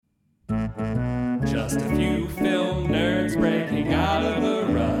Just a few film nerds breaking out of a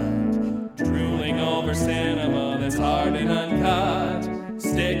rut, drooling over cinema that's hard and uncut.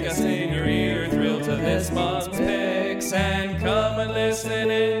 Stick us in your ear, thrill to this month's picks, and come and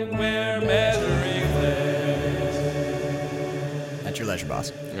listen in. We're measuring flicks. At your leisure,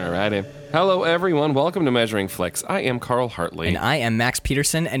 boss. Alrighty. Hello, everyone. Welcome to Measuring Flicks. I am Carl Hartley. And I am Max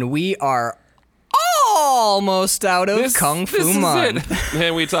Peterson, and we are almost out of Kung Fu Month.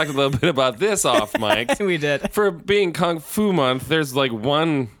 And we talked a little bit about this off mic. We did. For being Kung Fu Month, there's like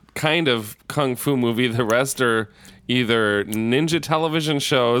one kind of Kung Fu movie. The rest are either ninja television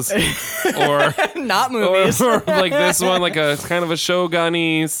shows or not movies. or like this one, like a kind of a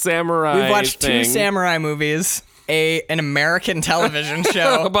shogun-y samurai We've watched thing. 2 samurai movies, an American television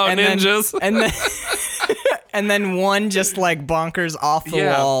show About and ninjas. and then one just like bonkers off the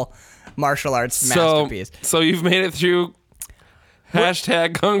wall martial arts masterpiece. So you've made it through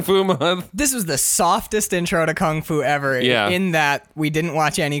hashtag Kung Fu Month. This was the softest intro to Kung Fu ever. Yeah. In that we didn't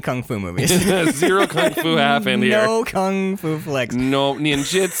watch any Kung Fu movies. Zero Kung Fu happened here. No Kung Fu flicks. No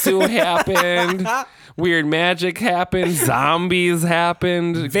ninjutsu happened. Weird magic happened. Zombies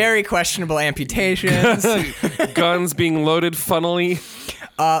happened. Very questionable amputations. Guns being loaded funnily.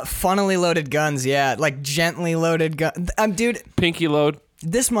 Funnily loaded guns, yeah. Like gently loaded guns. Dude, Pinky load.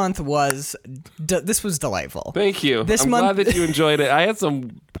 this month was this was delightful. Thank you. This I'm month- glad that you enjoyed it. I had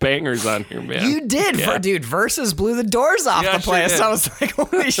some bangers on here, man. You did, Yeah. dude. Versus blew the doors off Yeah, the sure place. did. I was like,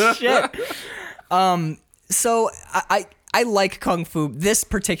 holy shit. So I like Kung Fu. This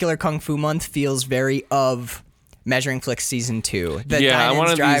particular Kung Fu month feels very of Measuring Flicks season 2. The Yeah, diners, one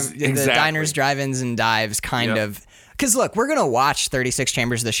of drive, these- exactly. the diners, drive-ins, and dives kind Yep. of. Because look, we're gonna watch 36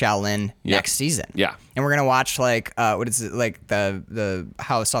 Chambers of the Shaolin next season. Yeah. And we're gonna watch like what is it, like the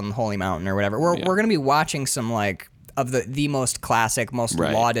House on the Holy Mountain or whatever. We're gonna be watching some like of the most classic, most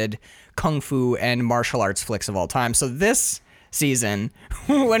Right. lauded Kung Fu and martial arts flicks of all time. So this season,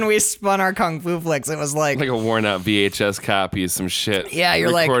 when we spun our Kung Fu flicks, it was like Like a worn out VHS copy of some shit. Yeah, you're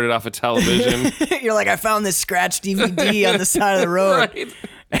like- recorded off a television. you're like, I found this scratched DVD on the side of the road. Right.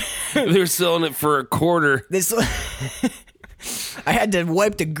 They're selling it for $0.25. This I had to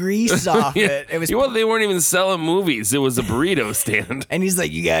wipe the grease off it. It was Well, they weren't even selling movies. It was a burrito stand. and he's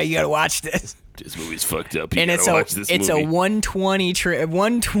like, you gotta watch this. This movie's fucked up. You And gotta watch this it's movie. a 120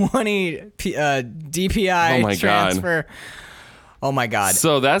 DPI Oh my God. transfer. Oh my God.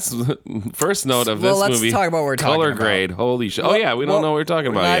 So that's first note of Well, this let's movie. talk about what we're talking Color about. grade. Holy shit. Oh yeah, we don't know what we're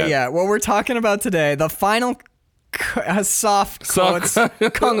talking about yet. What we're talking about today, the final soft quotes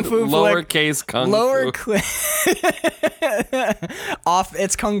Kung Fu flick. Lowercase Kung Lower Fu. off.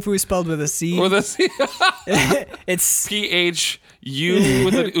 It's Kung Fu spelled with a C. With a C. It's PHU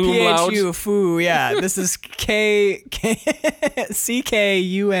with an umlaut. PHU Fu. Yeah, this is CKUNG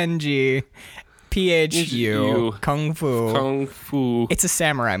PHU Kung Fu. Kung Fu. It's a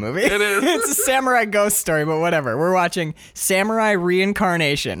samurai movie. It is. It's a samurai ghost story, but whatever. We're watching Samurai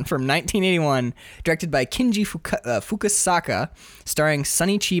Reincarnation from 1981, directed by Kinji Fukusaka, starring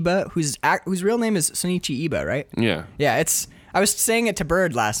Sonny Chiba, whose real name is Sunichi Iba, right? Yeah. Yeah, I was saying it to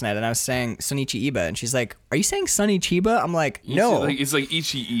Bird last night, and I was saying Sunichi Iba, and she's like, "Are you saying Sonny Chiba?" I'm like, "No." It's like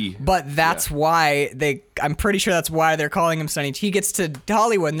Ichi-E. But that's why I'm pretty sure that's why they're calling him Sonny. He gets to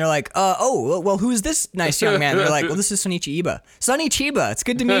Hollywood and they're like, oh, well, who's this nice young man? They're like, well, this is Sunichi Iba. Sonny Chiba, it's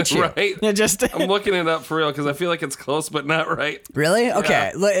good to meet you. Right? Yeah, just I'm looking it up for real because I feel like it's close but not right. Really?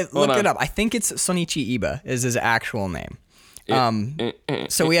 Okay, Yeah. look on. it up. I think it's Sunichi Iba is his actual name.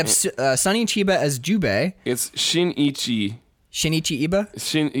 So we have Sonny Chiba as Jubei. It's Shinichi. Shinichi Iba?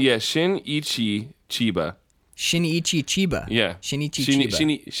 Shinichi Chiba. Shinichi Chiba. Yeah. Shinichi Chiba.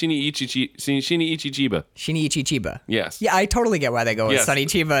 Shinichi Chiba. Shinichi Chiba. Yes. Yeah, I totally get why they go with Yes. Sonny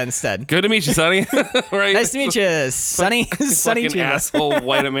Chiba instead. Good to meet you, Sonny. Right? Nice to meet you, Sonny. Sonny Fucking Chiba. asshole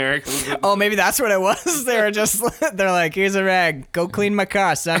white Americans. Oh, maybe that's what it was. They were just, they're like, here's a rag. Go clean my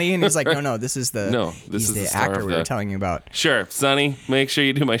car, Sonny. And he's like, no, this is the, This he's is the the star actor of we were the- telling you about. Sure, Sonny. Make sure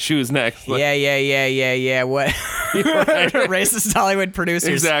you do my shoes next. Like, Yeah. What? Racist Hollywood producers.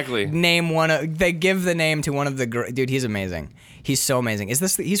 Exactly. They give the name to one of the, dude, he's amazing. He's so amazing.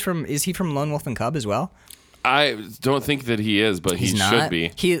 Is he from Lone Wolf and Cub as well? I don't think that he is, but He's he not. should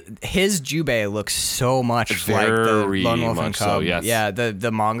be. His Jubei looks so much like the Very Lone Wolf and much so, Cub. yes. Yeah,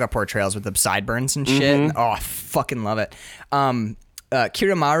 the manga portrayals with the sideburns and shit. Oh, I fucking love it.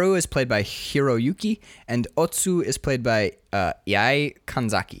 Kiramaru is played by Hiroyuki, and Otsu is played by Yae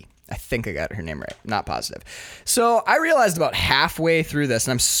Kanzaki. I think I got her name right. Not positive. So I realized about halfway through this,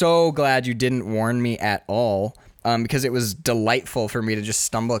 and I'm so glad you didn't warn me at all, because it was delightful for me to just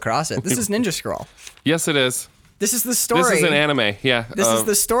stumble across it. This is Ninja Scroll. Yes, it is. This is the story. This is an anime. Yeah. This is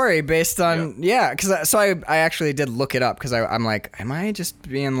the story based on because so I actually did look it up because I'm like, am I just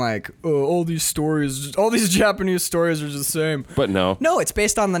being like, oh, all these Japanese stories are just the same? But no. No, it's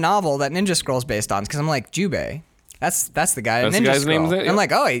based on the novel that Ninja Scroll's based on. Because I'm like, Jubei, that's the guy. That's Ninja the guy's Scroll. name, is it? I'm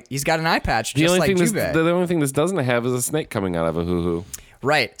like, oh, he's got an eye patch The just only like thing Jubei. the only thing this doesn't have is a snake coming out of a hoo-hoo.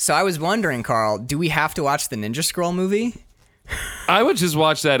 Right. So I was wondering, Carl, do we have to watch the Ninja Scroll movie? I would just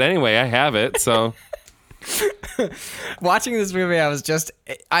watch that anyway. I have it, so. Watching this movie, I was just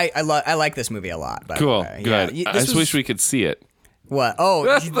I like this movie a lot. By Cool. the way. Good. Yeah. I just wish we could see it. What? Oh,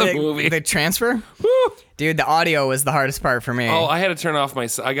 That's the movie. The transfer? Woo! Dude, the audio was the hardest part for me. Oh, I had to turn off my.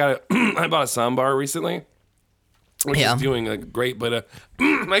 I bought a soundbar recently, which Yeah. is doing great, but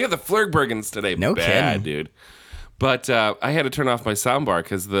I got the Flurgbergens today. No Bad, kidding. dude. But I had to turn off my soundbar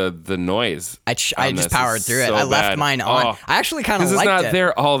because the noise. I on just this powered is through it. so I left bad. mine on. Oh, I actually kind of this is liked not it.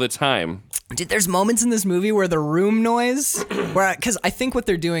 there all the time. Dude, there's moments in this movie where the room noise, because I think what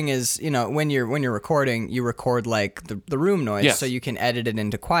they're doing is, when you're recording, you record like the room noise, Yes. so you can edit it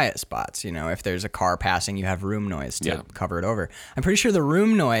into quiet spots. If there's a car passing, you have room noise to cover it over. I'm pretty sure the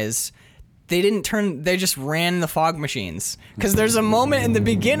room noise, they just ran the fog machines, because there's a moment in the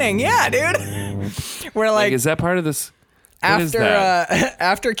beginning, dude, where like Is that part of this? What is after that?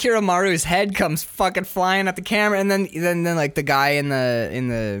 after Kiramaru's head comes fucking flying at the camera, and then like the guy in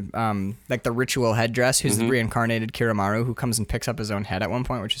the like the ritual headdress, who's the reincarnated Kiramaru, who comes and picks up his own head at one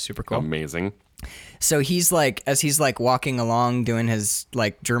point, which is super cool. Amazing. So he's like, as he's like walking along doing his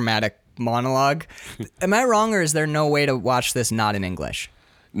like dramatic monologue. Am I wrong, or is there no way to watch this not in English?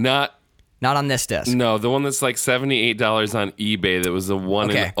 Not on this disc. No, the one that's like $78 on eBay. That was the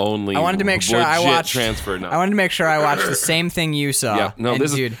one and only. I wanted to make sure I legit watched. transfer. No. I wanted to make sure I watched the same thing you saw. Yeah, no, and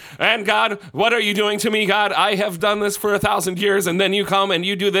this dude, is. And God, what are you doing to me, God? I have done this for 1,000 years, and then you come and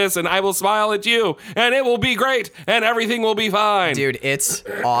you do this, and I will smile at you, and it will be great, and everything will be fine. dude, it's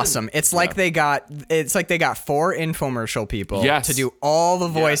awesome. It's like they got 4 infomercial people to do all the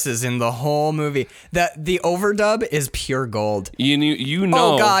voices in the whole movie. The overdub is pure gold. You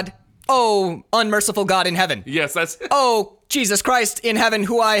know. Oh God. Oh, unmerciful God in heaven. Yes, that's. Oh, Jesus Christ in heaven,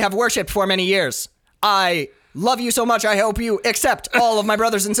 who I have worshipped for many years. I love you so much, I hope you accept all of my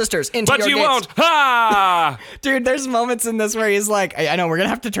brothers and sisters into your But you gates. won't. Ha! Dude, there's moments in this where he's like, I know, we're going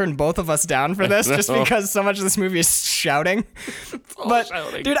to have to turn both of us down for this just because so much of this movie is shouting. But,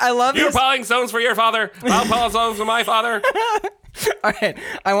 shouting. dude, I love You're this. piling stones for your father. I'll pile stones for my father. All right,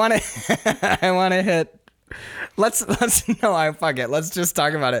 I want to hit. Let's fuck it. Let's just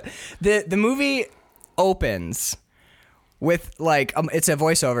talk about it. The movie opens with like it's a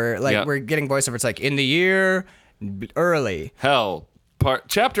voiceover. Like we're getting voiceover. It's like in the year early.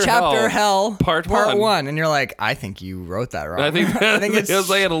 Chapter Hell Part 1. And you're like, I think you wrote that wrong. I think it's. it was,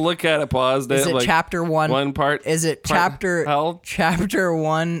 I had to look at it, paused it. Is it like, chapter 1? One part. Is it part chapter Hell? Chapter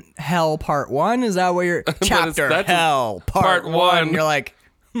 1 Hell Part 1? Is that what you're chapter that's Hell Part 1? 1. You're like,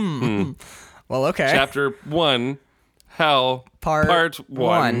 Well, okay. Chapter 1 Hell Part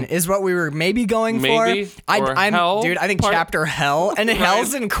 1 is what we were maybe going Maybe, for. or Hell Dude, I think Part- chapter Hell, and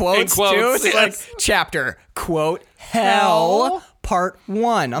hell's in quotes, In quotes, too. It's yes. like chapter quote Hell Part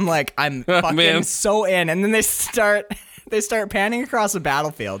 1. I'm like, I'm fucking Man. so in, and then they start panning across the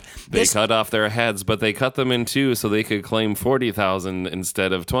battlefield. They cut off their heads, but they cut them in two so they could claim 40,000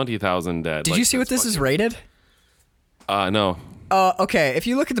 instead of 20,000 dead. Did you see what this is rated? No. Okay, if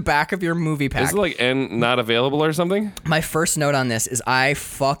you look at the back of your movie pack, Is it like not available or something? my first note on this is I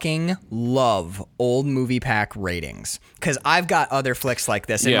fucking love old movie pack ratings, because I've got other flicks like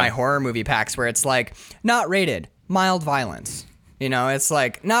this in Yeah. my horror movie packs where it's like not rated, mild violence. It's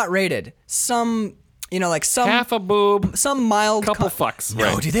like not rated, some like some Half a boob, some mild couple fucks. No,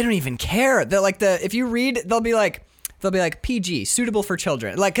 Right. dude, they don't even care. They're like if you read, they'll be like PG, suitable for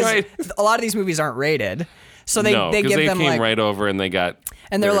children. Like, because Right. a lot of these movies aren't rated, so they No, give because they them came like right over and they got.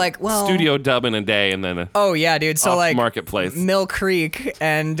 And they're their like, well- studio dub in a day and then. oh yeah, dude. So Off like Marketplace. Mill Creek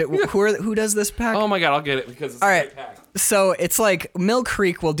and who does this pack? Oh my God, I'll get it because it's All a right. great pack. So it's like Mill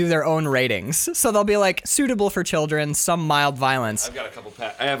Creek will do their own ratings. So they'll be like suitable for children, some mild violence. I've got a couple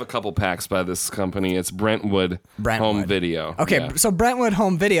packs. I have a couple packs by this company. It's Brentwood Home Video. Okay, Yeah. so Brentwood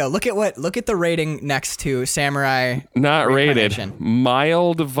Home Video. Look at the rating next to Samurai. Not rated. Reincarnation.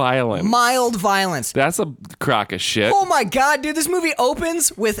 Mild violence. Mild violence. That's a crock of shit. Oh my god, dude! This movie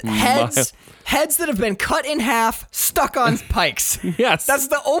opens with heads heads that have been cut in half, stuck on pikes. Yes. That's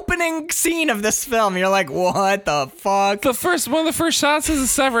the opening scene of this film. You're like, what the fuck? One of the first shots is a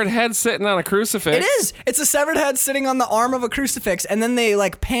severed head sitting on a crucifix. It is. It's a severed head sitting on the arm of a crucifix, and then they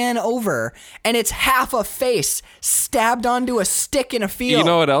like pan over, and it's half a face stabbed onto a stick in a field. You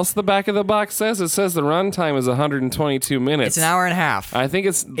know what else the back of the box says? It says the runtime is 122 minutes. It's an hour and a half. I think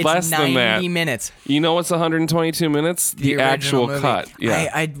it's less It's 90 than that. minutes. You know what's 122 minutes? The original actual movie. cut. Yeah.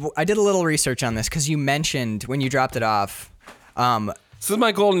 I did a little research on this because you mentioned when you dropped it off. This is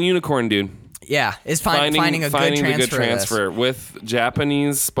my golden unicorn, dude. Yeah, is finding a good transfer. With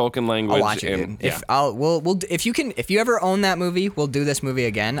Japanese spoken language. I'll watch it, dude. If you ever own that movie, we'll do this movie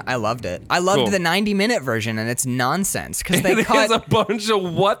again. I loved it. I loved Cool. the 90-minute version, and it's nonsense because they There's cut a bunch of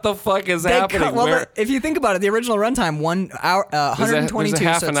what the fuck is they happening. cut, well, if you think about it, the original runtime 1 hour 122. There's a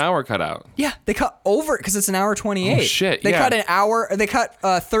half so an it's- hour cut out. Yeah, they cut over because it's an hour 28. Oh, shit, They yeah. cut an hour. They cut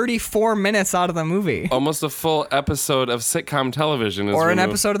 34 minutes out of the movie, Almost a full episode of sitcom television is or an removed.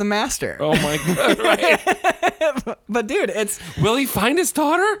 episode of The Master. Oh my god! Right? But dude, it's Will he find his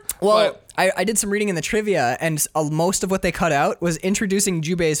daughter? well. What? I did some reading in the trivia, and most of what they cut out was introducing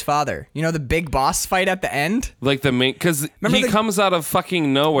Jubei's father. You know, the big boss fight at the end? Like the main, because he comes out of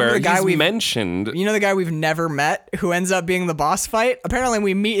fucking nowhere. Remember the guy He's we've- mentioned. You know the guy we've never met who ends up being the boss fight? Apparently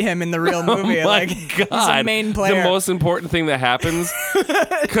we meet him in the real movie. Oh my He's god! a main player. The most important thing that happens,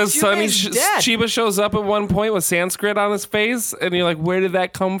 because Sonny dead. Chiba shows up at one point with Sanskrit on his face, and you're like, where did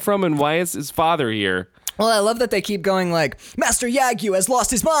that come from, and why is his father here? Well, I love that they keep going like, Master Yagyu has lost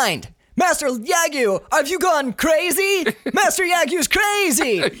his mind. Master Yagyu, have you gone crazy? Master Yagyu's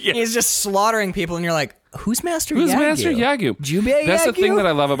crazy. Yeah. He's just slaughtering people, and you're like, who's Master Who's Yagyu? Master Yagyu? Jubei That's the Yagyu? thing that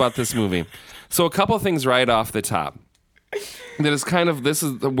I love about this movie. So a couple things right off the top. That is kind of, this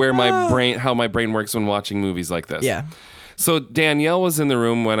is where how my brain works when watching movies like this. Yeah. So Danielle was in the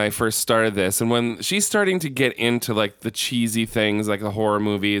room when I first started this, and when she's starting to get into like the cheesy things, like the horror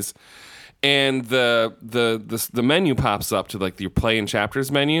movies, and the menu pops up to like your play and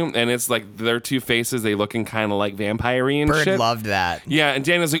chapters menu, and it's like their two faces, they looking kind of like vampire-y and Bird shit. loved that. Yeah, and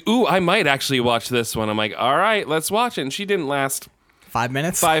Danielle's like, ooh, I might actually watch this one. I'm like, all right, let's watch it. And she didn't last 5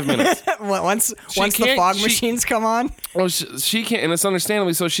 minutes? 5 minutes. once the can't- fog she- machines come on. Well, she can't, and it's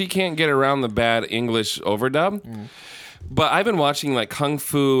understandably so, she can't get around the bad English overdub. But I've been watching like Kung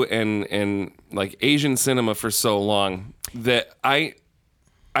Fu and like Asian cinema for so long that I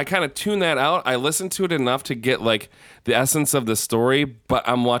kind of tune that out. I listen to it enough to get like the essence of the story, but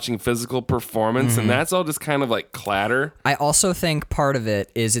I'm watching physical performance, and that's all just kind of like clatter. I also think part of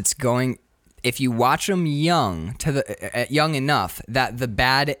it is it's going. If you watch them young enough, that the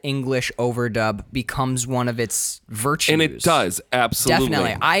bad English overdub becomes one of its virtues, And it does, absolutely.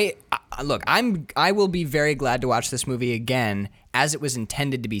 Definitely. I will be very glad to watch this movie again as it was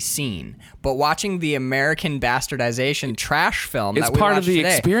intended to be seen. But watching the American bastardization trash film, It's that we part of watched the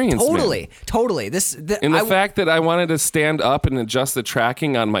today, experience, man. Totally. And the fact that I wanted to stand up and adjust the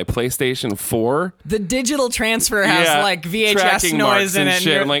tracking on my PlayStation 4. the digital transfer has like VHS tracking marks noise in and it. and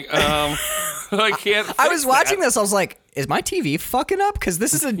shit. you're- I'm like, I can't. I was fix watching that. this. I was like, is my TV fucking up? Because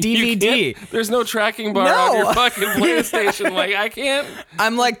this is a You DVD. can't- There's no tracking bar on No. your fucking PlayStation. Like, I can't.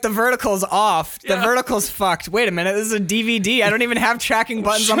 I'm like, the vertical's off. The Yeah. vertical's fucked. Wait a minute, this is a DVD. I don't even have tracking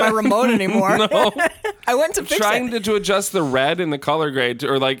buttons on my remote anymore. No. I went to fix Trying it. to adjust the red and the color grade to,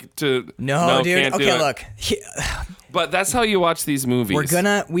 or like to. No, dude. can't do Okay, it. look. But that's how you watch these movies.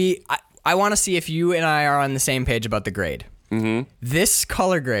 I want to see if you and I are on the same page about the grade. Mm-hmm. This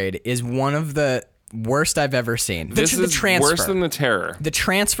color grade is one of the worst I've ever seen. This the is transfer. worse than the Terror. The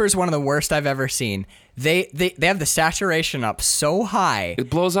transfer is one of the worst I've ever seen. They have the saturation up so high. It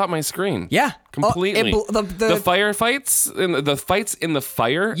blows out my screen. Yeah. completely. The firefights and the fights in the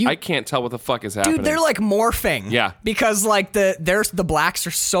fire, I can't tell what the fuck is happening. Dude, they're like morphing. Yeah. Because like the blacks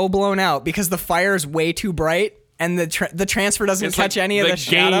are so blown out because the fire is way too bright and the transfer doesn't It's catch like any of the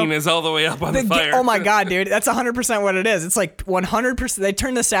shadow. gain is all the way up on the fire. Oh my god, dude, that's 100% what it is. It's like 100%. They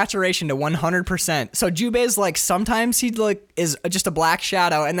turn the saturation to 100%. So Jubei's like sometimes he like is just a black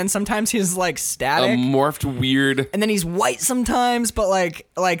shadow, and then sometimes he's like A static, morphed weird. and then he's white sometimes. But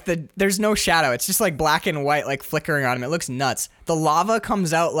there's no shadow. It's just like black and white, like flickering on him. It looks nuts. The lava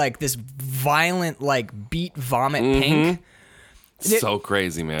comes out like this violent, like beet vomit pink. So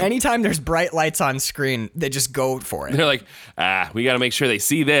crazy, man. Anytime there's bright lights on screen, they just go for it. They're like, we got to make sure they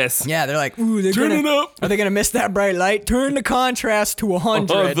see this. Yeah, they're like, ooh, Turn it up. Are they gonna miss that bright light? Turn the contrast to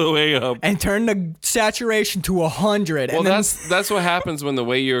 100 All the way up. and turn the saturation to 100. Well, and then, that's what happens when the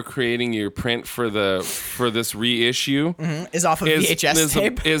way you're creating your print for this reissue is off of VHS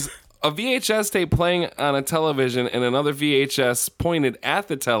tape. is a VHS tape playing on a television and another VHS pointed at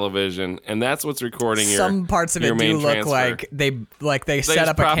the television, and that's what's recording Some parts of your it do main look transfer. like they set just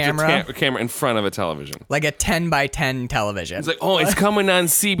up a propped camera, camera in front of a television. like a 10 by 10 television. It's like, oh, it's coming on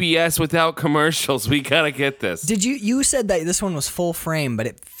CBS without commercials. We gotta get this. Did you said that this one was full frame, but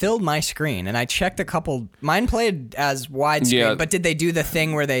it filled my screen, and I checked a couple. Mine played as widescreen, Yeah. but did they do the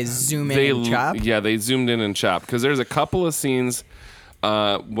thing where they zoom in and chop? Yeah, they zoomed in and chopped because there's a couple of scenes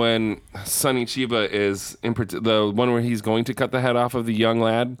when Sonny Chiba is the one where he's going to cut the head off of the young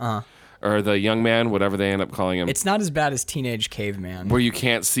lad or the young man, whatever they end up calling him. It's not as bad as Teenage Caveman. Where you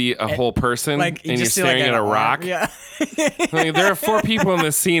can't see a whole person Like you and you're just see, staring like, at a an rock. arm. Yeah. Like, there are 4 people in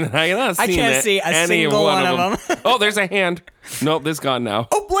this scene, and I'm not seeing can't see a any single one one of them. Oh, there's a hand. Nope, this gone now.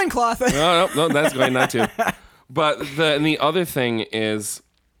 Oh, loincloth. No, that's going not to. But the other thing is,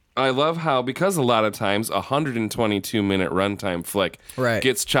 I love how, because a lot of times a 122-minute runtime flick Right.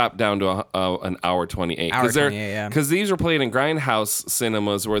 gets chopped down to an hour 28. Hour 28, yeah. Because these were played in grindhouse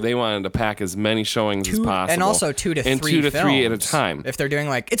cinemas where they wanted to pack as many showings as possible. And also 2 to 3 and 2 to 3 at a films. time. If they're doing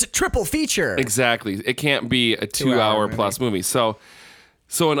it's a triple feature. Exactly. It can't be a 2 hour two-hour movie. plus movie.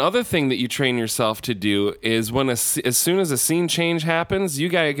 So another thing that you train yourself to do is when as soon as a scene change happens, you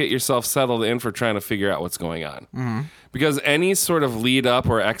got to get yourself settled in for trying to figure out what's going on. Mm-hmm. Because any sort of lead up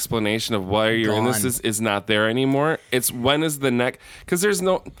or explanation of why you're in this is not there anymore. It's when is the next... Because there's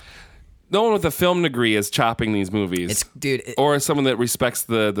no one with a film degree is chopping these movies. Or someone that respects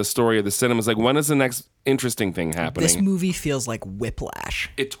the story of the cinema is like, when is the next interesting thing happening? This movie feels like Whiplash.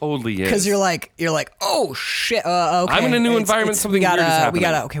 It totally is. Because you're like, oh shit. Okay. I'm in a new environment. Something weird is happening.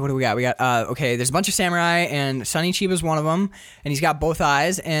 Okay, what do we got? We got okay. There's a bunch of samurai, and Sonny Chiba's one of them, and he's got both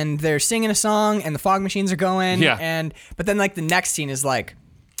eyes, and they're singing a song, and the fog machines are going. Yeah. But then like the next scene is like,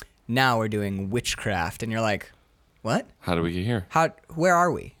 now we're doing witchcraft, and you're like, what? How do we get here? Where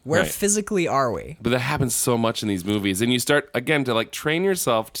are we? Where Right. physically are we? But that happens so much in these movies, and you start again to like train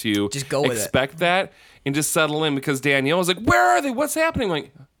yourself to Just go with it. expect that and just settle in because Danielle was like, "Where are they? What's happening?"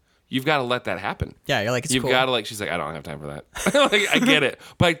 Like, you've got to let that happen. Yeah, you're like, it's You've cool. got to she's like, "I don't have time for that." Like, I get it,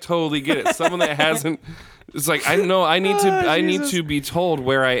 but I totally get it. Someone that hasn't, it's like I know I need need to be told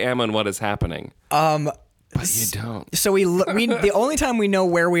where I am and what is happening. But you don't. So we the only time we know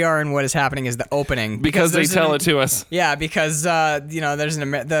where we are and what is happening is the opening Because they there's tell it to us. Yeah, because there's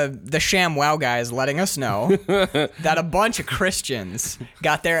the Sham Wow guy is letting us know that a bunch of Christians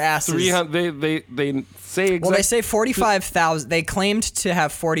got their asses. 300. They say exactly. Well, they say 45,000. They claimed to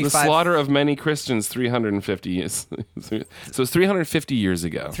have 45. The slaughter of many Christians 350 years. So it's 350 years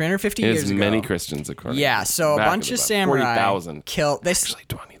ago. 350 It years is ago. many Christians according. Yeah, so a back bunch in of the samurai 40,000. killed. Actually,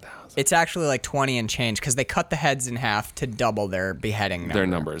 20,000. It's actually like 20 and change because they cut the heads in half to double their beheading number. Their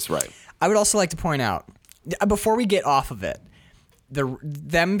numbers, right? I would also like to point out before we get off of it,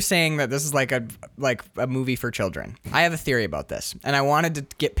 them saying that this is like a movie for children. I have a theory about this, and I wanted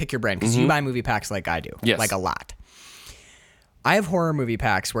to pick your brain because you buy movie packs like I do, Yes. like a lot. I have horror movie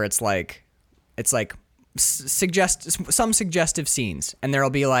packs where it's like some suggestive scenes, and there'll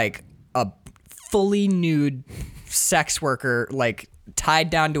be like a fully nude sex worker like tied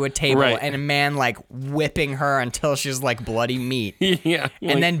down to a table Right. and a man like whipping her until she's like bloody meat. Yeah.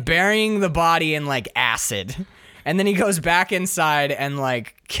 And then burying the body in like acid. And then he goes back inside and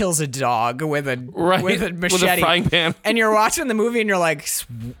like kills a dog with a Right. with a With a machete. frying pan. And you're watching the movie and you're like,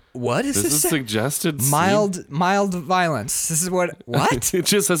 what is this is this? suggested. scene? Mild violence. This is what? It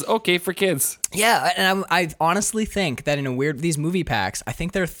just says okay for kids. Yeah, and I honestly think that in these movie packs, I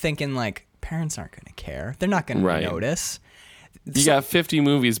think they're thinking like parents aren't going to care. They're not going Right. to notice. You got 50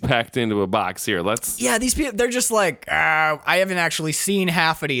 movies packed into a box here. Let's. Yeah, these people, they're just like, I haven't actually seen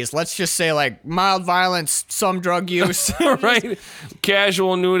half of these. Let's just say like mild violence, some drug use. Right.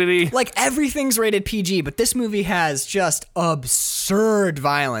 Casual nudity. Like everything's rated PG, but this movie has just absurd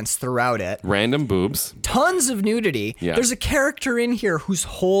violence throughout it. Random boobs. Tons of nudity. Yeah. There's a character in here whose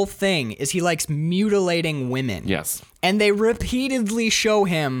whole thing is he likes mutilating women. Yes. And they repeatedly show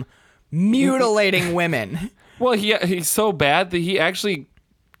him mutilating women. Well, he's so bad that he actually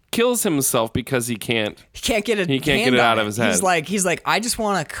kills himself because he can't. He can't get it. He can't get it out of his head. He's like, I just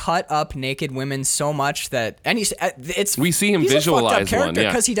want to cut up naked women so much that, and it's. We see him he's visualize a fucked up character one,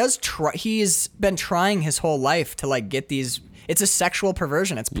 yeah. because he does. He's been trying his whole life to like get these. It's a sexual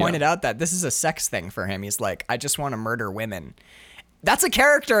perversion. It's pointed out that this is a sex thing for him. He's like, I just want to murder women. That's a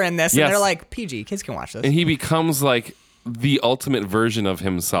character in this, Yes. and they're like, PG kids can watch this. And he becomes like the ultimate version of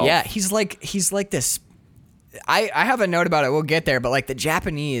himself. Yeah, he's like this. I have a note about it. We'll get there, but like the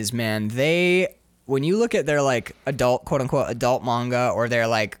Japanese, man, they when you look at their like adult, quote unquote, adult manga or their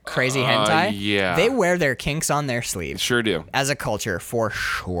like crazy hentai, yeah. they wear their kinks on their sleeve. Sure do. As a culture, for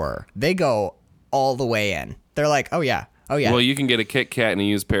sure. They go all the way in. They're like, oh yeah. Well, you can get a Kit Kat and a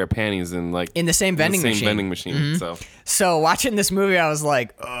used pair of panties in like in the same vending machine. vending machine. So watching this movie, I was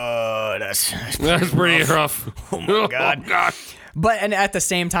like, oh, that's pretty rough. Oh my god. Oh, God. But and at the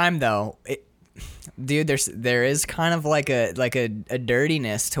same time, though, dude, there is kind of like a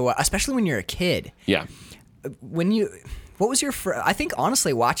dirtiness to what, especially when you're a kid. Yeah. What was your? I think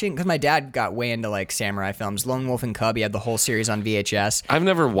honestly, watching, because my dad got way into like samurai films, Lone Wolf and Cub. He had the whole series on VHS. I've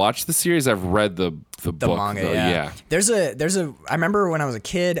never watched the series. I've read the book, manga. though. Yeah. There's a. I remember when I was a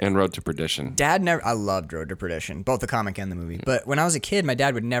kid. And Road to Perdition. Dad never. I loved Road to Perdition, both the comic and the movie. But when I was a kid, my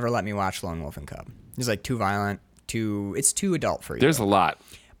dad would never let me watch Lone Wolf and Cub. He's like too violent. It's too adult for you. There's a lot.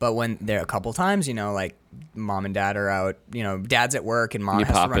 But when there a couple times, like mom and dad are out, dad's at work and mom has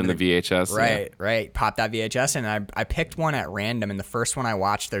to pop run in the VHS. Right. Pop that VHS. And I picked one at random. And the first one I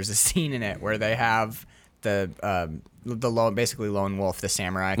watched, there's a scene in it where they have basically Lone Wolf, the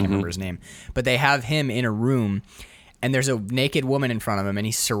samurai. I can't remember his name. But they have him in a room and there's a naked woman in front of him and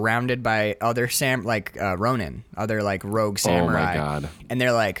he's surrounded by other Ronin, other like rogue samurai. Oh my God. And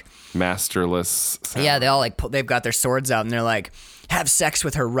they're like masterless samurai. Yeah, they all like they've got their swords out and they're like, have sex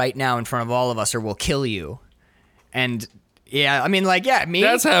with her right now in front of all of us or we'll kill you. And yeah, I mean, like, yeah, me.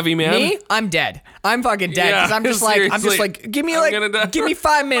 That's heavy, man. Me, I'm dead. I'm fucking dead because I'm just like, give me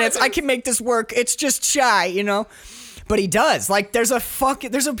 5 minutes. I can make this work. It's just shy, But he does. Like, there's a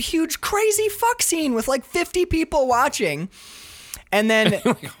huge crazy fuck scene with like 50 people watching. And then,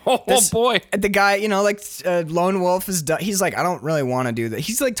 boy, the guy, Lone Wolf is done. He's like, I don't really want to do that.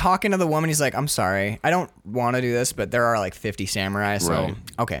 He's like talking to the woman. He's like, I'm sorry, I don't want to do this, but there are like 50 samurai, so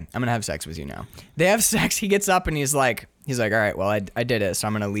okay, I'm gonna have sex with you now. They have sex. He gets up and he's like, all right, well, I did it, so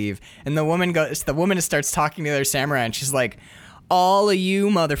I'm gonna leave. And the woman starts talking to the other samurai, and she's like, all of you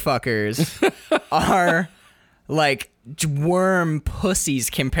motherfuckers are like worm pussies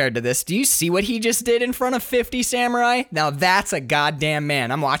compared to this. Do you see what he just did in front of 50 samurai? Now that's a goddamn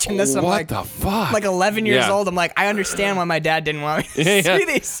man. I'm watching this. I'm what the fuck? Like 11 years old. I'm like, I understand why my dad didn't want me to see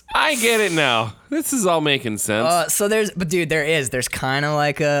these. I get it now. This is all making sense. There's kind of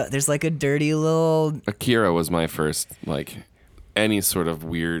like a dirty little. Akira was my first any sort of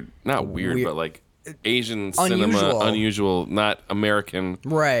weird, not weird. But like Asian cinema, unusual, not American.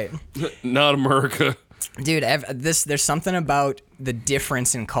 Right. Not America. Dude, there's something about the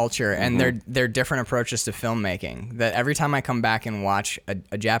difference in culture and their different approaches to filmmaking that every time I come back and watch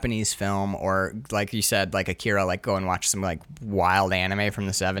a Japanese film or, like you said, like Akira, like go and watch some like wild anime from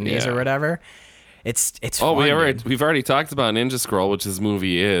the 70s or whatever, it's fun, we've already talked about Ninja Scroll, which this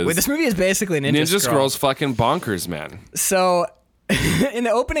movie is. Well, this movie is basically Ninja Scroll. Ninja Scroll's fucking bonkers, man. So in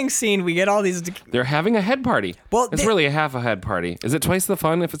the opening scene, we get all these. They're having a head party. Well, it's really a half a head party. Is it twice the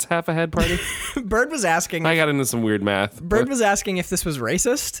fun if it's half a head party? Bird was asking. I got into some weird math. Bird was asking if this was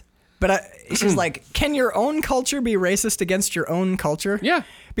racist, but she's like, "Can your own culture be racist against your own culture?" Yeah,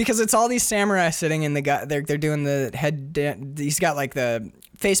 because it's all these samurai sitting in the guy. They're doing the head. He's got like the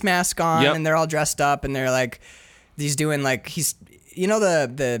face mask on, and they're all dressed up, and they're like, he's doing like he's.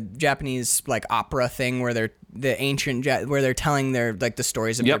 The Japanese like opera thing where they're the ancient where they're telling their like the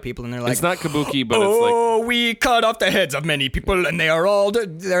stories of their people and they're like, it's not kabuki, but it's like, we cut off the heads of many people and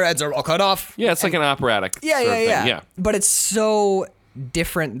their heads are all cut off. Yeah, it's like an operatic. Yeah. But it's so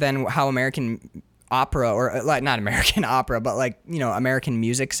different than how American opera or like not American opera, but like American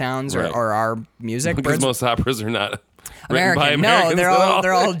music sounds or our music. Because most operas are not. American. No, they're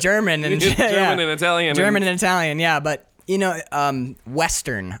all German and German and Italian. German and Italian, yeah, but.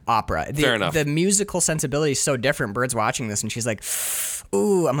 Western opera. Fair enough. The musical sensibility is so different. Bird's watching this and she's like,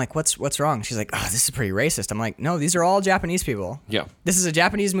 ooh, I'm like, what's wrong? She's like, oh, this is pretty racist. I'm like, no, these are all Japanese people. Yeah. This is a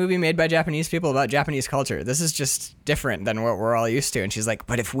Japanese movie made by Japanese people about Japanese culture. This is just different than what we're all used to. And she's like,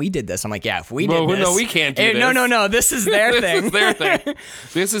 but if we did this, I'm like, yeah, if we did this. No, we can't do this. No, this is their thing. This is their thing.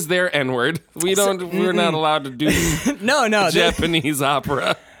 This is their N-word. We're not allowed to do Japanese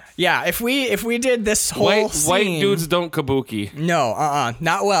opera. Yeah, if we did this whole scene, white dudes don't kabuki. No,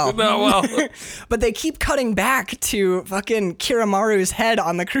 not well. Not well. But they keep cutting back to fucking Kiramaru's head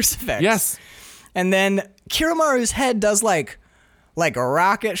on the crucifix. Yes. And then Kiramaru's head does like a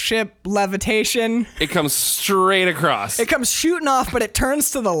rocket ship levitation. It comes straight across. It comes shooting off, but it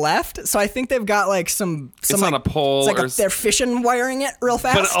turns to the left. So I think they've got like some it's on a pole. It's like they're fishing wiring it real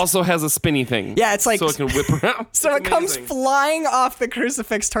fast. But it also has a spinny thing. Yeah, it's like so it can whip around. So it comes flying off the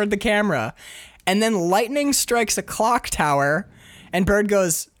crucifix toward the camera, and then lightning strikes a clock tower, and Bird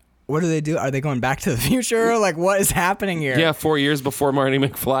goes, what do they do? Are they going back to the future? Like, what is happening here? Yeah, 4 years before Marty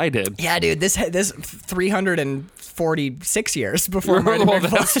McFly did. Yeah, dude, this 346 years before Marty Well, McFly.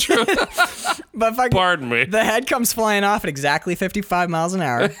 that's true. But fucking, Pardon me. the head comes flying off at exactly 55 miles an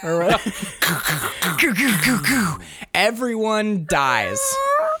hour. Everyone dies.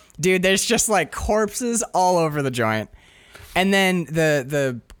 Dude, there's just like corpses all over the joint. And then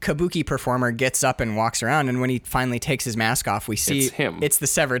the kabuki performer gets up and walks around, and when he finally takes his mask off, we see It's him. It's the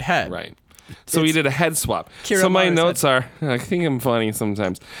severed head. Right. So he did a head swap. Kira So my Mara's notes are, I think I'm funny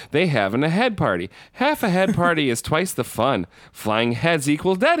sometimes. They having a head party. Half a head party is twice the fun. Flying heads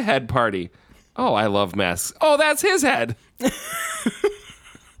equal dead head party. Oh, I love masks. Oh, that's his head.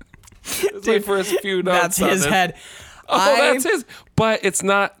 It's my first few notes. That's his on it. head. Oh, that's his. But it's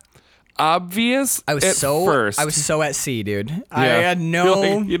not obvious I was at first. I was so at sea, dude. I Yeah. had You're no.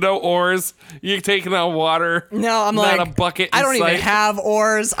 like, oars. You're taking out water. No, I'm not like, a bucket. I in don't even sight. have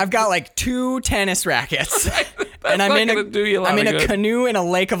ours. I've got like 2 tennis rackets. And I'm not in gonna do you a lot I'm in of a good. canoe in a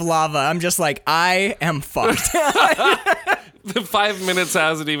lake of lava. I'm just like, I am fucked. The 5 minutes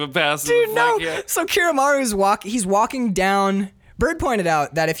hasn't even passed. Dude, It's no. like, yeah. So Kiramaru's he's walking down. Bird pointed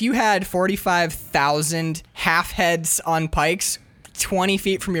out that if you had 45,000 half heads on pikes 20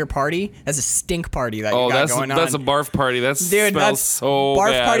 feet from your party, that's a stink party that you got going on. That's a barf party. That Dude, smells that's so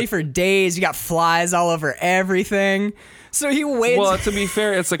barf bad. party for days. You got flies all over everything. So he wades. Well, to be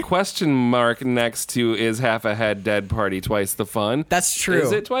fair, it's a question mark next to is half a head dead party twice the fun. That's true.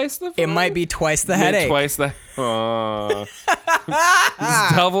 Is it twice the fun? It might be twice the Yeah, headache. Twice the.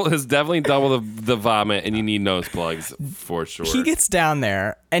 It's definitely double the vomit, and you need nose plugs for sure. He gets down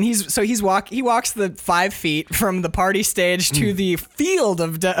there, and he walks the 5 feet from the party stage to the field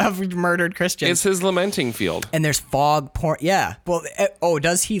of murdered Christians. It's his lamenting field. And there's fog pouring. Yeah. Well,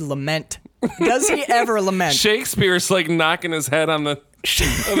 does he lament? Does he ever lament? Shakespeare's like knocking his head on the.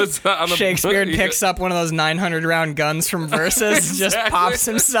 on the Shakespeare picks up one of those 900 round guns from Versus, just Exactly. pops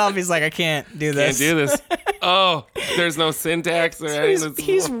himself. He's like, I can't do this. Can't do this. Oh, there's no syntax or anything.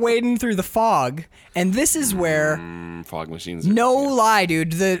 He's wading through the fog, and this is where, Fog machines. no lie,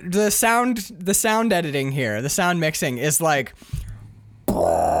 dude, the sound editing here, the sound mixing is like.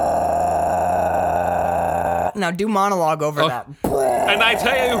 Now do monologue over that. And I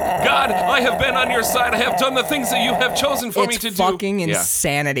tell you, God, I have been on your side. I have done the things that you have chosen for me It's to do. fucking Yeah.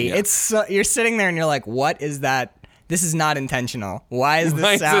 insanity. Yeah. It's you're sitting there and you're like, what is that? This is not intentional. Why is this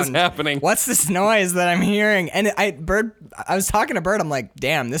Why is sound this happening? What's this noise that I'm hearing? And I was talking to Bird. I'm like,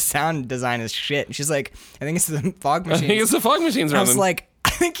 damn, this sound design is shit. And she's like, I think it's the fog I machine. think it's the fog machines I was running. like, I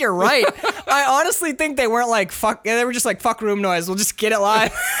think you're right. I honestly think they weren't like fuck. They were just like fuck room noise. We'll just get it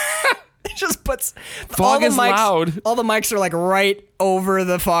live. It just puts Fog is loud. All the mics are like right over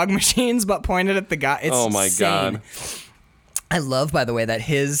the fog machines, but pointed at the guy. It's Oh my insane. God. I love, by the way, that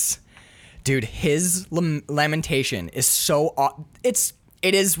his lamentation is so.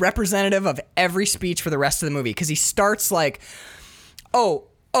 It is representative of every speech for the rest of the movie because he starts like, "Oh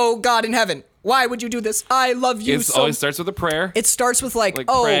God in heaven, why would you do this? I love you It so." always starts with a prayer. It starts with like, Like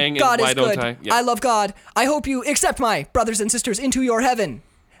 "Oh, praying and God is why don't good. I?" Yeah. I love God. I hope you accept my brothers and sisters into your heaven."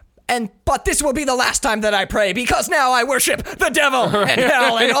 But this will be the last time that I pray because now I worship the devil and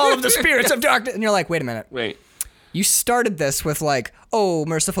hell and all of the spirits of darkness. And you're like, wait a minute. Wait. You started this with like, "Oh,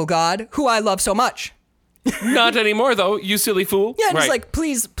 merciful God, who I love so much." Not anymore, though, you silly fool. Yeah, and right. it's like,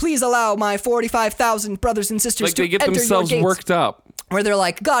 please allow my 45,000 brothers and sisters Like to they get enter themselves your gates. worked up. Where they're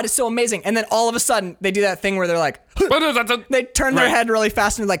like, God is so amazing. And then all of a sudden, they do that thing where they're like, they turn their Right. head really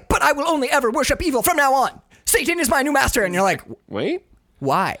fast and they're like, but I will only ever worship evil from now on. Satan is my new master. And you're like, Wait.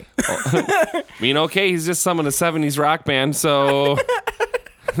 why? I mean, okay, he's just summoned a 70s rock band, so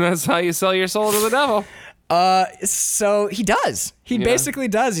that's how you sell your soul to the devil. So he does. He basically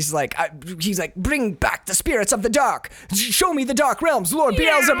does. He's like, bring back the spirits of the dark. Show me the dark realms, Lord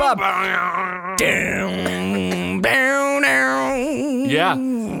Beelzebub. Yeah.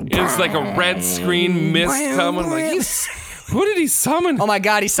 It's like a red screen mist coming. Like, who did he summon? Oh my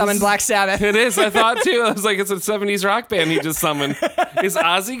God, he summoned Black Sabbath. It is. I thought too. I was like, it's a 70s rock band he just summoned. Is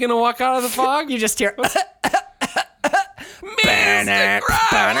Ozzy gonna walk out of the fog? You just hear.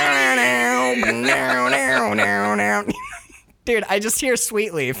 Dude, I just hear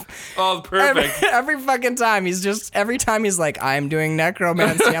Sweetleaf. Oh, perfect. Every fucking time every time he's like, I'm doing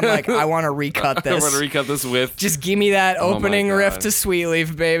necromancy. I'm like, I want to recut I this. want to recut this with. Just give me that Oh my opening riff God. to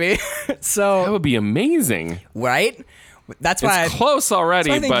Sweetleaf, baby. That So, would be amazing. right? That's why It's close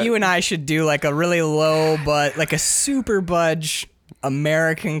already, I think but you and I should do like a really low, but like a super budge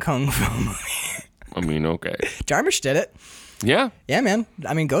American kung fu movie. I mean, okay. Jarmusch did it. Yeah. Yeah, man.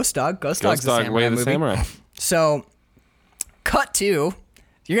 I mean, Ghost Dog. Ghost Dog's Ghost Dog, a Way samurai of the movie. Samurai. So, cut to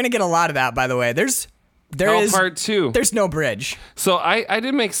You're gonna get a lot of that, by the way. There Hell is Part 2. There's no bridge. So I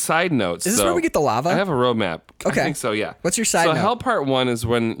did make side notes. Is this where we get the lava? I have a roadmap. Okay. I think so, yeah. What's your side so note? Hell Part 1 is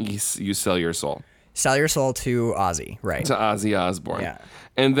when you sell your soul Sell your soul to Ozzy, right? to Ozzy Osbourne. Yeah.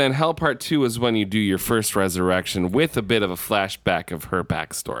 And then Hell Part 2 is when you do your first resurrection with a bit of a flashback of her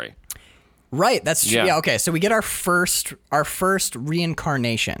backstory. Right. That's true. Yeah. Yeah. Okay. So we get our first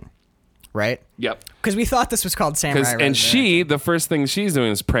reincarnation, right? Yep. Because we thought this was called Samurai. And the first thing she's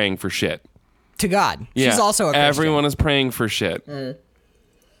doing is praying for shit. to God. Yeah. She's also a Christian. Everyone is praying for shit.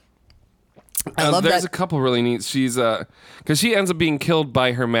 I love There's that. a couple really neat. She's because she ends up being killed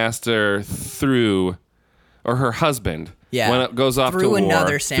by her master or her husband. Yeah. When it goes off Through to war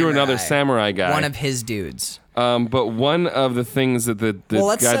another through another samurai guy. One of his dudes. But one of the things that the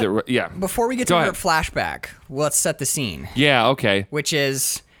guy that Before we get to Go her ahead. flashback, let's set the scene, Yeah. Okay. which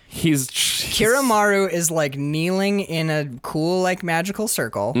is He's Kiramaru is like kneeling in a cool like magical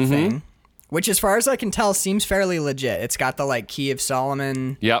circle Mm-hmm. thing, which as far as I can tell seems fairly legit. It's got the like Key of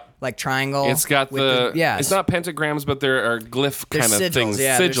Solomon, Yep. like triangle. It's got with It's not pentagrams, but there are glyph there's kind of sigils, things.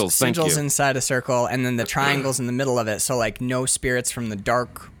 yeah, Sigils. there's Thank sigils you. inside a circle, and then the triangles in the middle of it. So like no spirits from the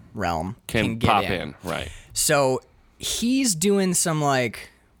dark realm Can get pop in. Right. So he's doing some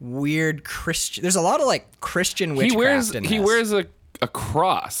like weird Christian. There's a lot of like Christian witchcraft in this. He wears a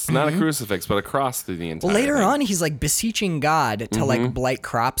cross, not a crucifix, but a cross through the entire. Well, later thing. on, he's like beseeching God to like blight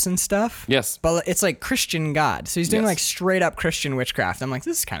crops and stuff. Yes. But it's like Christian God. So he's doing Yes. like straight up Christian witchcraft. I'm like,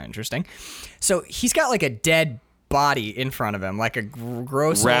 this is kind of interesting. So he's got like a dead body in front of him, like a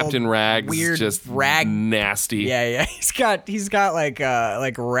gross wrapped old, in rags, weird just rag. nasty. Yeah. He's got like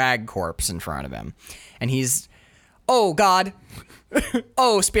rag corpse in front of him, and he's, oh God,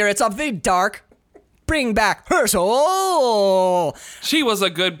 oh spirits of the dark, bring back her soul. She was a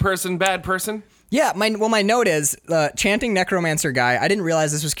good person, bad person. Yeah, my note is chanting necromancer guy. I didn't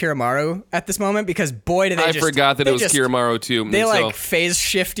realize this was Kiramaru at this moment because boy did they I just forgot that they it was just- Kiramaru too. They So- like phase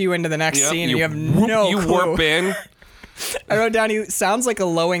shift you into the next Yep, scene and you have whoop- no you clue. warp in. I wrote down he sounds like a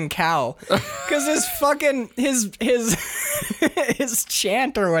lowing cow because his fucking his his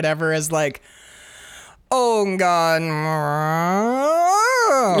chant or whatever is like, oh God.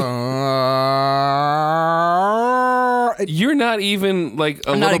 You're not even like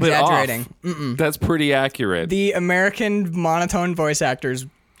a I'm not little bit exaggerating. off. That's pretty accurate. The American monotone voice actors.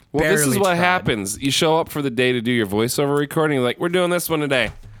 Well, this is barely what tried. happens. You show up for the day to do your voiceover recording. You're like, we're doing this one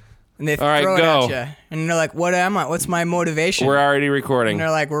today. And they All right, throw go. it at you. And they're like, what am I? What's my motivation? We're already recording. And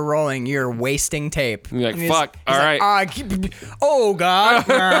they're like, we're rolling. You're wasting tape. You're like, And he's- fuck, he's all like, right. Oh, God.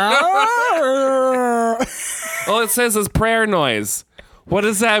 All it says is prayer noise. What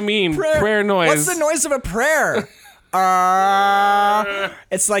does that mean? Prayer noise. What's the noise of a prayer?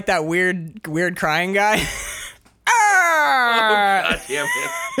 It's like that weird crying guy. God damn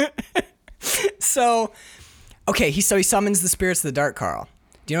it. So, okay, he summons the spirits of the dark, Carl.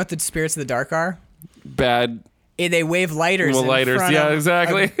 Do you know what the spirits of the dark are? Bad. They wave lighters. Well, in lighters. front Yeah, of-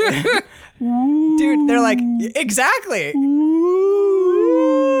 exactly. Dude, they're like, exactly.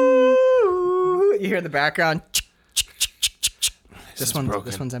 You hear in the background. This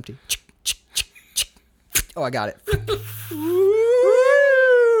one's empty. Oh, I got it.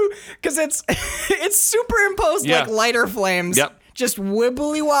 Because it's superimposed Yeah. like lighter flames. Yep. Just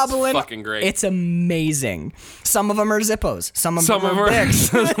wibbly wobbling. fucking great. It's amazing. Some of them are Zippos. Some of Some them of are them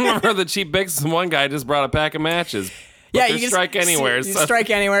Bics. are the cheap Bics. One guy just brought a pack of matches. But Yeah, they're you can strike anywhere. You So strike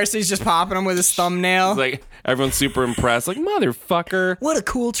anywhere, so he's just popping them with his thumbnail. it's like everyone's super impressed. Like, motherfucker. What a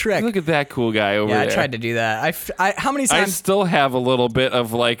cool trick. Look at that cool guy over Yeah, there. I tried to do that. How many I times? still have a little bit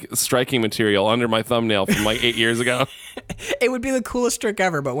of like striking material under my thumbnail from like 8 years ago. It would be the coolest trick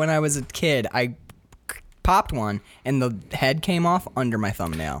ever, but when I was a kid, I popped one and the head came off under my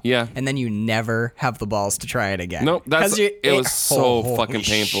thumbnail. Yeah. And then you never have the balls to try it again. Nope, 'Cause it was so holy fucking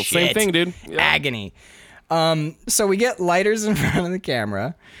painful. Same shit. thing, dude. Yeah. Agony. So we get lighters in front of the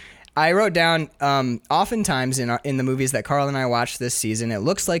camera. I wrote down, oftentimes in the movies that Carl and I watched this season, it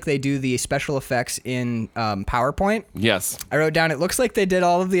looks like they do the special effects in PowerPoint. Yes. I wrote down, it looks like they did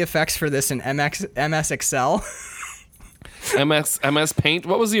all of the effects for this in MS Excel. MS Paint.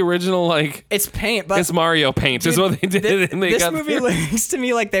 What was the original like? It's Paint, but It's Mario Paint is what they did. And they this got movie looks to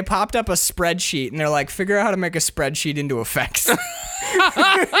me like they popped up a spreadsheet and they're like, figure out how to make a spreadsheet into effects.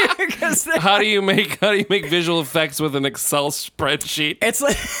 'Cause How do you make visual effects with an Excel spreadsheet? it's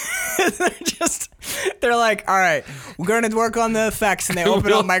like they're like, all right, we're going to work on the effects, and they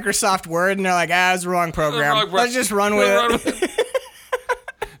open up Microsoft Word and they're like, it's the wrong program. Wrong pro- Let's just run with it.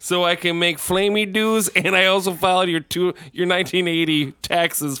 so I can make flamey dues, and I also filed your 1980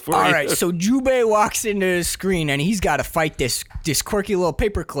 taxes for All you. right, so Jubei walks into the screen and he's got to fight this quirky little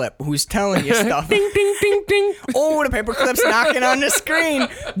paperclip who's telling you stuff. Ding, ding, ding, ding. Oh, the paperclip's knocking on the screen.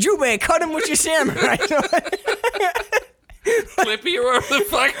 Jubei, cut him with your samurai. Clippy or whatever the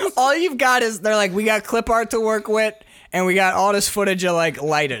fuck. All you've got is, they're like, we got clip art to work with, and we got all this footage of, like,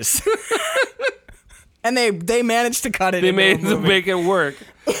 lighters. And they managed to cut it. They made to make it work.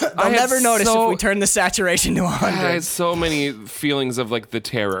 I'll never notice if we turn the saturation to 100. I had so many feelings of like the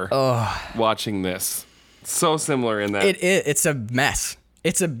terror watching this. So similar in that. It's a mess.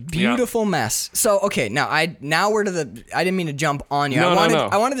 It's a beautiful mess. So okay, now we're to the. I didn't mean to jump on you. No.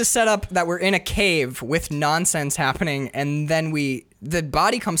 I wanted to set up that we're in a cave with nonsense happening, and then the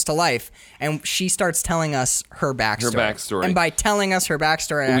body comes to life, and she starts telling us her backstory. And by telling us her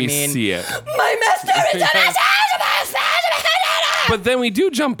backstory, I we mean see it. my master is an But then we do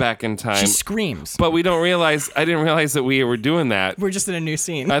jump back in time. She screams. But we don't realize. I didn't realize that we were doing that. We're just in a new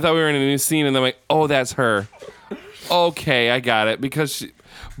scene. I thought we were in a new scene, and then like, oh, that's her. Okay, I got it.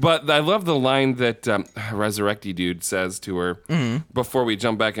 But I love the line that Resurrecty Dude says to her before we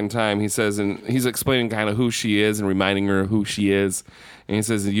jump back in time. He says, and he's explaining kind of who she is and reminding her who she is. And he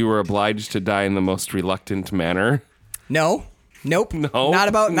says, you were obliged to die in the most reluctant manner. No. Nope. No.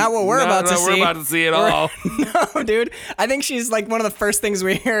 Not what we're about to see. We're about to see it all. No, dude. I think she's like one of the first things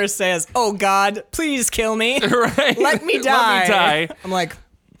we hear her say is, oh, God, please kill me. Right. Let me die. Let me die. I'm like,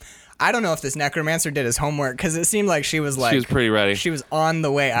 I don't know if this necromancer did his homework, because it seemed like she was pretty ready. She was on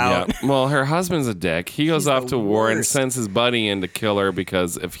the way out. Yeah. Well, her husband's a dick. He goes off to war and worst. sends his buddy in to kill her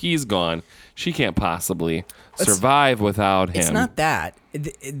because if he's gone, she can't possibly survive without him. It's not that.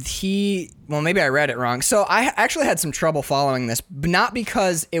 Well, maybe I read it wrong. So I actually had some trouble following this, not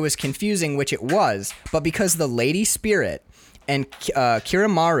because it was confusing, which it was, but because the Lady Spirit and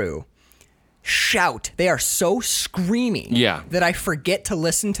Kiramaru shout. They are so screaming that I forget to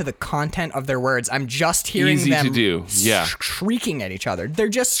listen to the content of their words. I'm just hearing Easy them to do. Yeah. shrieking at each other. They're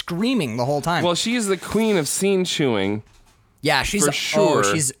just screaming the whole time. Well, she's the queen of scene chewing. Yeah, she's for sure.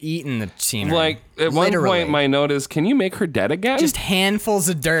 She's eating the scenery. Like at Literally. one point, my note is, "Can you make her dead again?" Just handfuls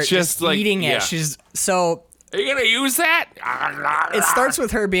of dirt, just like, eating it. yeah. She's so. Are you gonna use that? It starts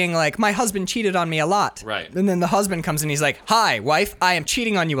with her being like, "My husband cheated on me a lot." Right. And then the husband comes and he's like, "Hi, wife, I am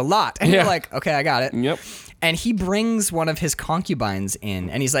cheating on you a lot." And you're like, "Okay, I got it." Yep. And he brings one of his concubines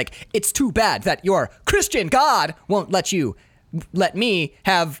in, and he's like, "It's too bad that your Christian God won't let me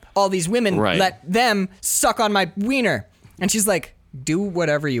have all these women, let them suck on my wiener." And she's like, "Do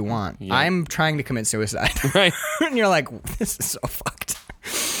whatever you want. Yeah. I'm trying to commit suicide." Right. And you're like, "This is so fucked."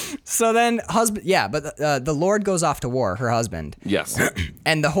 So then the Lord goes off to war, her husband. Yes.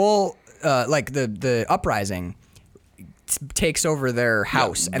 And the whole, the uprising takes over their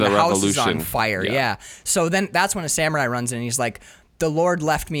house, and the house is on fire. Yeah. So then that's when a samurai runs in and he's like, "The Lord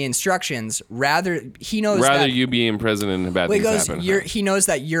left me instructions. Rather you be in prison and bad things happen." He knows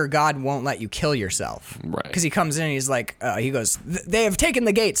that your God won't let you kill yourself. Right. Because he comes in and he's like, he goes, "They have taken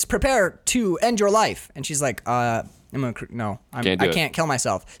the gates. Prepare to end your life." And she's like, I can't kill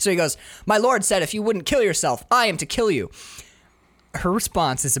myself. So he goes, "My Lord said if you wouldn't kill yourself, I am to kill you." Her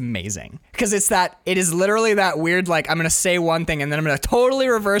response is amazing because it is literally that weird, like, I'm going to say one thing and then I'm going to totally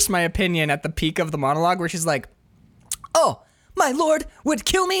reverse my opinion at the peak of the monologue where she's like, "Oh, my Lord would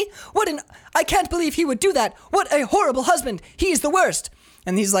kill me? I can't believe he would do that. What a horrible husband. He's the worst."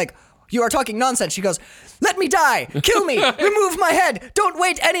 And he's like, "You are talking nonsense." She goes, "Let me die. Kill me. Remove my head. Don't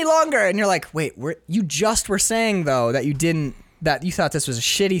wait any longer." And you're like, wait, you just were saying, though, that you thought this was a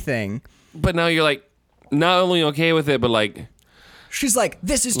shitty thing. But now you're like, not only okay with it, but like... She's like,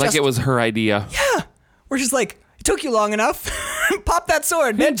 this is like just... it was her idea. Yeah. Where she's like, "It took you long enough. Pop that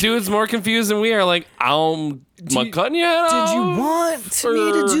sword, bitch." Dude's more confused than we are. Like, I'm cutting your head off. Did you want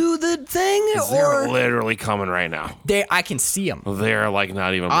me to do the thing? They're literally coming right now. I can see them. They're like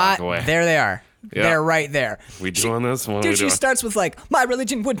not even a block away. There they are. Yeah. They're right there. We doing this? What are we Dude, doing? she starts with like, "My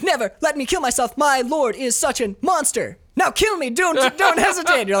religion would never let me kill myself. My Lord is such a monster. Now kill me. Don't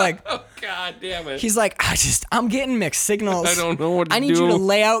hesitate." You're like, oh, God damn it. He's like, I'm getting mixed signals. I don't know what to do. I need you to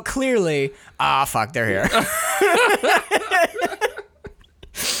lay out clearly. Fuck, they're here.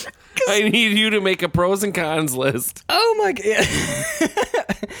 I need you to make a pros and cons list. Oh my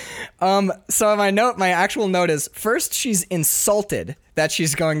God. So my actual note is, first she's insulted that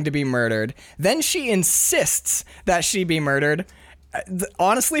she's going to be murdered. Then she insists that she be murdered.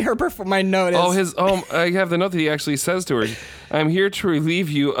 Honestly, my note is... I have the note that he actually says to her, "I'm here to relieve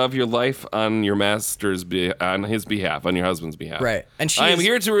you of your life on your master's on his behalf, on your husband's behalf." Right. And I am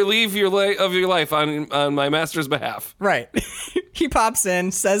here to relieve of your life on my master's behalf. Right. He pops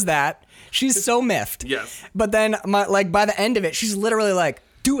in, says that. She's so miffed. Yes. But then, by the end of it, she's literally like,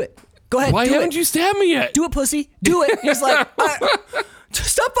 do it. Go ahead, Why do haven't it. you stabbed me yet? Do it, pussy. Do it. He's like,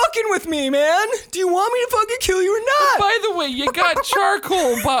 stop fucking with me, man. Do you want me to fucking kill you or not? By the way, you got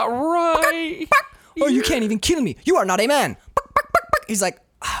charcoal, but right. Oh, you can't even kill me. You are not a man. He's like,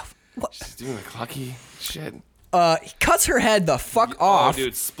 what? She's doing the clucky shit. He cuts her head the fuck off. Oh,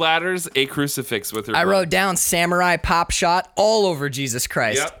 dude, splatters a crucifix with her. I blood. wrote down samurai pop shot all over Jesus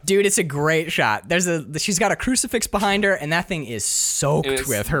Christ. Yep. Dude, it's a great shot. She's got a crucifix behind her, and that thing is soaked And it's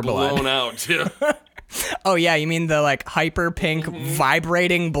with her blown blood. out too. Oh yeah, you mean the like hyper pink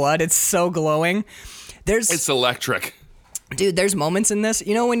vibrating blood? It's so glowing. It's electric. Dude, there's moments in this.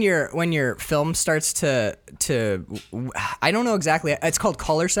 You know when your film starts to I don't know exactly. It's called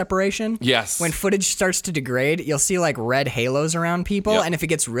color separation. Yes. When footage starts to degrade, you'll see like red halos around people, Yep. and if it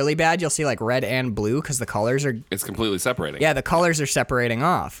gets really bad, you'll see like red and blue because the colors are It's completely separating. the colors are separating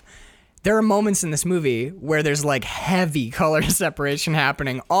off. There are moments in this movie where there's like heavy color separation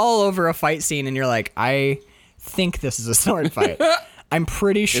happening all over a fight scene, and you're like, I think this is a sword fight. I'm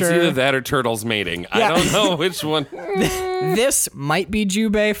pretty It's sure either that or turtles mating. Yeah. I don't know which one. this might be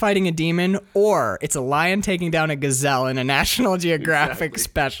Jubei fighting a demon, or it's a lion taking down a gazelle in a National Geographic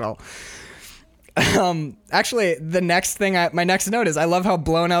special. Actually, the next thing, my next note is I love how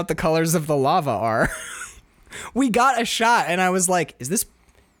blown out the colors of the lava are. We got a shot, and I was like, is this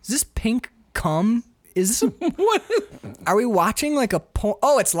pink cum? Is this What? are we watching like a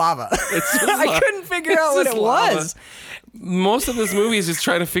oh, it's lava. I couldn't figure out what just it lava. was. Most of this movie is just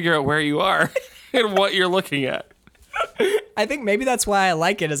trying to figure out where you are and what you're looking at. I think maybe that's why I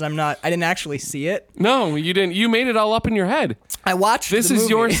like it, is I didn't actually see it. No, you didn't. You made it all up in your head. I watched This the is movie.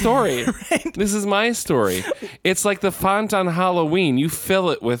 your story. This is my story. It's like the font on Halloween. You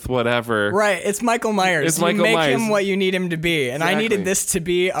fill it with whatever. Right, it's Michael Myers. It's you Michael make Myers. him what you need him to be, and I Exactly. needed this to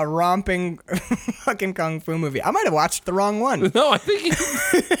be a romping fucking kung fu movie. I might have watched the wrong one. No, I think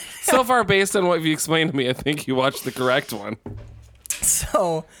so far, based on what you explained to me, I think you watched the correct one.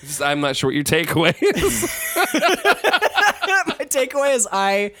 So I'm not sure what your takeaway is. my takeaway is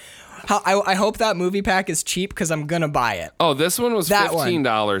I hope that movie pack is cheap because I'm gonna buy it. Oh, this one was That one.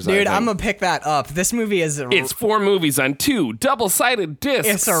 $15. Dude, I think. I'm gonna pick that up. This movie is It's 4 movies on 2 double-sided discs.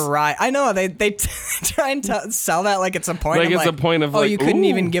 it's a ride. I know they try and sell that like it's a point. Like I'm it's a point of, oh, like, you couldn't ooh.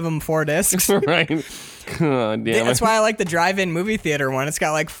 even give them 4 discs. Right. God damn it. That's why I like the drive-in movie theater one. It's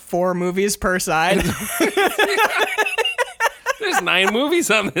got like 4 movies per side. There's 9 movies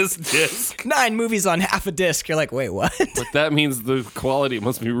on this disc. 9 movies on half a disc. You're like, wait, what? But that means the quality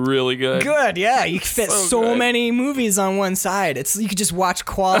must be really good. Good, yeah. You can fit so good. many movies on one side. You could just watch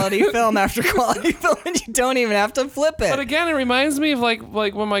quality film after quality film, and you don't even have to flip it. But again, it reminds me of like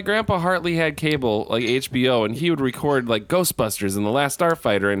when my grandpa Hartley had cable, like HBO, and he would record like Ghostbusters and The Last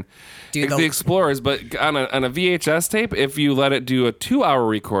Starfighter and Dude, the Explorers. But on a VHS tape, if you let it do a 2-hour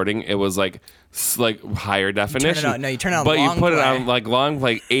recording, it was like higher definition. you turn it on But long you put it play. on like long,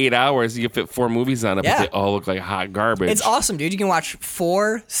 like 8 hours. You fit 4 movies on it, Yeah. but they all look like hot garbage. It's awesome, dude. You can watch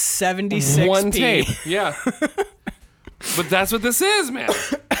 4 76p. One tape, yeah. But that's what this is, man.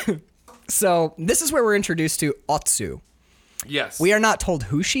 So this is where we're introduced to Otsu. Yes, We are not told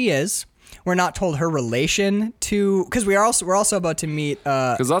who she is. We're not told her relation to, because we're also about to meet.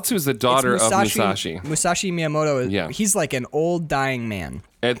 because Atsu is the daughter of Musashi. Musashi Miyamoto. Yeah. He's like an old dying man.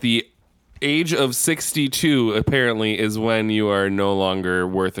 At the age of 62, apparently, is when you are no longer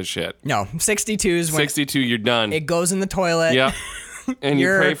worth a shit. No, 62 is when 62, you're done. it goes in the toilet. Yeah. And you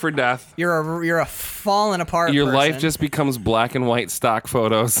You're- pray for death. You're a fallen apart. Your person. life just becomes black and white stock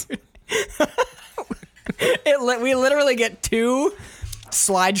photos. We literally get 2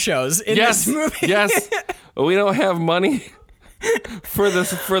 slideshows in Yes. this movie. Yes. We don't have money for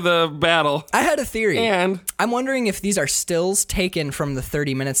the battle. I had a theory. And I'm wondering if these are stills taken from the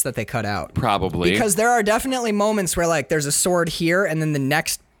 30 minutes that they cut out. probably. Because there are definitely moments where like there's a sword here and then the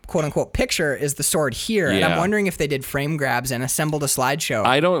next quote unquote picture is the sword here. And I'm Yeah. wondering if they did frame grabs and assembled a slideshow.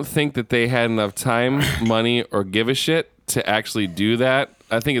 I don't think that they had enough time, money, or give a shit to actually do that.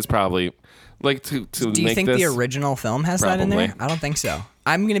 I think it's probably like to Do you make think this. the original film has that in there? Probably. I don't think so.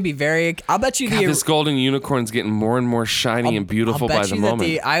 I'm going to be I'll bet you God, the this golden unicorn's getting more and more shiny and beautiful I'll by bet the you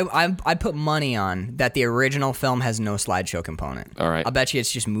moment. that I put money on that the original film has no slideshow component. All right. I'll bet you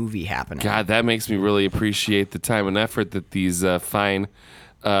it's just movie happening. God, that makes me really appreciate the time and effort that these fine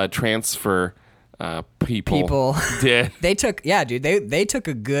transfer people did. They took they took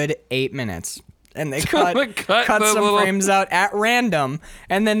a good 8 minutes and they cut Cut the some little- frames out at random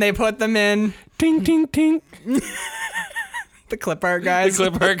and then they put them in Ting, ting, ting. the clip art The guys.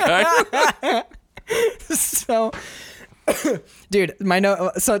 clip art guy. So Dude,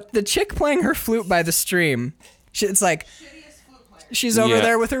 so the chick playing her flute by the stream, it's like she's over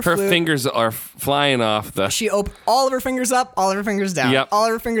there with her flute. Her fingers are flying off the. She all of her fingers up, all of her fingers down, Yep. all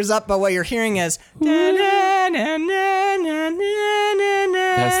of her fingers up. But what you're hearing is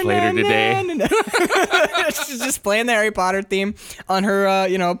That's later today. She's just playing the Harry Potter theme on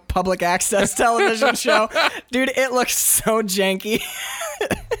her, public access television show. Dude, it looks so janky.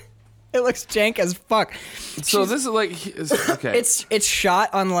 It looks jank as fuck. So this is like okay. It's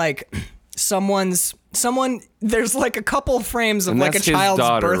shot on like someone. There's like a couple frames of And like a that's his child's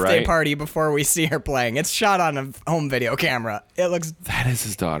daughter, birthday right? party before we see her playing. It's shot on a home video camera. That is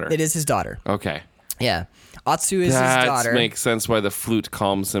his daughter. It is his daughter. Okay. Yeah, Atsu is That his daughter. makes sense why the flute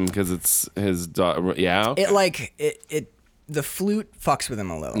calms him because it's his daughter. Yeah. The flute fucks with him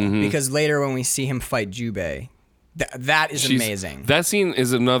a little Mm-hmm. because later when we see him fight Jubei, that is amazing. That scene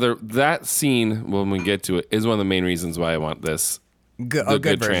is another. That scene, when we get to it, is one of the main reasons why I want this. A good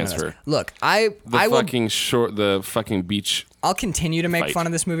good version of this. transfer. Look, I will. The fucking beach. I'll continue to make fight. fun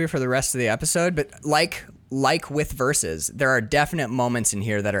of this movie for the rest of the episode, but like with Versus, there are definite moments in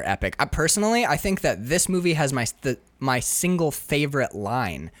here that are epic. I think that this movie has my single favorite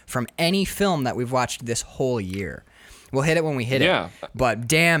line from any film that we've watched this whole year. We'll hit it when we hit Yeah. it. But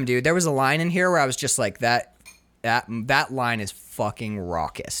damn, dude, there was a line in here where I was just like, that line is fucking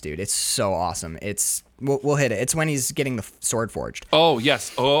raucous, dude. It's so awesome. We'll hit it. It's when he's getting the sword forged. Oh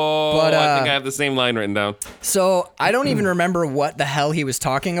yes. Oh, But, I think I have the same line written down. So I don't even remember what the hell he was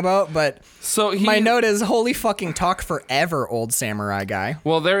talking about, but So my note is, holy fucking talk forever, old samurai guy.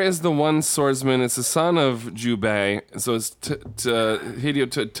 Well, there is the one swordsman. It's the son of Jubei. So it's Hideo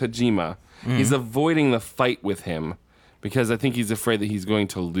Tajima. Mm-hmm. He's avoiding the fight with him because I think he's afraid that he's going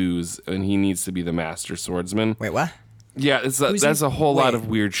to lose and he needs to be the master swordsman. Wait, what? Yeah, that's a whole lot of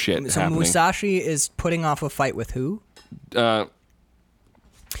weird shit So happening. Musashi is putting off a fight with who? Uh,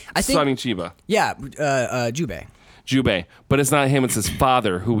 I think. Sonny Chiba. Yeah, Jubei. Jubei. But it's not him, it's his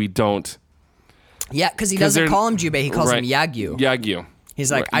father who we don't. Yeah, because he 'Cause doesn't they're- call him Jubei. He calls him right. Yagyu. Yagyu. He's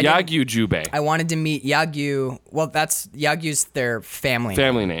like, Right. I Yagyu Jubei. I wanted to meet Yagyu. Well, that's Yagyu's their family.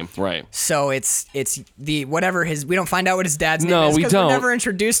 Family name, right. So it's the whatever his. We don't find out what his dad's name No, is we because don't. we're never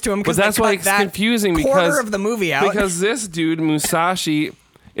introduced to him. But Because that's why it's confusing because quarter of the movie out. Because this dude Musashi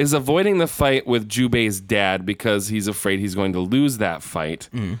is avoiding the fight with Jubei's dad because he's afraid he's going to lose that fight.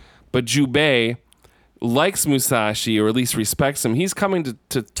 Mm. But Jubei likes Musashi, or at least respects him. He's coming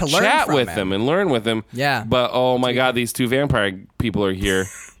to learn chat from with him. him and learn with him. Yeah. But oh my god, these two vampire people are here.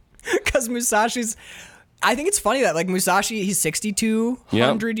 Because Musashi's. I think it's funny that like Musashi, he's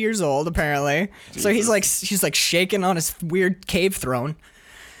 6,200 years old apparently. So he's like shaking on his weird cave throne,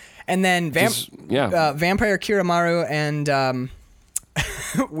 and then Vampire Kiramaru and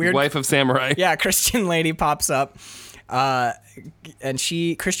weird Wife of Samurai. Christian lady pops up, and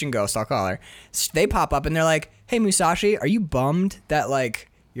Christian Ghost, I'll call her. They pop up and they're like, "Hey Musashi, are you bummed that like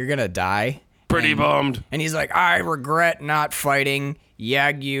you're gonna die?" Pretty bummed. And he's like, "I regret not fighting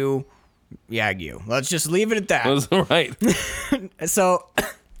Yagyu. Let's just leave it at that." That's right. So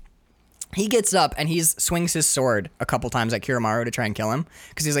he gets up and he swings his sword a couple times at Kiramaru to try and kill him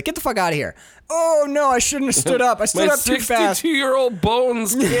because he's like, "Get the fuck out of here!" Oh no, I shouldn't have stood up. I stood My up too fast. 62-year-old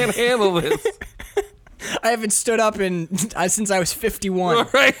bones can't handle this. I haven't stood up since I was 51.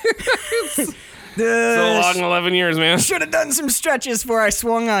 Right? So long, 11 years, man. Should have done some stretches before I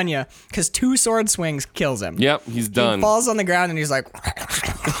swung on you. Because 2 sword swings kills him. Yep, he's done. He falls on the ground and he's like...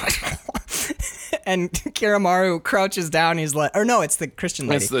 and Kiramaru crouches down. He's like... Or no, it's the Christian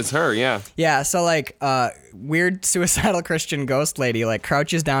lady. It's her, yeah. Yeah, so like weird suicidal Christian ghost lady like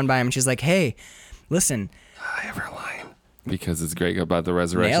crouches down by him and she's like, "Hey, listen." I have her line. Because it's great about the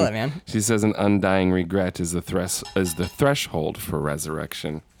resurrection. Nail it, man. She says an undying regret is the threshold for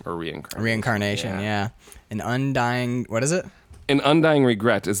resurrection or reincarnation. Reincarnation, yeah. An undying... What is it? An undying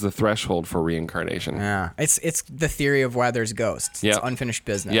regret is the threshold for reincarnation. Yeah, it's the theory of why there's ghosts. Yeah. It's unfinished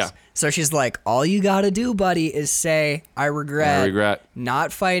business. Yeah. So she's like, all you gotta do, buddy, is say, I regret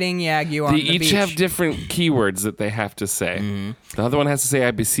not fighting Yagyu on They the each beach. have different keywords that they have to say. The other one has to say,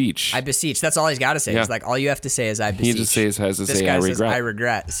 I beseech. I beseech. That's all he's got to say. Yeah. He's like, all you have to say is I beseech. He just has to This say, guy I says, regret. I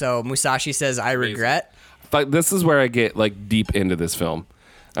regret. So Musashi says, I regret. But this is where I get like deep into this film.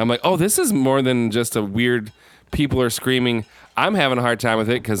 I'm like, oh, this is more than just a weird people are screaming. I'm having a hard time with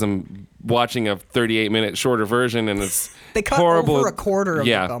it because I'm watching a 38-minute shorter version and it's They cut horrible. over a quarter of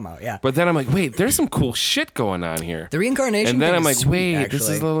the film out. Yeah. But then I'm like, wait, there's some cool shit going on here. The reincarnation And then thing I'm like, is sweet, wait, this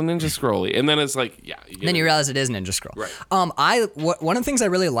actually. is a little Ninja Scrolly. And then it's like, yeah. Then you realize it is Ninja Scroll. Right. One of the things I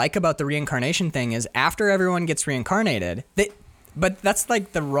really like about the reincarnation thing is after everyone gets reincarnated, But that's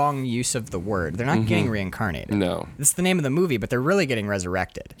like the wrong use of the word. They're not getting reincarnated. No. It's the name of the movie, but they're really getting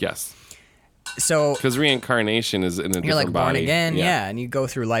resurrected. Yes. So Because reincarnation is in a different you're like born body. again, yeah, and you go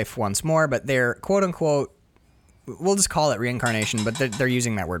through life once more, but they're quote unquote, we'll just call it reincarnation, but they're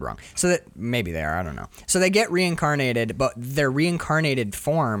using that word wrong. So that maybe they are, I don't know. So they get reincarnated, but their reincarnated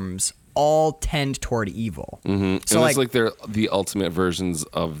forms all tend toward evil. Mm-hmm. So and it's like they're the ultimate versions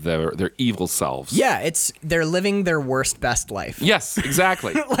of their evil selves. yeah, they're living their worst best life. Yes,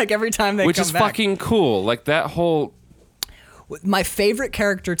 exactly. Like every time they Which come is back. fucking cool. Like that whole. My favorite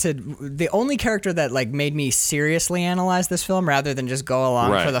character the only character that like made me seriously analyze this film rather than just go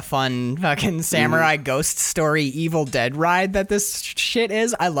along Right. for the fun fucking samurai ghost story Evil Dead ride that this shit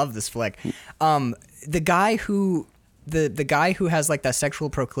is. I love this flick. The guy who the guy who has like that sexual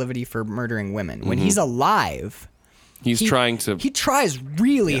proclivity for murdering women, when he's alive, He's trying to. he tries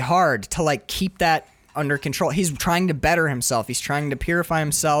really hard to like keep that under control. He's trying to better himself. He's trying to purify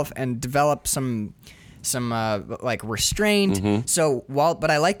himself and develop some like restraint. So but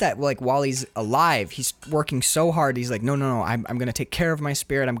I like that, like while he's alive, he's working so hard. He's like, no, I'm going to take care of my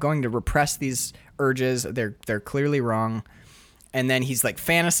spirit. I'm going to repress these urges. They're clearly wrong. And then he's like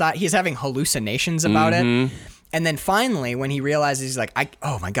he's having hallucinations about it. And then finally, when he realizes, he's like,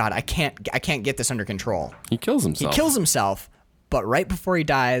 oh my God, I can't get this under control. He kills himself. He kills himself, but right before he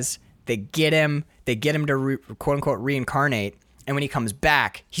dies, they get him to quote unquote reincarnate. And when he comes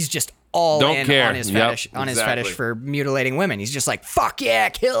back, he's just all Don't in care. on his Yep, fetish his fetish for mutilating women. He's just like, fuck yeah,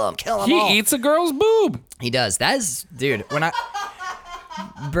 kill him all. He eats a girl's boob. He does. That is, dude,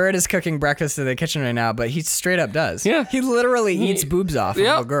 Bird is cooking breakfast in the kitchen right now, but he straight up does. Yeah. He literally eats boobs off of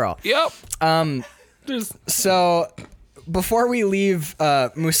a girl. Yep. So before we leave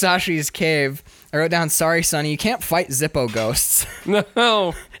Musashi's cave, I wrote down, sorry, Sonny, you can't fight Zippo ghosts.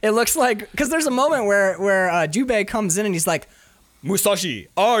 No. It looks like, because there's a moment where Jubei comes in and he's like, Musashi,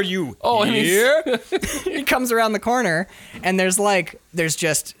 are you here? He comes around the corner and there's fucking,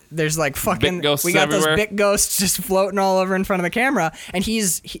 Big ghosts we got everywhere. those big ghosts just floating all over in front of the camera. And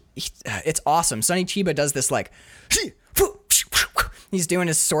it's awesome. Sonny Chiba does this like, he's doing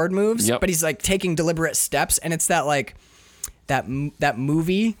his sword moves, Yep. but he's like taking deliberate steps. And it's that like, that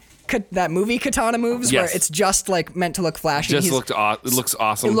movie katana moves Yes. where it's just like meant to look flashy. It looks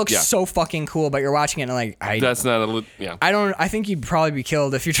awesome. It looks Yeah. so fucking cool, but you're watching it and like, That's not a. Yeah. I think you'd probably be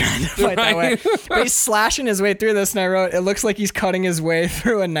killed if you're trying to fight that way. Right. But he's slashing his way through this, and I wrote, it looks like he's cutting his way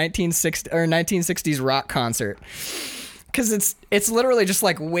through a 1960s rock concert. Because it's literally just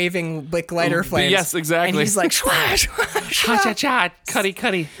like waving Bic lighter flames. Yes, exactly. And he's like, shwa, shwa, shwa, Cha,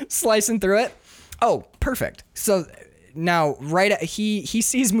 cutty. slicing through it. Oh, perfect. So now, he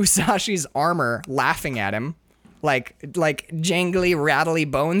sees Musashi's armor laughing at him, like jangly, rattly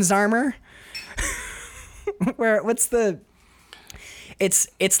bones armor.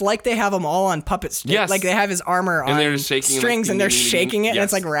 It's like they have them all on puppets. Yes. Like they have his armor on they're shaking, strings, like, and they're ding, ding, ding, shaking it, and yes.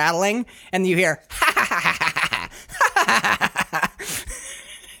 it's like rattling, and you hear.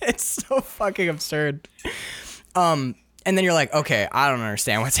 It's so fucking absurd. And then you're like, okay, I don't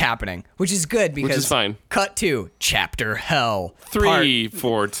understand what's happening, which is good because is fine. Cut to chapter hell,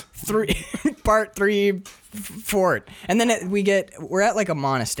 Fort. part 3 fort, and then we're at like a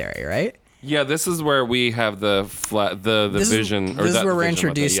monastery, right? Yeah, this is where we have the vision. This is where we're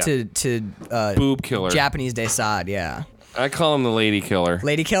introduced to Boob Killer. Japanese Desad, yeah. I call him the Lady Killer.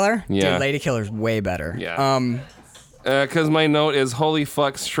 Lady Killer? Yeah. Dude, Lady Killer's way better. Yeah. Because my note is, holy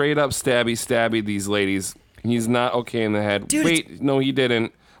fuck, straight up stabby these ladies. He's not okay in the head. Dude, Wait, no, he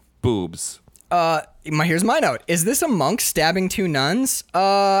didn't. Boobs. Here's my note. Is this a monk stabbing 2 nuns?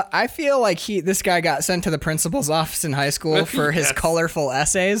 I feel like this guy got sent to the principal's office in high school for his Yes. colorful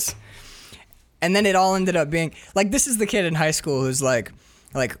essays. And then it all ended up being like, this is the kid in high school who's like,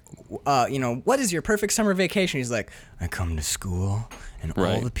 what is your perfect summer vacation? He's like, I come to school and all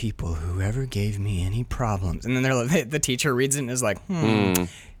Right. the people who ever gave me any problems. And then the teacher reads it and is like,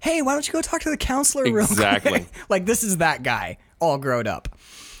 hey, why don't you go talk to the counselor real Exactly. quick? Like, this is that guy all grown up.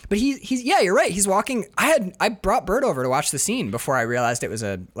 But he's yeah, you're right. He's walking. I brought Bird over to watch the scene before I realized it was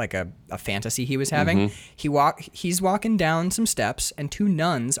a fantasy he was having. He's walking down some steps, and 2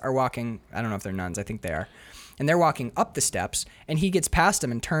 nuns are walking. I don't know if they're nuns. I think they are. And they're walking up the steps, and he gets past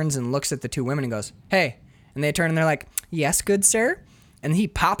them and turns and looks at the 2 women and goes, "Hey." And they turn and they're like, "Yes, good sir." And he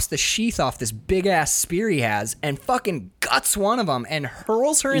pops the sheath off this big ass spear he has and fucking guts one of them and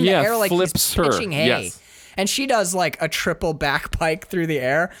hurls her in the air like flips he's her. pitching hay. Yes. And she does like a triple back pike through the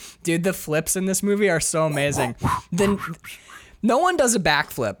air. Dude, the flips in this movie are so amazing. Then no one does a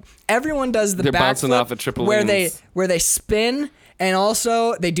backflip. Everyone does the They're backflip bouncing off a triple where wings. they spin And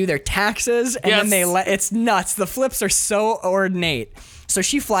also, they do their taxes, and then it's nuts. The flips are so ornate. So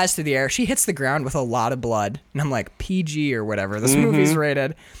she flies through the air. She hits the ground with a lot of blood. And I'm like, PG or whatever. This movie's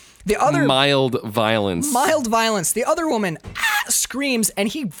rated. The other mild violence. Mild violence. The other woman screams, and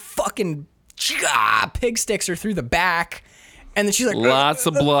he fucking pig sticks her through the back. And then she's like, lots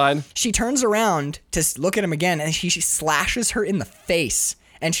of blood. She turns around to look at him again, and she slashes her in the face.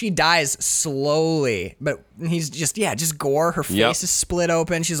 And she dies slowly, but he's just gore. Her face is split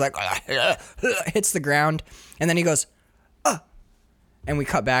open. She's like, hits the ground. And then he goes, and we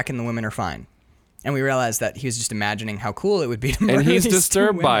cut back and the women are fine. And we realize that he was just imagining how cool it would be to murder And he's these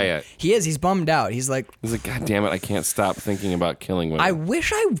disturbed two by women. it. He is. He's bummed out. He's like, God damn it, I can't stop thinking about killing women. I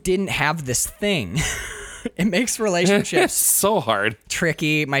wish I didn't have this thing. It makes relationships so hard.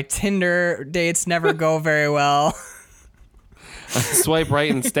 tricky. My Tinder dates never go very well. Swipe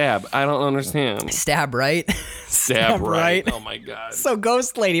right and stab. I don't understand. Stab right. Stab right. Oh my god. So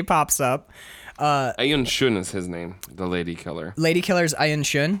Ghost Lady pops up. Ayun Shun is his name, the lady killer. Lady Killer's Ayun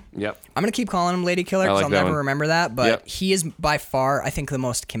Shun. Yep. I'm going to keep calling him Lady Killer because like I'll that never one. remember that, but Yep. he is by far, I think, the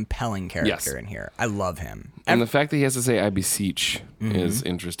most compelling character in here. I love him. And the fact that he has to say "I beseech" Mm-hmm. is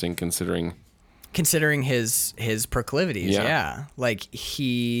interesting, considering Considering his proclivities, yeah. Like,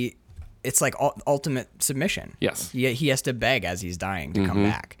 it's like ultimate submission. Yes. He has to beg as he's dying to come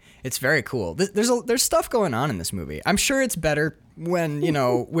back. It's very cool. There's stuff going on in this movie. I'm sure it's better when,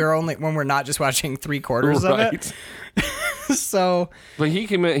 we're not just watching 3/4 of it. So, but he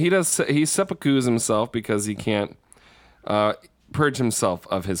seppukus himself because he can't purge himself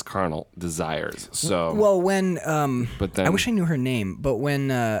of his carnal desires. So well, when but then I wish I knew her name, but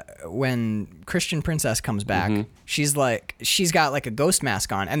when Christian Princess comes back, she's got like a ghost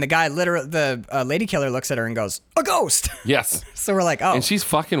mask on, and the guy the lady killer looks at her and goes, "A ghost." yes, So we're like, oh, and she's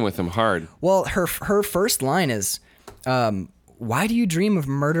fucking with him hard. well, her first line is, "Why do you dream of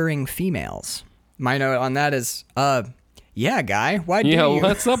murdering females?" My note on that is, yeah, guy, why do Yeah, you?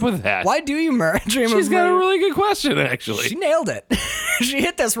 what's up with that? Why do you dream She's of got a murder? really good question, actually. She nailed it. She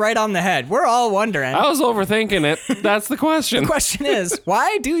hit this right on the head. We're all wondering. I was overthinking it. That's the question. The question is,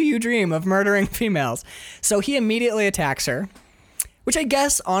 why do you dream of murdering females? So he immediately attacks her, which I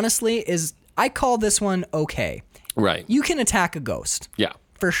guess, honestly, I call this one okay. Right. You can attack a ghost, Yeah.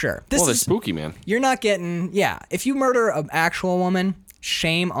 for sure. Well, they're spooky, man. You're not getting, if you murder an actual woman,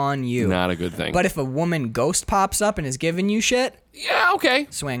 shame on you. Not a good thing. But if a woman ghost pops up and is giving you shit, yeah, okay.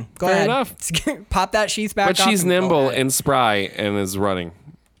 swing. Go Fair ahead. enough. Pop that sheath back But off she's and go nimble ahead. and spry and is running.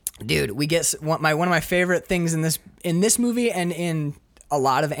 Dude, we get one of my favorite things in this movie and in a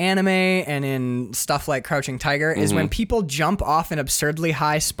lot of anime and in stuff like Crouching Tiger is when people jump off an absurdly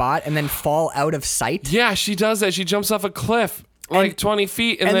high spot and then fall out of sight. Yeah, she does that. She jumps off a cliff like 20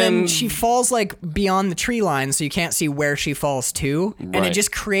 feet and then she falls like beyond the tree line, so you can't see where she falls to, and it Right.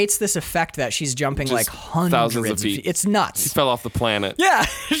 just creates this effect that she's jumping Just like hundreds thousands of feet. It's nuts. fell off the planet. Yeah,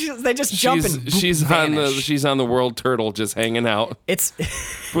 they just jump and she's vanish. on the world turtle just hanging out It's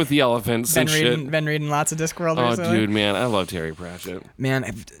with the elephants and shit. been reading lots of Discworld Oh, recently. dude, man, I love Terry Pratchett.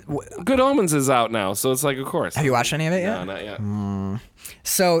 Man, Good Omens is out now, so it's like, of course. have you watched any of it yet? No, not yet.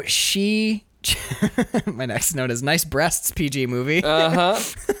 So she. My next note is nice breasts PG movie.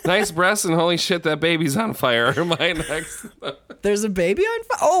 Nice breasts and holy shit, that baby's on fire. My next. There's a baby on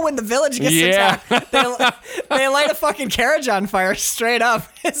fire. Oh, when the village gets Yeah. attacked, they light a fucking carriage on fire straight up.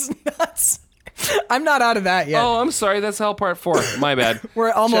 It's nuts. I'm not out of that yet. Oh, I'm sorry. That's Hell Part 4. My bad.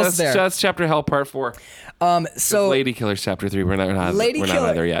 We're almost there. That's Chapter Hell Part 4. So Lady Killers Chapter 3. We're not Lady Killer,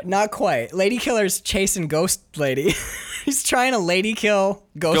 not there yet. Not quite. Lady Killer's chasing Ghost Lady. He's trying to lady kill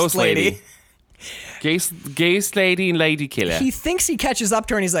Ghost Lady. Ghost Lady and Lady Killer. He thinks he catches up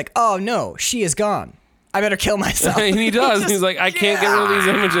to her and he's like, oh no, she is gone. I better kill myself. And he does. He's like, I can't get rid of these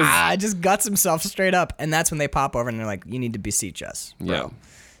images. Just guts himself straight up. And that's when they pop over and they're like, you need to beseech us, bro. Yeah.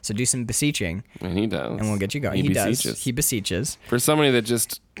 So do some beseeching And he does. and we'll get you going. He does. beseeches. He beseeches. For somebody that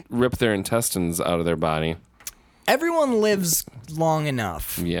just ripped their intestines out of their body. Everyone lives long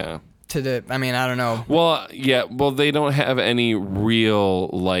enough Yeah. I mean, I don't know. Well, yeah. Well, they don't have any real,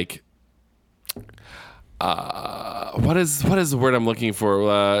 like, what is the word I'm looking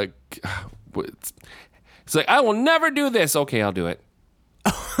for? It's like, I will never do this. Okay, I'll do it.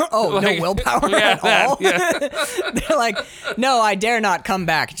 Oh, Like- no willpower Yeah, at all? yeah. They're like, no, I dare not come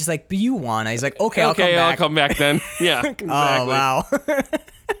back. Just like, but you wanna. He's like, okay, I'll come Okay, back. I'll come back then. Yeah, exactly. Oh, wow.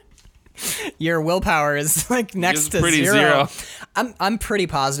 Your willpower is like next It's to pretty zero. zero. I'm pretty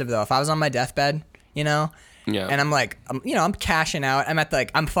positive though. If I was on my deathbed, Yeah. and I'm like, I'm cashing out. I'm at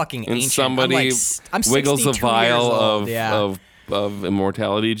I'm fucking And ancient. somebody I'm wiggles a 62 vial years old. of, yeah. of of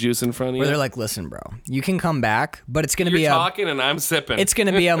immortality juice in front of you. Where they're like, listen, bro, you can come back, but it's gonna You're be talking and I'm sipping. it's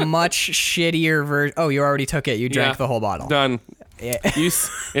gonna be a much shittier version. Oh, you already took it. You drank the whole bottle. Done. Yeah.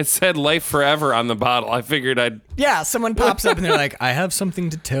 It said life forever on the bottle. I figured I'd. Yeah, someone pops up and they're like, I have something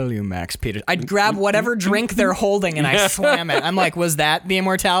to tell you, Max Peters. I'd grab whatever drink they're holding and I slam it. I'm like, was that the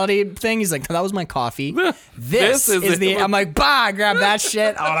immortality thing? He's like, no, that was my coffee. This is the. I'm like, bah, I grab that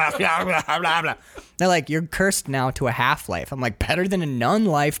shit. They're like, you're cursed now to a half-life. I'm like, better than a none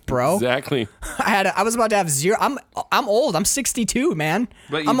life, bro. Exactly. I was about to have 0. I'm old. I'm 62, man.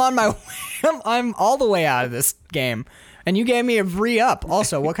 But I'm on my way. I'm all the way out of this game. And you gave me a re-up.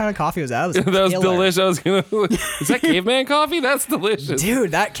 Also, what kind of coffee was that? That was killer. delicious. I was gonna. Is that caveman coffee? That's delicious. Dude,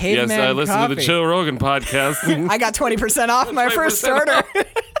 that caveman Yes, I listened coffee. to the Joe Rogan podcast. I got 20% off my first 20% order.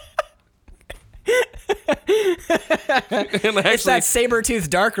 And It's that saber-tooth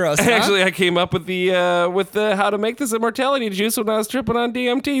dark roast, huh? Actually, I came up with the how to make this immortality juice when I was tripping on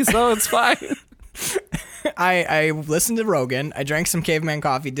DMT, so it's fine. I listened to Rogan. I drank some caveman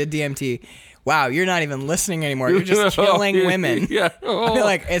coffee, did DMT. Wow, you're not even listening anymore. You're just killing women. Yeah. I feel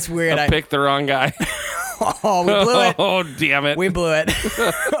like it's weird. I picked the wrong guy. Oh, we blew it. Oh, damn it. We blew it.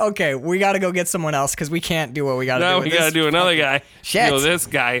 Okay, we got to go get someone else because we can't do what we got to do. Now with we got to this do another guy. Shit. You know, this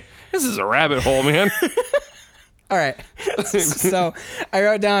guy. This is a rabbit hole, man. All right. So I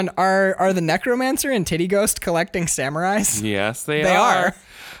wrote down, are the Necromancer and Titty Ghost collecting samurais? Yes, they They are.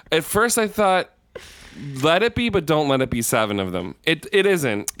 At first, I thought, let it be, but don't let it be 7 of them. It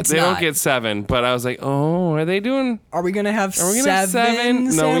isn't. They not. don't get 7, but I was like, oh, are they doing? Are we going to have Are we gonna have 7?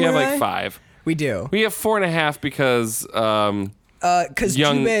 No, samurai? we have like 5. We do. We have 4.5 because Because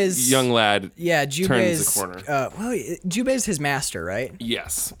Jubei's... young lad. Yeah, turns Jubei's... the corner. Jubei's his master, right?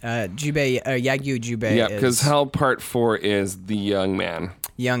 Yes. Yagyu Jubei Yeah, is... because Hell Part 4 is the young man.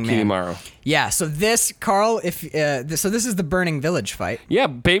 Young man. Kinemaro. Yeah, so this, Carl, so this is the Burning Village fight. Yeah,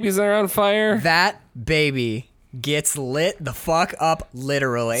 babies are on fire. That baby gets lit the fuck up,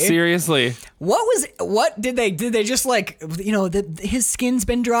 literally. Seriously. What did they just like, his skin's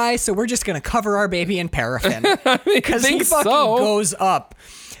been dry, so we're just gonna cover our baby in paraffin. Because he fucking goes up.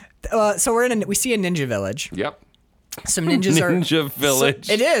 So we see a ninja village. Yep. Some ninjas are... Ninja village.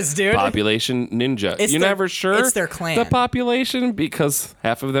 It is, dude. Population ninja. It's You're their- never sure it's their clan. the population because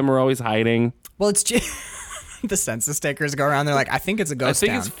half of them are always hiding. Well, it's just... the census takers go around, they're like, I think it's a I ghost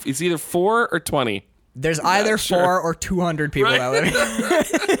think town. it's either 4 or 20. There's either sure. 4 or 200 people that live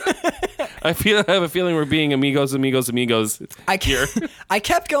here. I have a feeling we're being amigos here. I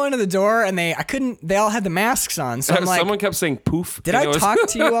kept going to the door and they all had the masks on. So I'm like, Someone kept saying poof. did I talk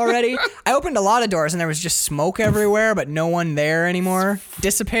to you already? I opened a lot of doors and there was just smoke everywhere, but no one there anymore.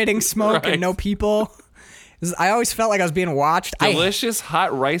 Dissipating smoke Right. and no people. I always felt like I was being watched. Delicious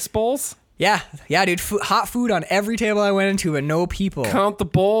hot rice bowls? Yeah, dude. Hot food on every table I went into, but no people. Count the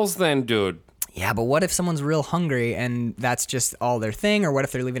bowls then, dude. Yeah, but what if someone's real hungry and that's just all their thing? Or what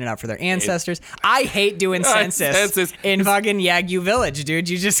if they're leaving it out for their ancestors? I hate doing census in fucking Yagyu Village, dude.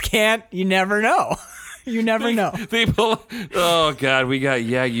 You just can't. You never know. You never know. People, oh God, we got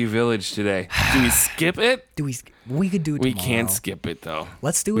Yagyu Village today. Do we skip it? We could do it We tomorrow. can't skip it though.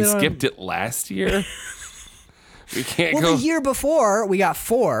 Let's do We it on- skipped it last year. We can't Well, go. the year before, we got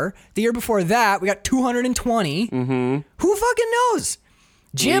 4. The year before that, we got 220. Mm-hmm. Who fucking knows?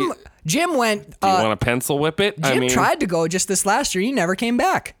 Jim went... Do you want to pencil whip it? Jim tried to go just this last year. He never came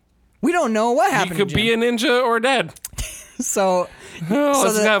back. We don't know what He happened could to be Jim. a ninja or dead. So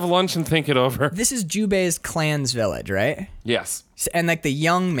Let's the- have lunch and think it over. this is Jubei's clan's village, right? Yes. And like the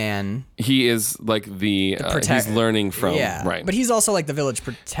young man... He is like the he's learning from. Yeah, Right. But he's also like the village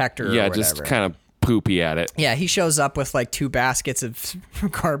protector or yeah, whatever. just kind of poopy at it. Yeah, he shows up with like 2 baskets of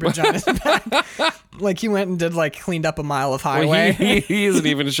garbage on his back. Like he went and cleaned up a mile of highway. He isn't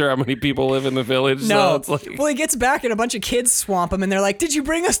even sure how many people live in the village. No. So it's like, Well, he gets back and a bunch of kids swamp him and they're like, "Did you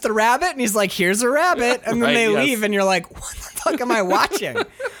bring us the rabbit?" And he's like, "Here's a rabbit." And then Right, they yes. leave and you're like, "What the fuck am I watching?"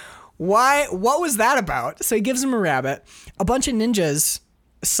 Why? What was that about? So he gives him a rabbit. A bunch of ninjas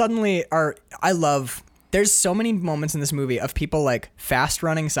suddenly are... There's so many moments in this movie of people like fast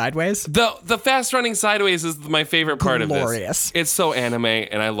running sideways. the fast running sideways is my favorite part Glorious. of this. It's so anime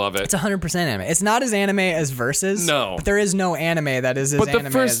and I love it. It's 100% anime. It's not as anime as Versus. No. But there is no anime that is as But anime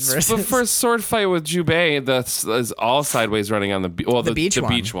as Versus. the first sword fight with Jubei, that's is all sideways running on the beach one.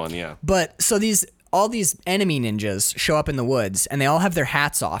 beach one, yeah. But so all these enemy ninjas show up in the woods and they all have their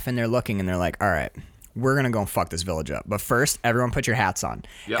hats off and they're looking and they're like, all right, we're going to go and fuck this village up. But first, everyone put your hats on.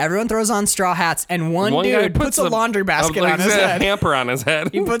 Yep. Everyone throws on straw hats and one guy dude puts a laundry basket on his a head. hamper on his head.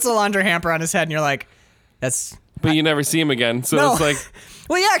 He puts a laundry hamper on his head and you're like, that's... But you never see him again, so No. it's like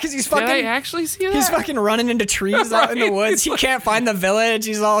Well, yeah, because he's Did I fucking. actually see that? He's fucking running into trees out in the Right. woods. He can't find the village.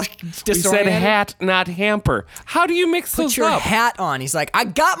 He's all He said disoriented. hat, not hamper. How do you mix Put those your up? hat on. He's like, I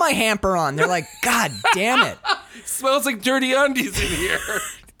got my hamper on. They're like, God damn it. Smells like dirty undies in here.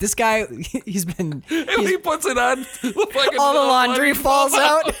 This guy, he's been. And he puts it on. Fucking All the laundry falls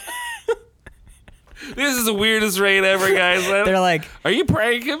out. This is the weirdest raid ever, guys. They're like, are you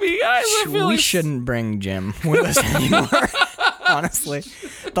pranking me, guys? I feel we like- shouldn't bring Jim with us anymore. Honestly,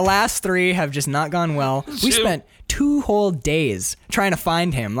 the last 3 have just not gone well. We Jim. spent 2 whole days trying to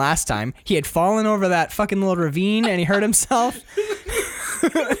find him. Last time he had fallen over that fucking little ravine and he hurt himself.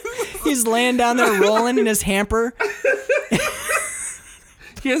 He's laying down there rolling in his hamper.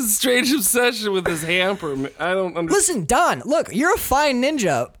 He has a strange obsession with his hamper. I don't understand. Listen, Don, look, you're a fine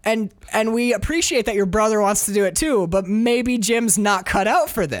ninja, and we appreciate that your brother wants to do it too, but maybe Jim's not cut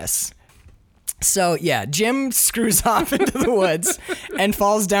out for this. So, yeah, Jim screws off into the woods and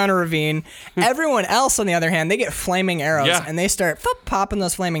falls down a ravine. Everyone else, on the other hand, they get flaming arrows, Yeah. and they start popping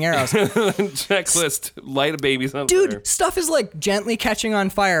those flaming arrows. Checklist: light babies on Dude, fire. stuff is like gently catching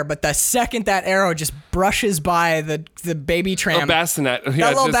on fire, but the second that arrow just brushes by the baby tram, Bassinet. that Yeah,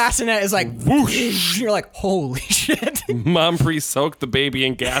 little just bassinet is like, whoosh. You're like, holy shit. Mom pre-soaked the baby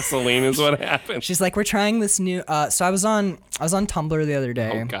in gasoline is what happened. She's like, we're trying this new. So I was on Tumblr the other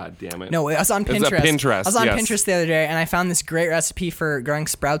day. Oh, God damn it. No, I was on It's Pinterest. Pinterest, I was on yes. Pinterest the other day, and I found this great recipe for growing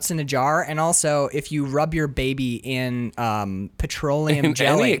sprouts in a jar. And also, if you rub your baby in petroleum And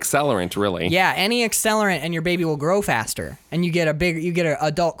jelly, any accelerant, really. yeah, any accelerant, and your baby will grow faster, and you get an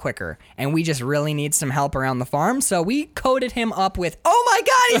adult quicker. And we just really need some help around the farm, so we coated him up with. Oh my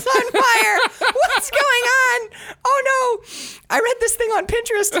God, he's on fire! What's going on? Oh no! I read this thing on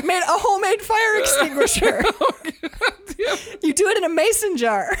Pinterest. Made a homemade fire extinguisher. You do it in a mason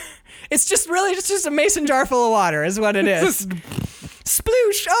jar. It's just a mason jar full of water is what it is.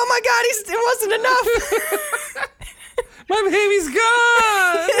 Sploosh. Oh my God, it wasn't enough. My baby's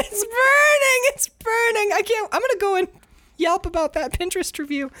gone. It's burning. I'm going to go and Yelp about that Pinterest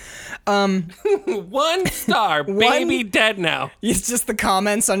review. 1 star. Baby dead now. It's just the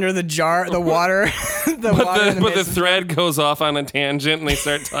comments under the jar, the water, But the mason- thread goes off on a tangent and they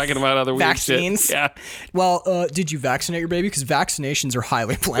start talking about other weird Vaccines. shit. Yeah. Well, did you vaccinate your baby? Because vaccinations are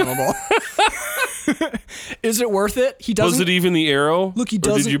highly flammable. Is it worth it? He doesn't. Was it even the arrow? Look, he Or did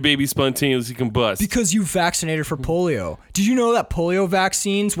doesn't- your baby spontaneously combust? Because you vaccinated for polio. Did you know that polio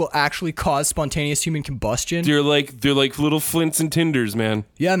vaccines will actually cause spontaneous human combustion? They're like little flints and tinders, man.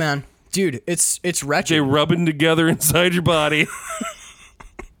 Yeah, man. Dude, it's wretched. They rubbing together inside your body.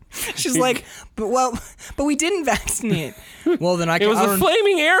 She's like, but we didn't vaccinate. Well, then I It can. was a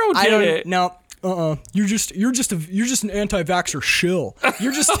flaming arrow. I Did don't. it? No. You're just an anti-vaxxer shill.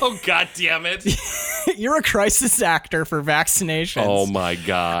 You're just Oh, God damn it. you're a crisis actor for vaccinations. Oh, my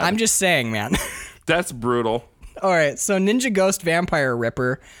God. I'm just saying, man. That's brutal. All right, so Ninja Ghost Vampire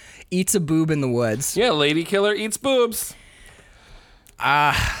Ripper eats a boob in the woods. Yeah, lady killer eats boobs.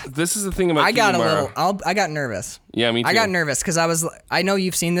 This is the thing about I got Kiyomaru. I got nervous. Yeah, me too. I got nervous because I know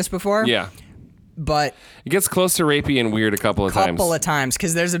you've seen this before. Yeah. But It gets close to rapey and weird a couple of times. couple of times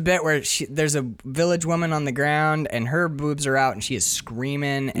because there's a bit where there's a village woman on the ground and her boobs are out and she is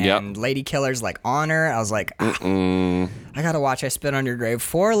screaming and Yep. Lady Killer's like on her. I was like, I gotta watch I Spit on Your Grave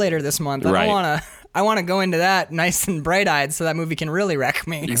 4 later this month. Right. I wanna go into that nice and bright eyed so that movie can really wreck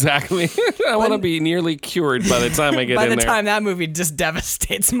me. Exactly. I want to be nearly cured by the time I get By in the there. time that movie just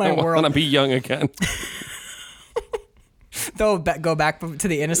devastates my I want world. to be young again. Though go back to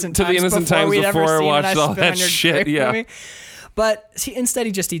the innocent To the times innocent before times we'd ever before I seen watched I all Spit that on Your shit, Grave yeah. movie. But instead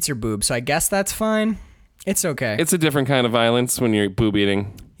he just eats her boob, so I guess that's fine. It's okay. It's a different kind of violence when you're boob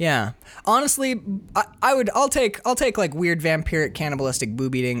eating. Yeah. Honestly, I'll take like weird vampiric cannibalistic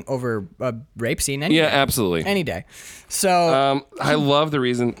boob eating over a rape scene any Yeah, day. absolutely. Any day. So I love the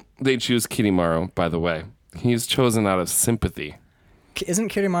reason they choose Kiyomaru, by the way. He's chosen out of sympathy. isn't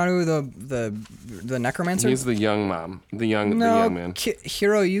Kirimaru the necromancer? He's the young mom. The young man.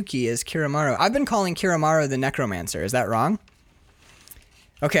 Hiroyuki is Kirimaru. I've been calling Kirimaru the necromancer. Is that wrong?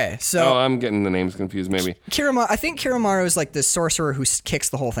 Okay, so Oh, I'm getting the names confused, maybe. I think Kirimaru is like the sorcerer who kicks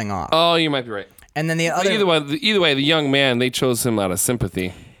the whole thing off. Oh, you might be right. And then the other Either way, the young man, they chose him out of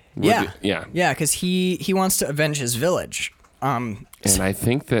sympathy. Yeah. Yeah. Yeah, cuz he wants to avenge his village. And I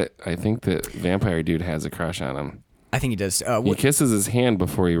think that vampire dude has a crush on him. I think he does. He kisses his hand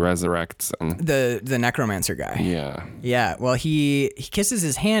before he resurrects him. The necromancer guy. Yeah. Yeah, well, he kisses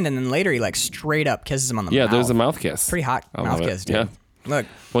his hand, and then later he like straight up kisses him on the mouth. Yeah, there's a mouth kiss. pretty hot I mouth love it. kiss, dude. Yeah. Look,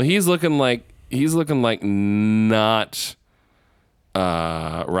 Well, he's looking like not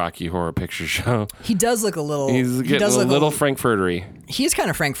Rocky Horror Picture Show. He does look a little. He's he getting does a look little Frankfurtery. He's kind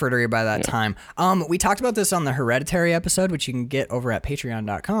of Frankfurtery by that time. We talked about this on the Hereditary episode, which you can get over at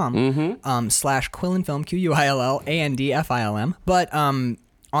patreon.com /QuillenFilm, QUILLANDFILM. But on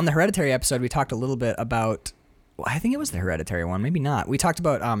the Hereditary episode, we talked a little bit about, well, I think it was the Hereditary one, maybe not. We talked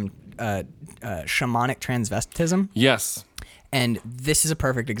about shamanic transvestitism. Yes. And this is a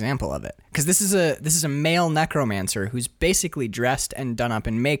perfect example of it, because this is a male necromancer who's basically dressed and done up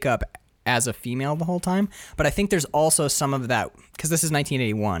in makeup as a female the whole time. But I think there's also some of that, because this is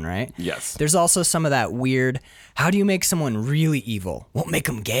 1981, right? Yes. There's also some of that weird, how do you make someone really evil? Won't make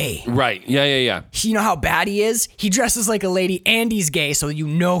him gay. Right. Yeah. You know how bad he is? He dresses like a lady and he's gay, so you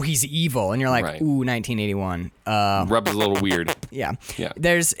know he's evil. And you're like, Right. ooh, 1981. Rubs a little weird. Yeah. Yeah.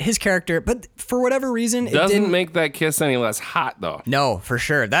 There's his character, but for whatever reason, it Doesn't didn't make that kiss any less hot, though. No, for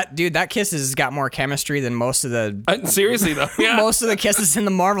sure. That kiss has got more chemistry than most of the Seriously, though. Yeah. most of the kisses in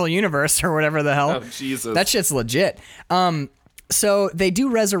the Marvel universe or whatever the hell. Oh, Jesus. That shit's legit. So they do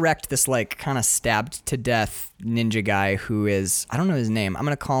resurrect this like kind of stabbed to death ninja guy who is, I don't know his name. I'm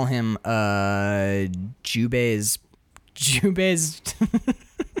gonna call him Jubei's.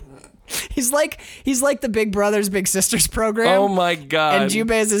 He's like the Big Brothers Big Sisters program. Oh my God. And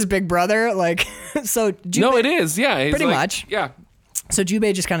Jubei is his big brother. Like, so Jubei, No, it is. Yeah. He's Pretty like- much. Yeah. So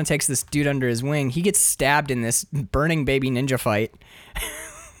Jubei just kind of takes this dude under his wing. He gets stabbed in this burning baby ninja fight.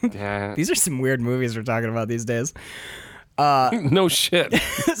 Yeah. These are some weird movies we're talking about these days. No shit.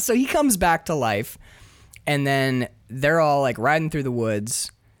 So he comes back to life, and then they're all like riding through the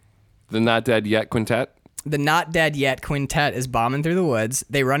woods. The Not Dead Yet Quintet. The Not Dead Yet quintet is bombing through the woods.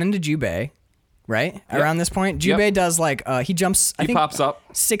 They run into Jubei, right? Around this point, Jubei does like, he jumps, I He think, pops up.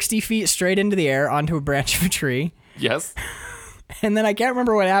 60 feet straight into the air onto a branch of a tree. Yes. And then I can't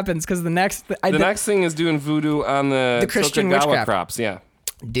remember what happens because the next... The next thing is doing voodoo on the Christian Tokugawa witchcraft. crops. Yeah.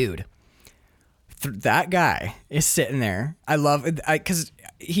 Dude, that guy is sitting there. I love it because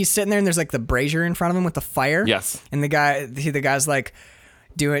he's sitting there and there's like the brazier in front of him with the fire. Yes. And the guy's like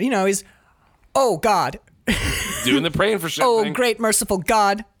doing, he's, oh God, Doing the praying for shit oh thing. great merciful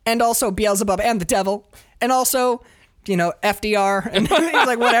God, and also Beelzebub and the devil, and also, FDR, and he's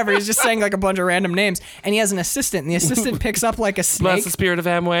like whatever. He's just saying like a bunch of random names, and he has an assistant, and the assistant picks up like a Bless snake. the spirit of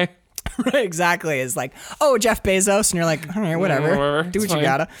Amway. Right, exactly. It's like, oh, Jeff Bezos, and you're like, all right, whatever. Whatever. Do what It's you fine.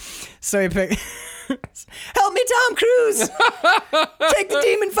 gotta. So he pick. Help me, Tom Cruise! Take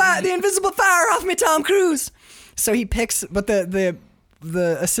the invisible fire off me, Tom Cruise! So he picks, but the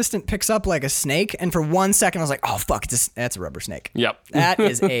assistant picks up like a snake, and for 1 second I was like, oh fuck, that's a rubber snake. Yep. That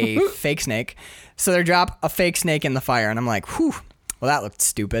is a fake snake. So they drop a fake snake in the fire, and I'm like, whew. Well, that looked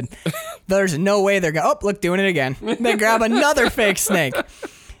stupid. There's no way they're going. Oh, look, doing it again. They grab another fake snake.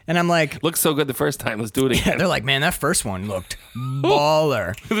 And I'm like, Looked so good the first time. Let's do it again. they're like, man, that first one looked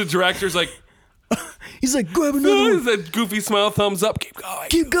baller. The director's like, He's like, grab another one. that goofy smile, thumbs up. Keep going.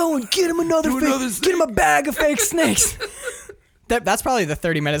 Keep going. Get him another Do fake. another Get him a bag of fake snakes. That's probably the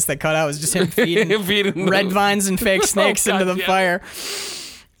 30 minutes they cut out was just him feeding Feeding red them. vines and fake snakes God, into the yeah. fire.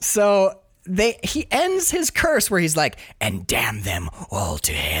 So he ends his curse where he's like, and damn them all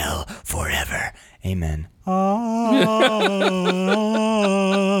to hell forever. Amen.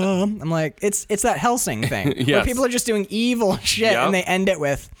 I'm like, it's that Helsing thing where Yes. people are just doing evil shit, Yep. and they end it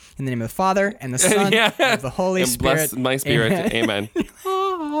with, in the name of the Father and the Son Yeah. and of the Holy And Spirit. bless my spirit. Amen. Amen.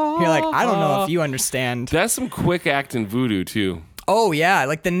 You're like, I don't know if you understand. That's some quick acting voodoo, too. Oh yeah,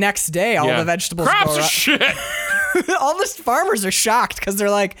 like the next day, all Yeah. the vegetables Crops go of up. shit. All the farmers are shocked because they're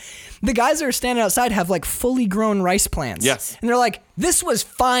like, the guys that are standing outside have like fully grown rice plants. Yes. And they're like, this was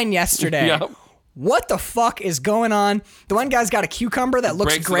fine yesterday. Yep. What the fuck is going on? The one guy's got a cucumber that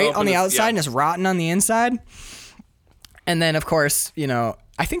looks Breaks it great open, on the it's- outside yeah. and is rotten on the inside. And then, of course,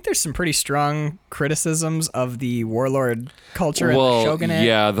 I think there's some pretty strong criticisms of the warlord culture and the Well, shogunate.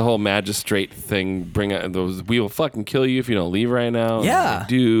 yeah, the whole magistrate thing. Bring out those. We will fucking kill you if you don't leave right now. Yeah.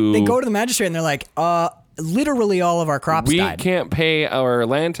 Dude. They go to the magistrate and they're like, literally all of our crops We died. can't pay our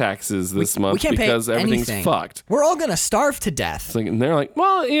land taxes this month We can't pay because everything's anything. fucked. We're all gonna starve to death. And they're like,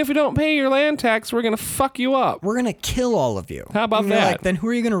 well, if you don't pay your land tax, we're gonna fuck you up. We're gonna kill all of you. How about And they're that? Like, then who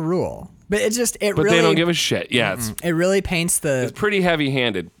are you gonna rule? But it But really they don't give a shit. Yeah, it really paints the it's pretty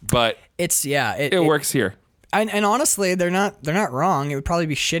heavy-handed, but it works here. And honestly, they're not wrong. It would probably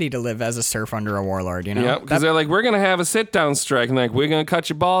be shitty to live as a serf under a warlord, you know? Yeah, because they're like, we're gonna have a sit-down strike, and like, we're gonna cut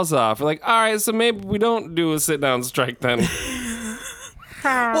your balls off. We're like, all right, so maybe we don't do a sit-down strike then.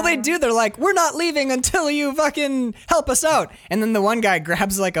 Well, they do. They're like, we're not leaving until you fucking help us out. And then the one guy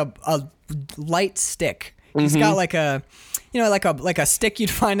grabs like a light stick. He's got like a, like a stick you'd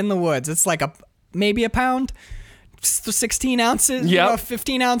find in the woods. It's like maybe a pound, 16 ounces, Yep.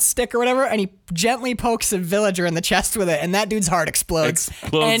 15-ounce stick or whatever, and he gently pokes a villager in the chest with it, and that dude's heart explodes.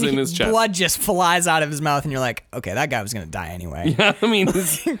 Explodes in his chest. Blood just flies out of his mouth, and you're like, okay, that guy was going to die anyway. I mean,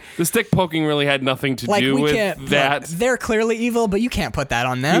 the stick poking really had nothing to Like, do we with can't. that. Look, they're clearly evil, but you can't put that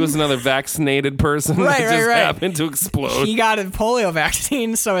on them. He was another vaccinated person Right, that just right. happened to explode. He got a polio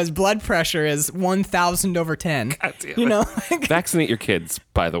vaccine, so his blood pressure is 1,000/10. God damn You it. know? Vaccinate your kids,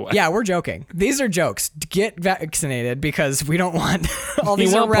 by the way. Yeah, we're joking. These are jokes. Get vaccinated because we don't want all You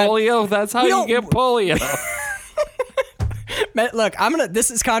these are want red. polio? That's how We you don't- get polio. Look,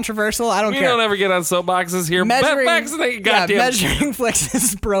 this is controversial. I don't We care. don't ever get on soapboxes here. Vaccinate your goddamn measuring flicks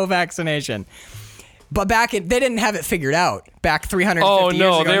is pro-vaccination. But they didn't have it figured out back 350 Oh years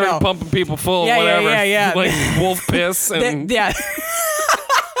no, ago. they were no. pumping people full Yeah, of yeah, whatever. yeah. Like wolf piss They- and yeah.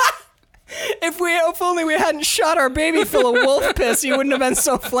 If only we hadn't shot our baby full of wolf piss, he wouldn't have been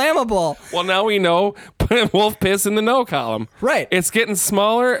so flammable. well, now we know. Put wolf piss in the no column. Right. It's getting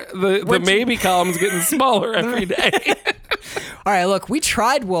smaller. The maybe column's getting smaller every day. All right, look, we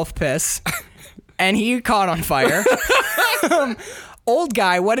tried wolf piss, and he caught on fire. Old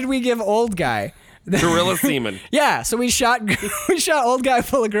guy, what did we give old guy? Gorilla semen. Yeah, so we shot old guy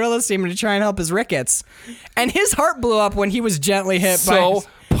full of gorilla semen to try and help his rickets, and his heart blew up when he was gently hit So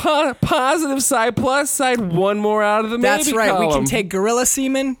by. positive side, plus side, one more out of the That's maybe right. column. We can take gorilla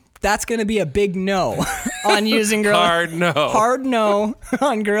semen. That's going to be a big no on using gorilla. Hard no. Hard no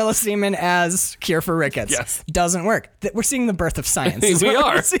on gorilla semen as cure for rickets. Yes. Doesn't work. We're seeing the birth of science. is We what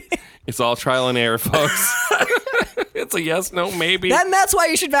we're are. seeing. It's all trial and error, folks. It's a yes, no, maybe. That's why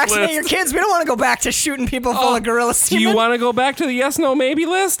you should vaccinate List. your kids. We don't want to go back to shooting people full of gorilla Do semen. you want to go back to the yes, no, maybe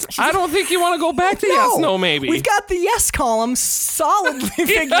list? I don't think you want to go back to yes, no, maybe. We've got the yes column solidly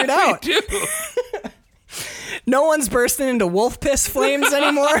figured out. We do. No one's bursting into wolf piss flames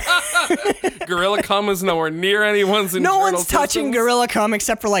anymore. Gorilla cum is nowhere near anyone's No internal one's touching systems. gorilla cum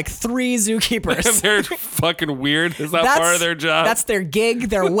except for like 3 zookeepers. They're fucking weird. Is that part of their job? That's their gig.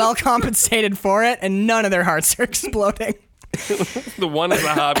 They're well compensated for it, and none of their hearts are exploding. The one is a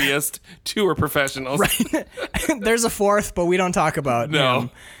hobbyist, 2 are professionals. Right? There's a 4th, but we don't talk about No. him.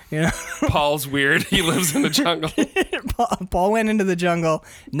 You know, Paul's weird. He lives in the jungle. Paul went into the jungle.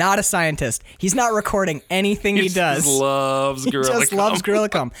 Not a scientist. He's not recording anything he does. Just loves He gorilla just cum. loves gorilla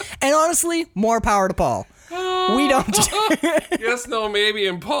cum. And honestly, more power to Paul. We don't. Yes, no, maybe,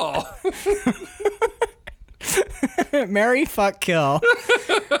 and Paul. Marry, fuck, kill.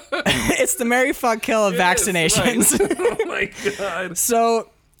 It's the marry, fuck, kill of vaccinations. Right. Oh my god. So,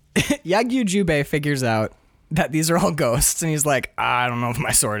 Yagyu Jubei figures out that these are all ghosts, and he's like, I don't know if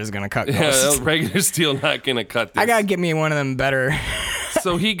my sword is gonna cut ghosts. Yeah, regular steel not gonna cut this. I gotta get me one of them better.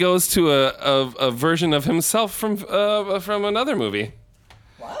 So he goes to a version of himself from another movie.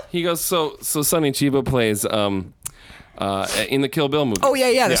 What? He goes so Sonny Chiba plays in the Kill Bill movie. Oh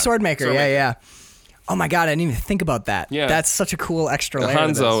yeah, the sword maker. Sword maker. Yeah. Oh my god, I didn't even think about that. Yeah. That's such a cool extra layer. to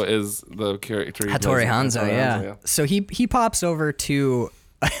Hanzo this. is the character. he Hattori plays. Hanzo, yeah. So he pops over to.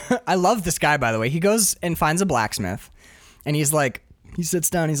 I love this guy, by the way. He goes and finds a blacksmith, and he sits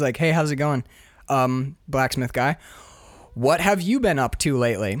down. He's like, "Hey, how's it going, blacksmith guy? What have you been up to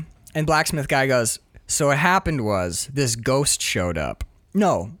lately?" And blacksmith guy goes, "So what happened was this ghost showed up.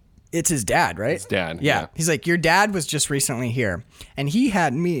 No, it's his dad, right? His dad, Yeah. yeah. He's like, your dad was just recently here, and he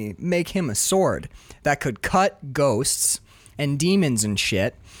had me make him a sword that could cut ghosts and demons and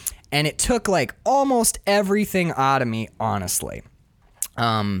shit, and it took like almost everything out of me, honestly."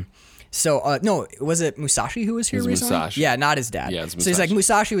 No, was it Musashi who was here It was recently? Musashi. Yeah, not his dad. Yeah, it's So he's like,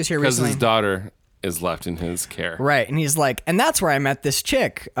 Musashi was here Because recently. his daughter is left in his care. Right, and he's like, and that's where I met this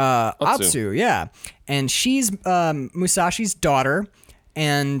chick, Atsu, yeah, and she's Musashi's daughter,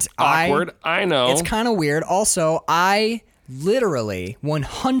 and Awkward. I know. it's kind of weird. Also, I literally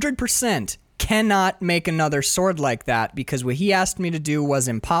 100% cannot make another sword like that because what he asked me to do was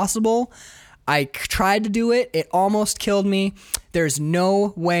impossible. I tried to do it. It almost killed me. There's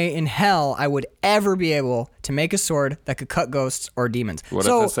no way in hell I would ever be able to make a sword that could cut ghosts or demons. What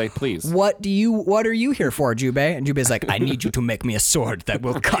so, if I say please? What are you here for, Jubei? And Jubei's like, I need you to make me a sword that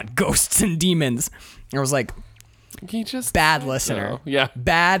will cut ghosts and demons. And I was like, He just bad listener. No. Yeah.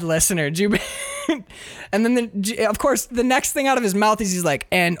 Bad listener, Jubei. And then, of course, the next thing out of his mouth is he's like,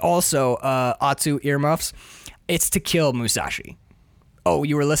 and also, Atsu earmuffs, it's to kill Musashi. Oh,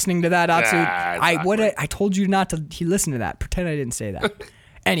 you were listening to that, Atsu? I told you not to listen to that. Pretend I didn't say that.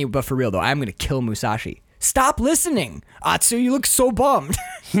 Anyway, but for real though, I'm gonna kill Musashi. Stop listening, Atsu. You look so bummed.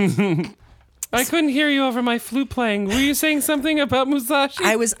 I couldn't hear you over my flute playing. Were you saying something about Musashi?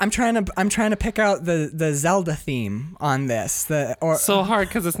 I'm trying to pick out the Zelda theme on this. So hard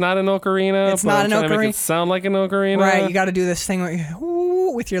because it's not an ocarina. It's not an to make ocarina. it sound like an ocarina. Right, you got to do this thing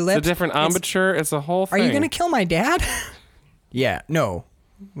with your lips. It's a different embouchure. It's a whole Are thing. you gonna kill my dad? Yeah. No.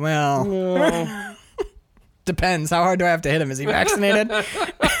 Well. No. Depends. How hard do I have to hit him? Is he vaccinated?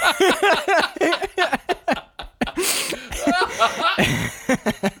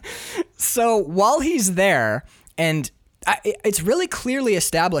 So while he's there, and it's really clearly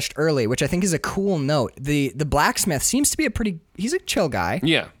established early, which I think is a cool note. The blacksmith seems to be he's a chill guy.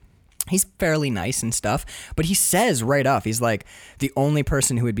 Yeah. He's fairly nice and stuff, but he says right off, he's like, the only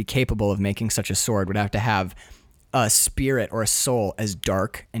person who would be capable of making such a sword would have to have a spirit or a soul as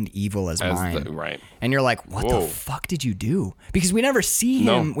dark and evil as mine. Right. And you're like, what Whoa. the fuck did you do? Because we never see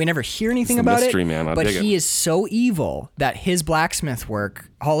him. No. We never hear anything It's a about mystery, it. man. I but dig he it. is so evil that his blacksmith work,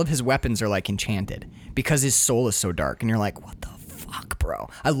 all of his weapons are like enchanted because his soul is so dark. And you're like, what the fuck, bro?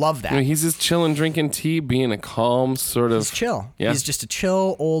 I love that. I mean, he's just chilling, drinking tea, being a calm sort of. He's chill. Yeah. He's just a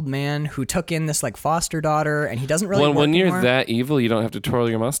chill old man who took in this like foster daughter, and he doesn't really work When you're anymore. that evil, you don't have to twirl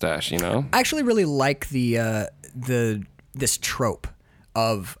your mustache, you know? I actually really like this trope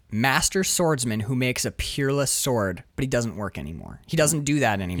of master swordsman who makes a peerless sword, but he doesn't work anymore. He doesn't do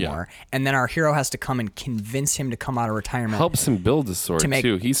that anymore. And then our hero has to come and convince him to come out of retirement. Helps him build his sword, make-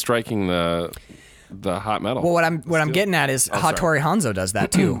 too. He's striking the hot metal. Well, what I'm getting at is Hattori Hanzo does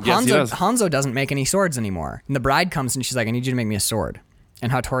that too. Yes, he does. Hanzo doesn't make any swords anymore. And the bride comes and she's like, I need you to make me a sword.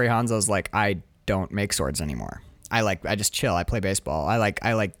 And Hattori Hanzo's like, I don't make swords anymore. I just chill. I play baseball. I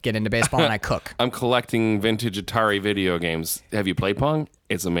like get into baseball and I cook. I'm collecting vintage Atari video games. Have you played Pong?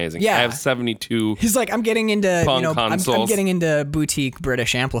 It's amazing. Yeah. I have 72. He's like, I'm getting into Pong I'm consoles. getting into boutique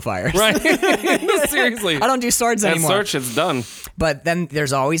British amplifiers. Right. Seriously. I don't do swords That anymore. search is done. But then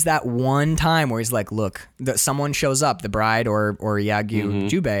there's always that one time where he's like, look, someone shows up, the bride or Yagyu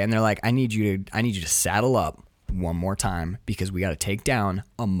Jubei, and they're like, I need you to saddle up one more time because we got to take down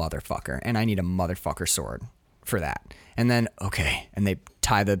a motherfucker, and I need a motherfucker sword for that. And then and they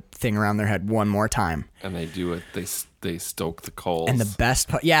tie the thing around their head one more time. And they do it. They stoke the coals. And the best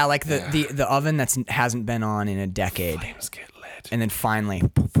part, like the oven hasn't been on in a decade. flames get lit. And then finally,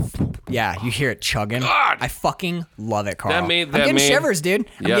 you hear it chugging. God! I fucking love it, Carl. That made- I'm getting shivers, dude.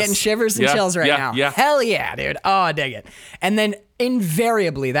 I'm Yes. getting shivers and Yeah, chills right yeah, now. yeah. Hell yeah, dude. Oh, I dig it. And then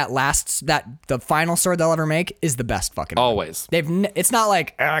invariably, the final sword they'll ever make is the best fucking one. Always. It's not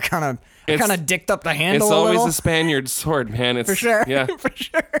like I kind of dicked up the handle It's a always little. a Spaniard sword, man. It's, For sure. Yeah. For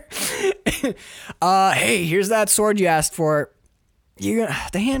sure. Hey, here's that sword you asked for. The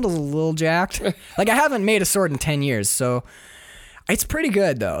handle's a little jacked. Like, I haven't made a sword in 10 years, so it's pretty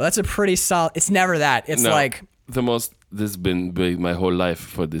good, though. That's a pretty solid. It's never that. It's like this has been my whole life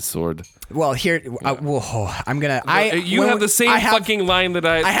for this sword. well, here. I'm gonna. You have the same fucking line that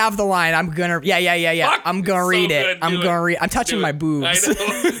I have the line. I'm gonna. Yeah. Fuck, I'm gonna so read it. good. I'm Do gonna it. read. I'm touching Do my it. boobs. I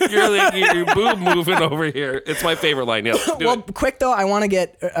know. You're like your boob moving over here. It's my favorite line. Yeah. Well, quick though. I want to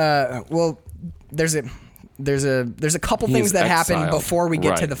get. There's a couple He's things that happen exiled. before we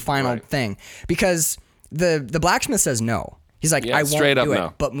get to Right, the final right. thing, because the blacksmith says no. He's like, Yeah, I won't straight up do it.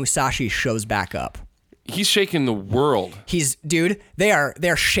 no. But Musashi shows back up. He's shaking the world.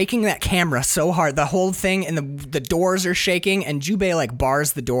 They're shaking that camera so hard. The whole thing and the doors are shaking, and Jubei like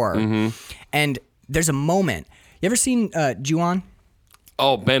bars the door. Mm-hmm. And there's a moment. You ever seen Ju-on?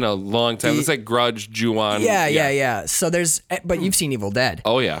 Oh, been a long time. It's like Grudge, Ju-on. Yeah. So but you've seen Evil Dead.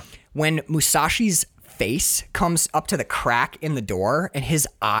 Oh yeah. When Musashi's face comes up to the crack in the door, and his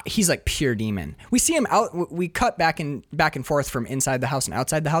eye, he's like pure demon. We see him out. We cut back and forth from inside the house and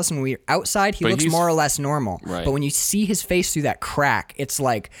outside the house, and when we're outside, he But looks he's- more or less normal. Right. But when you see his face through that crack, it's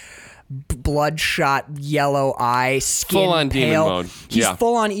like bloodshot yellow eye, skin Full on demon pale. mode. He's Yeah.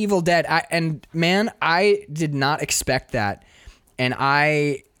 full on Evil Dead. I did not expect that, and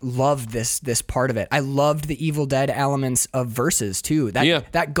I loved this part of it. I loved the Evil Dead elements of Versus too.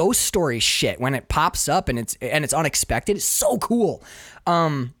 That ghost story shit when it pops up and it's unexpected. It's so cool.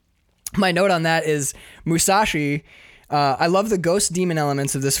 My note on that is Musashi. I love the ghost demon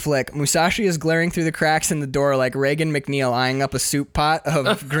elements of this flick. Musashi is glaring through the cracks in the door like Reagan McNeil eyeing up a soup pot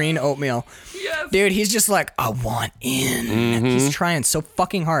of green oatmeal. Yes. Dude, he's just like, I want in. Mm-hmm. He's trying so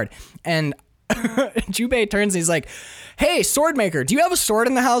fucking hard. And Jubei turns and he's like, hey, sword maker, do you have a sword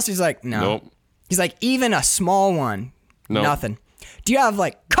in the house? He's like, no. Nope. He's like, even a small one? Nope. Nothing. Do you have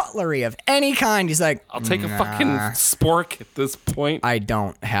like cutlery of any kind? He's like, I'll take a fucking spork at this point. I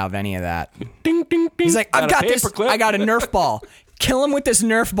don't have any of that. Ding, ding, ding. He's like, I've got a this. paperclip. I got a Nerf ball. Kill him with this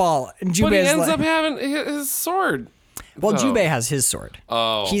Nerf ball. And But he Jubei's ends like, up having his sword. Well, Oh. Jubei has his sword.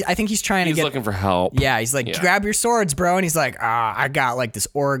 Oh. I think he's trying He's to get. looking for help. Yeah, he's like, grab your swords, bro. And he's like, I got like this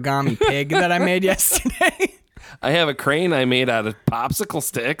origami pig that I made yesterday. I have a crane I made out of popsicle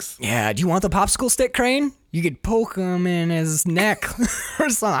sticks. Yeah, do you want the popsicle stick crane? You could poke him in his neck or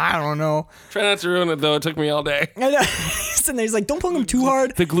something. I don't know. Try not to ruin it, though. It took me all day. I know. He's sitting there, he's like, don't poke him too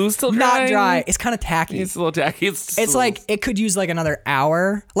hard. The glue's still Not dry. It's kind of tacky. It's a little tacky. It's like it could use like another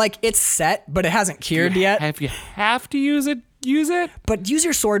hour. Like it's set, but it hasn't cured yet. If you have to use it, use it. But use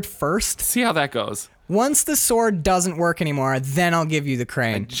your sword first. See how that goes. Once the sword doesn't work anymore, then I'll give you the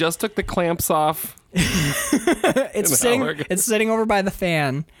crane. Just took the clamps off. It's sitting over by the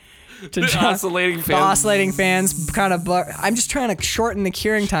fan. To The oscillating The fans. oscillating fans kind of. I'm just trying to shorten the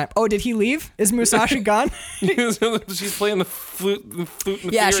curing time. Oh, did he leave? Is Musashi gone? She's playing the flute. And the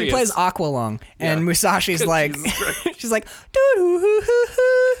Yeah, she Furious. plays Aqualung, and Yeah. Musashi's like, Jesus Christ. she's like,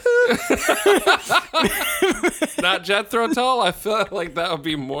 doo-doo-hoo-hoo-hoo. Not Jethro Tull. I feel like that would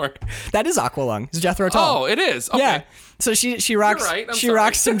be more. That is Aqualung. It's Jethro Tull. Oh, it is. Okay. Yeah. So she rocks right, I'm she sorry.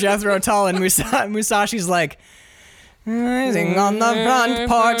 rocks some Jethro Tull, and Musashi's like, sitting on the front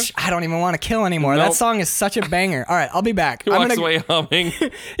porch. I don't even want to kill anymore. That Nope. song is such a banger. All right, I'll be back. He walks away humming.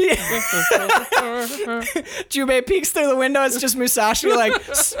 Jubei peeks through the window. It's just Musashi like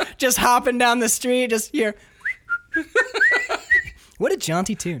just hopping down the street. Just here. What a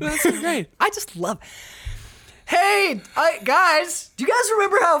jaunty tune. That's great. I just love. Hey, guys, do you guys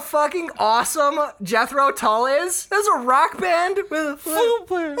remember how fucking awesome Jethro Tull is? That's a rock band with a flute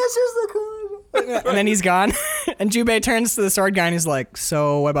player. This is the cool. And then he's gone, and Jubei turns to the sword guy and he's like,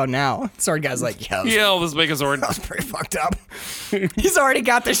 "So what about now?" Sword guy's like, "Yeah, Yeah, let's make a sword. that's pretty fucked up." He's already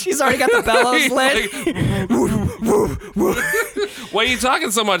got the bellows lit. Why are you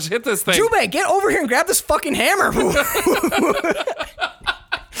talking so much? Hit this thing. Jubei, get over here and grab this fucking hammer.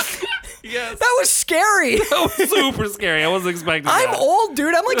 Yes. That was scary. That was super scary. I wasn't expecting I'm that. old,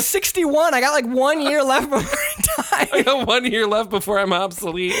 dude. I'm like 61. I got like 1 year left before I I die. got 1 year left before I'm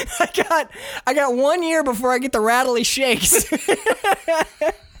obsolete. I got 1 year before I get the rattly shakes.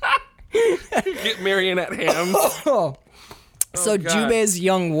 Get marionette hands. So God. Jubei's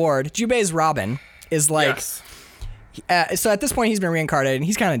young ward, Jubei's Robin, is like. Yes. So at this point, he's been reincarnated, and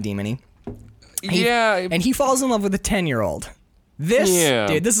he's kind of demony. Yeah. And he falls in love with a 10-year-old. This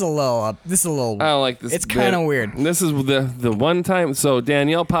is a little. I don't like this. It's kind of weird. This is the one time. So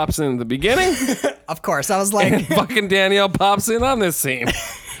Danielle pops in at the beginning. Of course, I was like, Fucking Danielle pops in on this scene.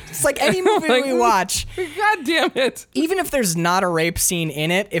 it's like any movie Like, we watch. God damn it. Even if there's not a rape scene in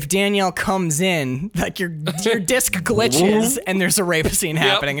it, if Danielle comes in, like your disc glitches and there's a rape scene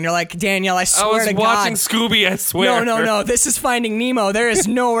happening, and you're like, Danielle, I I swear was to watching God. Scooby, I swear. No. This is Finding Nemo. There is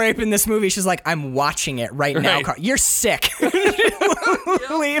no rape in this movie. She's like, I'm watching it right now. Right. You're sick.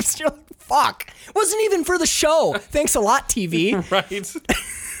 Leaves. You're like, fuck. Wasn't even for the show. Thanks a lot, TV. Right.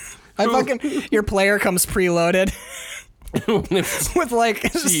 Your player comes preloaded It's- with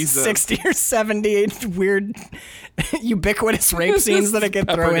like Jesus. 60 or 70 weird ubiquitous rape scenes that I could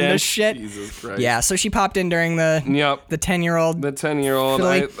throw Peppered into in. shit. Jesus Christ. Yeah, so she popped in during the Yep. 10-year-old. The 10-year-old.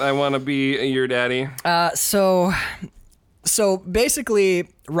 Philly. I want to be your daddy. So basically,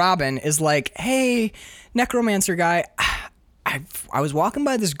 Robin is like, hey, necromancer guy, I was walking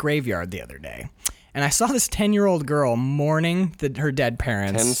by this graveyard the other day, and I saw this 10-year-old girl mourning her dead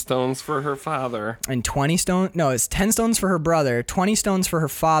parents. 10 stones for her father. And 20 stones. No, it's 10 stones for her brother, 20 stones for her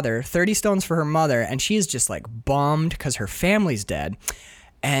father, 30 stones for her mother, and she is just like bummed because her family's dead.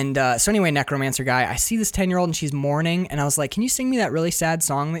 And so anyway, necromancer guy, I see this 10-year-old and she's mourning, and I was like, can you sing me that really sad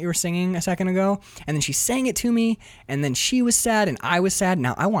song that you were singing a second ago? And then she sang it to me, and then she was sad and I was sad.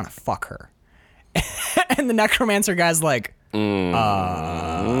 Now I want to fuck her. And the necromancer guy's like,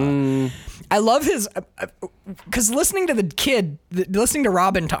 I love his, because listening to the kid, listening to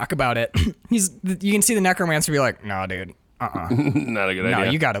Robin talk about it, you can see the necromancer be like, no, dude, Not a good no,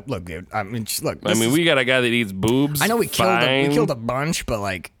 idea. you gotta look, dude. I mean, look. I mean, we got a guy that eats boobs. I know we Fine. killed a bunch, but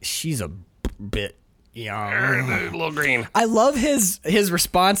like, she's a bit young. A little green. I love his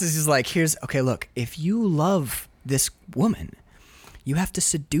responses. He's like, okay, look, if you love this woman, you have to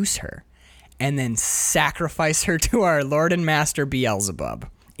seduce her and then sacrifice her to our Lord and Master Beelzebub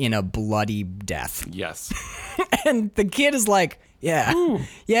in a bloody death. Yes. And the kid is like, yeah. All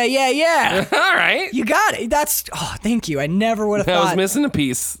right. You got it. Thank you. I never would have I thought. was missing a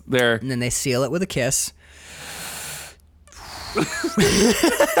piece there. And then they seal it with a kiss.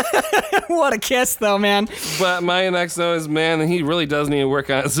 What a kiss, though, man. But my next note is, man, he really does need to work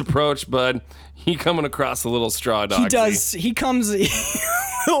on his approach, bud. He coming across a little straw dog. He does. He comes.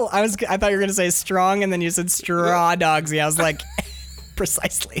 I thought you were gonna say strong, and then you said straw dogsy. I was like,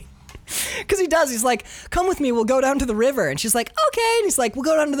 precisely. Because he does. He's like, come with me. We'll go down to the river. And she's like, okay. And he's like, we'll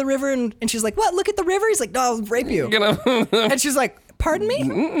go down to the river. And she's like, what? Look at the river? He's like, no, I'll rape you. And she's like, pardon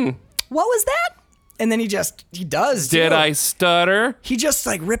me? What was that? And then he does. Did too. I stutter? He just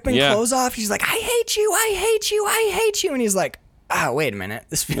like ripping clothes off. He's like, I hate you. I hate you. I hate you. And he's like, wait a minute.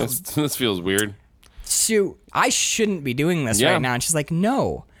 This feels weird. Sue, I shouldn't be doing this Yeah. right now. And she's like,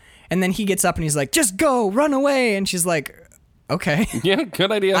 no. And then he gets up and he's like, just go, run away. And she's like, okay. Yeah,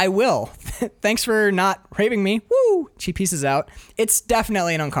 good idea. I will. Thanks for not raping me. Woo! She pieces out. It's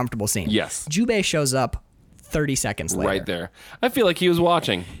definitely an uncomfortable scene. Yes. Jubei shows up 30 seconds later. Right there. I feel like he was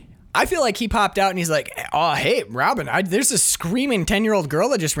watching. I feel like he popped out and he's like, oh, hey, Robin, there's a screaming 10-year-old girl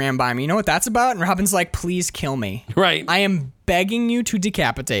that just ran by me. You know what that's about? And Robin's like, please kill me. Right. I am begging you to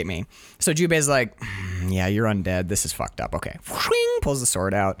decapitate me. So Jubei's like, yeah, you're undead. This is fucked up. Okay. Pulls the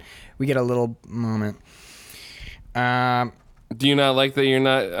sword out. We get a little moment. Do you not like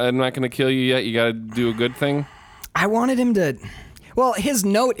that I'm not going to kill you yet? You got to do a good thing? I wanted him to... Well, his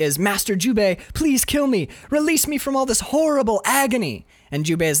note is, Master Jubei, please kill me. Release me from all this horrible agony. And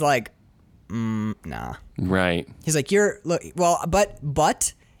Jubei's like, nah. Right. He's like,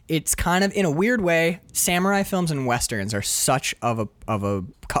 but it's kind of, in a weird way, samurai films and westerns are such of a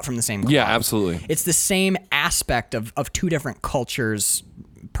cut from the same cloth. Yeah, absolutely. It's the same aspect of two different cultures'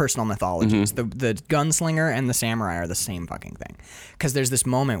 personal mythologies. Mm-hmm. The gunslinger and the samurai are the same fucking thing. Because there's this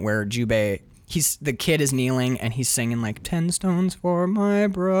moment where Jubei... the kid is kneeling and he's singing like 10 stones for my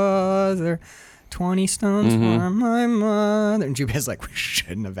brother, 20 stones for my mother. And Jubei's like, we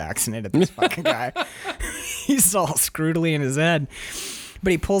shouldn't have vaccinated this fucking guy. He's all scroodly in his head.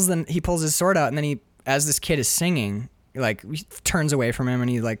 But he pulls his sword out, and then as this kid is singing, like he turns away from him and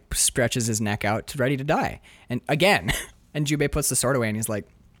he like stretches his neck out ready to die. And again, and Jubei puts the sword away and he's like,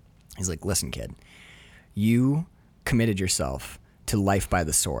 listen, kid, you committed yourself to life by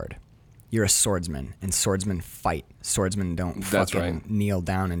the sword. You're a swordsman, and swordsmen fight. Swordsmen don't kneel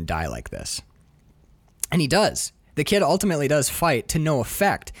down and die like this. And he does. The kid ultimately does fight to no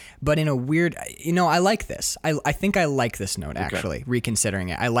effect, but in a weird... I like this. I think I like this note, actually, reconsidering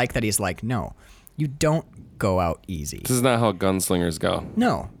it. I like that he's like, no, you don't go out easy. This is not how gunslingers go.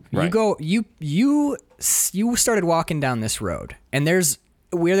 No. Right. You started walking down this road, and there's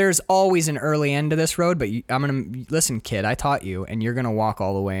always an early end to this road, but listen, kid, I taught you, and you're going to walk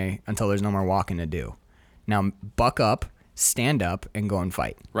all the way until there's no more walking to do. Now, buck up, stand up, and go and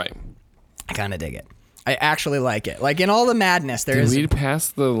fight. Right. I kind of dig it. I actually like it. Like, in all the madness, there is... Did we pass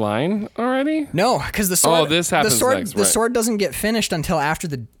the line already? No, because the sword... Oh, this happens next, The sword doesn't get finished until after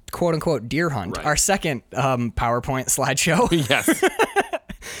the quote-unquote deer hunt, our second PowerPoint slideshow. Yes.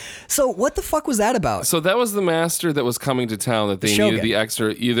 So what the fuck was that about? So that was the master that was coming to town that they needed the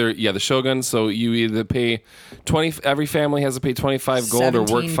extra, the shogun. So you either pay 20, every family has to pay 25 gold or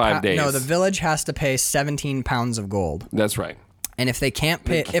work 5 days. No, the village has to pay 17 pounds of gold. That's right. And if they can't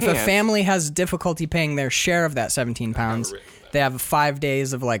pay, if a family has difficulty paying their share of that 17 pounds, they have 5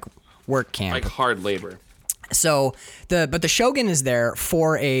 days of like work camp. Like hard labor. So but the shogun is there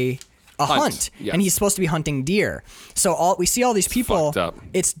for a hunt, yes. And he's supposed to be hunting deer. So we see all these people. Fucked up.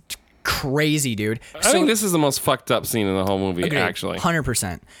 It's crazy, dude. I think this is the most fucked up scene in the whole movie, agreed, actually.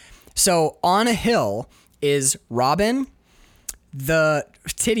 100%. So on a hill is Robin, the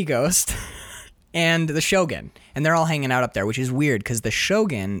titty ghost, and the shogun. And they're all hanging out up there, which is weird because the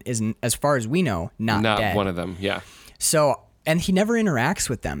shogun is, as far as we know, not dead. One of them, yeah. So, and he never interacts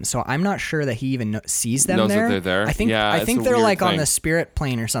with them. So I'm not sure that he even sees them knows there. that they're there. I think they're like on the spirit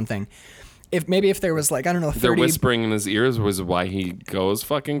plane or something. If there was like, I don't know, 30... They're whispering in his ears was why he goes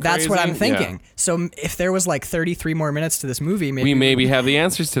fucking crazy. That's what I'm thinking. Yeah. So if there was like 33 more minutes to this movie, we maybe have the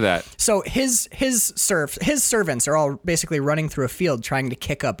answers to that. So his servants are all basically running through a field trying to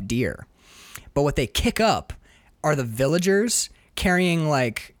kick up deer. But what they kick up are the villagers carrying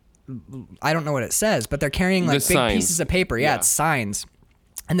like, I don't know what it says, but they're carrying like big pieces of paper. Yeah, it's signs.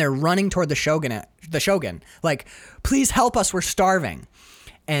 And they're running toward the shogun. Like, please help us, we're starving.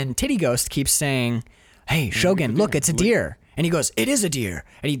 And Titty Ghost keeps saying, hey, Shogun, look, it's a deer. And he goes, it is a deer.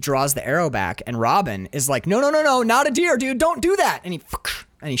 And he draws the arrow back. And Robin is like, no, not a deer, dude. Don't do that. And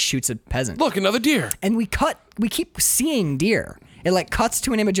he shoots a peasant. Look, another deer. And we keep seeing deer. It like cuts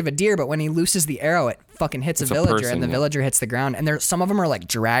to an image of a deer, but when he looses the arrow, it fucking hits a villager, and the villager hits the ground. And some of them are like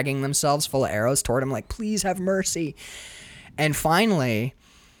dragging themselves full of arrows toward him, like, please have mercy. And finally,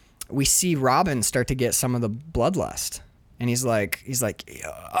 we see Robin start to get some of the bloodlust. And he's like,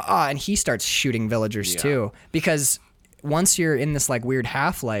 and he starts shooting villagers too, because once you're in this like weird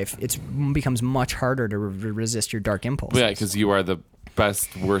half-life, it becomes much harder to resist your dark impulses. Yeah, because you are the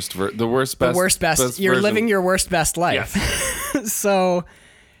worst best. You're living your worst best life. Yes. So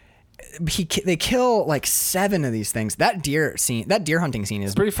they kill like 7 of these things. That deer hunting scene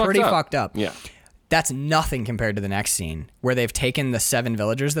is pretty fucked up. Yeah. That's nothing compared to the next scene where they've taken the 7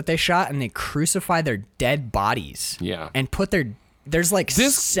 villagers that they shot and they crucify their dead bodies. Yeah. And put there's like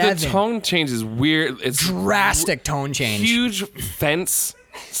 7. The tone change is weird. It's drastic tone change. Huge fence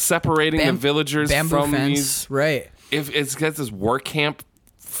separating the villagers bamboo from fence, these. right. If it's got this work camp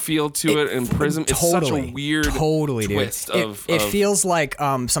feel to it in prison. It's such a weird twist of it feels like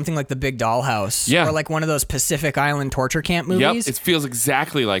something like The Big Dollhouse, Yeah. or like one of those Pacific Island torture camp movies. Yep, it feels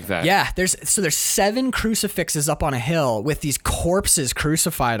exactly like that. Yeah, there's 7 crucifixes up on a hill with these corpses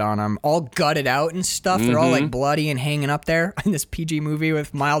crucified on them, all gutted out and stuff. They're all like bloody and hanging up there in this PG movie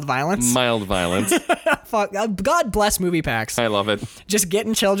with mild violence. Mild violence. Fuck, God bless movie packs. I love it. Just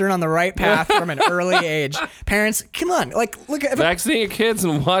getting children on the right path from an early age. Parents, come on, like look at Vaccinate your kids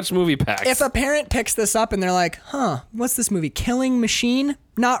and watch movie packs. if a parent picks this up and they're like, "Huh, what's this movie? Killing Machine,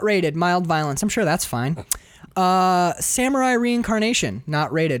 not rated, mild violence." I'm sure that's fine. Samurai Reincarnation,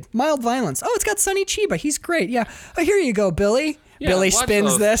 not rated, mild violence. Oh, it's got Sonny Chiba. He's great. Yeah. Oh, here you go, Billy. Yeah, Billy watch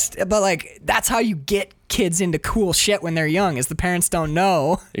spins those. this, but like that's how you get kids into cool shit when they're young, is the parents don't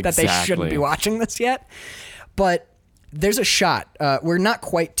know that they shouldn't Exactly. be watching this yet. But there's a shot. We're not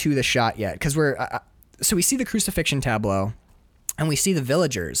quite to the shot yet because so we see the crucifixion tableau, and we see the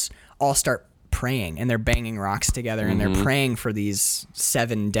villagers all start praying, and they're banging rocks together, and they're praying for these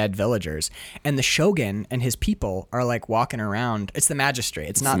 7 dead villagers. And the shogun and his people are like walking around. It's the magistrate.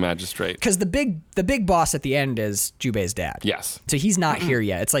 It's not the magistrate. because the big boss at the end is Jubei's dad. Yes. So he's not here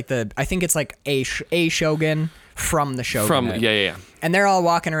yet. It's like I think it's like a shogun from the shogunate. Yeah. And they're all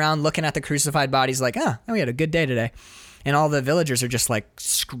walking around looking at the crucified bodies like, we had a good day today. And all the villagers are just like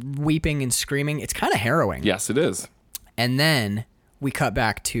weeping and screaming. It's kind of harrowing. Yes, it is. And then we cut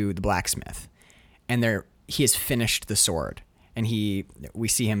back to the blacksmith, and he has finished the sword, and we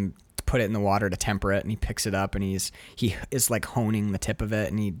see him put it in the water to temper it, and he picks it up, and he is like honing the tip of it,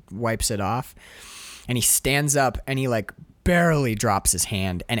 and he wipes it off, and he stands up, and he like barely drops his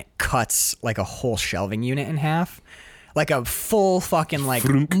hand, and it cuts like a whole shelving unit in half. Like a full fucking like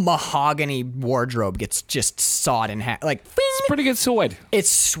mahogany wardrobe gets just sawed in half. Like, bing! It's pretty good sword. It's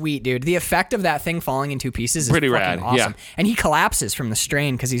sweet, dude. The effect of that thing falling in 2 pieces is Pretty fucking rad, awesome. yeah. And he collapses from the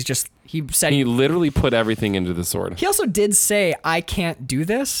strain because he said He literally put everything into the sword. he also did say, "I can't do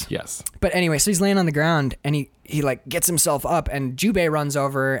this." Yes. But anyway, so he's laying on the ground, and he like gets himself up, and Jubei runs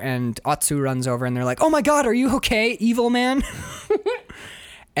over, and Otsu runs over, and they're like, "Oh my God, are you okay, evil man?"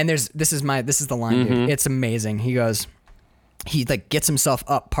 And this is the line, dude. It's amazing. He like gets himself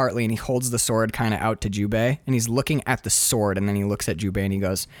up partly, and he holds the sword kind of out to Jubei, and he's looking at the sword, and then he looks at Jubei and he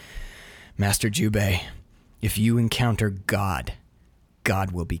goes, "Master Jubei, if you encounter God,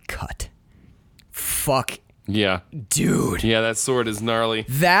 God will be cut." Fuck, Yeah. dude. Yeah, that sword is gnarly.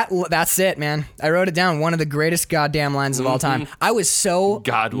 That's it, man. I wrote it down. One of the greatest goddamn lines of all time. I was so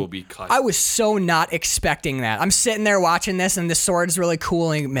not expecting that. I'm sitting there watching this, and the sword's really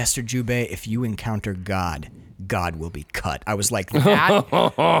cool. And Master Jubei, if you encounter God, God will be cut. I was like, that.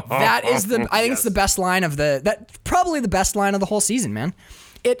 That is I think it's the best line probably the best line of the whole season, man.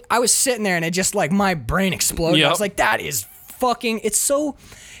 I was sitting there, and it just like my brain exploded. Yep. I was like, that is fucking. It's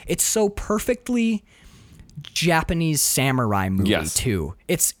so perfectly Japanese samurai movie Yes. too.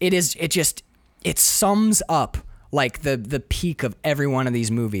 It sums up like the peak of every one of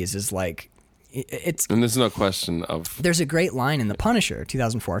these movies is like it's. And there's no question of. There's a great line in The Punisher,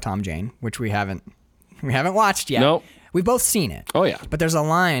 2004, Tom Jane, which we haven't watched yet. Nope. We've both seen it. Oh, yeah. But there's a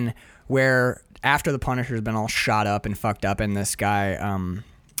line where after the Punisher's been all shot up and fucked up, and this guy,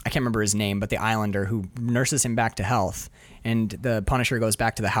 I can't remember his name, but the Islander who nurses him back to health, and the Punisher goes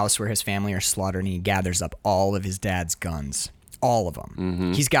back to the house where his family are slaughtered, and he gathers up all of his dad's guns. All of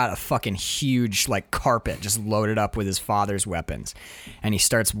them. He's got a fucking huge like carpet just loaded up with his father's weapons, and he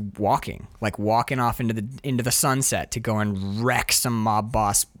starts walking off into the sunset to go and wreck some mob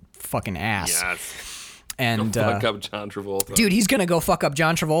boss fucking ass. Yes. And Fuck up John Travolta. dude, he's gonna go fuck up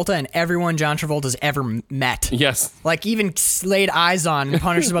John Travolta and everyone John Travolta's ever met. Yes. Like even laid eyes on. And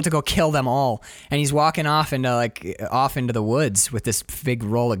Punisher's about to go kill them all, and he's walking off into the woods with this big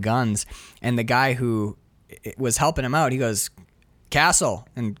roll of guns. And the guy who was helping him out, he goes, "Castle,"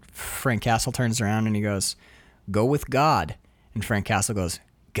 and Frank Castle turns around and he goes, "Go with God." And Frank Castle goes,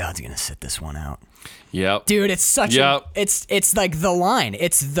 "God's gonna sit this one out." Yep. Dude, it's such it's like the line.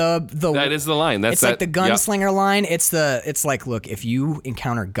 It's the That is the line. It's like the gunslinger line. It's like, look, if you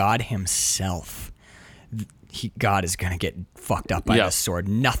encounter God himself, God is gonna get fucked up by this sword.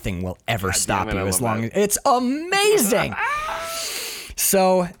 Nothing will ever stop damn it, you I as love long that. as it's amazing.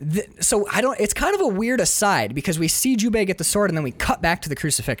 So I don't. It's kind of a weird aside because we see Jubei get the sword and then we cut back to the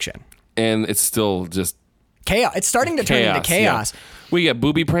crucifixion. And it's still just Chaos. It's starting to turn into chaos. Yeah. We get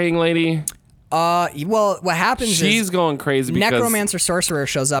booby praying lady. Well, what happens She's is going crazy because necromancer sorcerer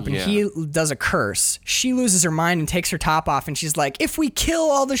shows up and he does a curse. She loses her mind and takes her top off and she's like, if we kill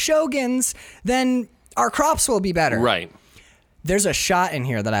all the shoguns, then our crops will be better. Right. There's a shot in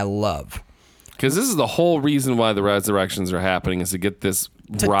here that I love. Because this is the whole reason why the resurrections are happening, is to get this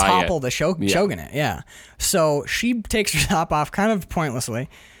To riot. topple the shogunate, yeah. So she takes her top off kind of pointlessly.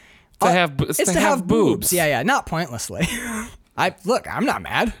 It's to have boobs. Yeah, not pointlessly. I'm not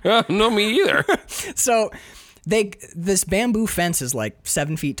mad. No, me either. So this bamboo fence is like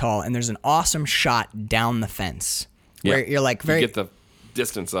 7 feet tall, and there's an awesome shot down the fence where you're like you get the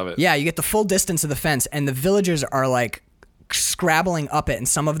distance of it. Yeah, you get the full distance of the fence, and the villagers are like scrabbling up it, and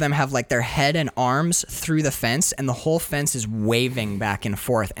some of them have like their head and arms through the fence, and the whole fence is waving back and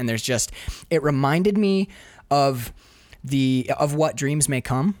forth. And there's just, it reminded me of What Dreams May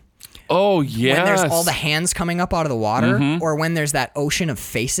Come. Oh, yes. When there's all the hands coming up out of the water, or when there's that ocean of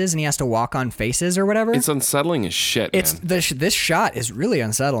faces and he has to walk on faces or whatever. It's unsettling as shit, man. This shot is really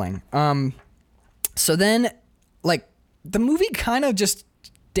unsettling. So then, like, the movie kind of just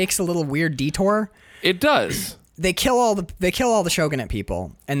takes a little weird detour. It does. They kill all the shogunate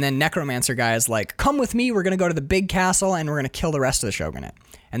people, and then necromancer guy is like, come with me, we're gonna go to the big castle and we're gonna kill the rest of the shogunate.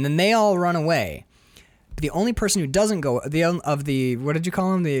 And then they all run away. The only person who doesn't go, what did you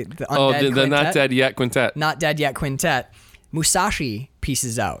call him? The undead the quintet? Not Dead Yet Quintet. Not Dead Yet Quintet. Musashi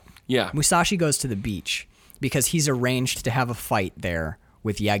pieces out. Yeah. Musashi goes to the beach because he's arranged to have a fight there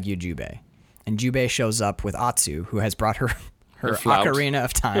with Yagyu Jubei. And Jubei shows up with Atsu, who has brought her flout. Ocarina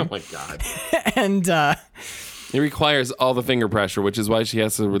of Time. Oh my God. And it requires all the finger pressure, which is why she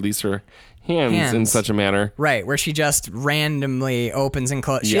has to release her hands in such a manner. Right, where she just randomly opens and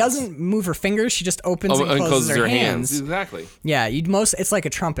closes. She doesn't move her fingers, she just opens and closes her hands. Exactly. Yeah, it's like a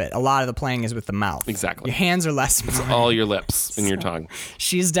trumpet. A lot of the playing is with the mouth. Exactly. Your hands are less important. All your lips and your tongue.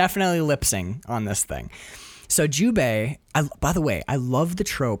 She's definitely lip-syncing on this thing. So Jubei, by the way, I love the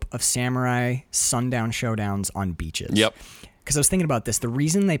trope of samurai sundown showdowns on beaches. Yep. Because I was thinking about this. The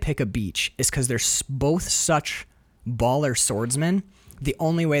reason they pick a beach is because they're both such baller swordsmen. The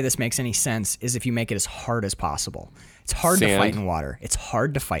only way this makes any sense is if you make it as hard as possible. It's hard to fight in water. It's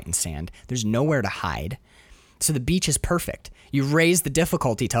hard to fight in sand. There's nowhere to hide. So the beach is perfect. You raise the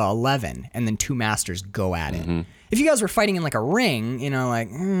difficulty to 11, and then two masters go at it. If you guys were fighting in like a ring,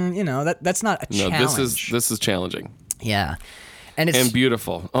 that's not a challenge. No, this is challenging. Yeah. And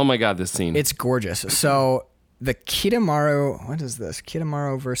beautiful. Oh my God, this scene. It's gorgeous. So the Kitamaru, what is this?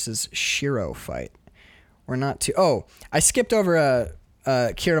 Kitamaru versus Shiro fight. We're not too. Oh, I skipped over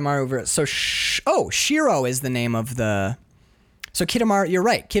Kitamaru. So Shiro is the name of the. So Kitamaru, you're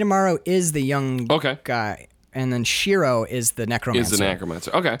right. Kitamaru is the young guy, and then Shiro is the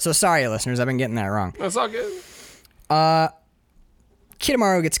necromancer. Okay. So sorry, listeners, I've been getting that wrong. That's all good.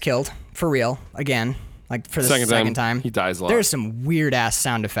 Kitamaru gets killed for real again, like for the second time. He dies a lot. There's some weird ass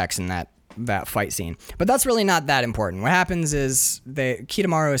sound effects in that fight scene, but that's really not that important. What happens is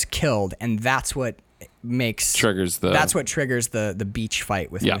Kitamaru is killed, and that's what triggers the beach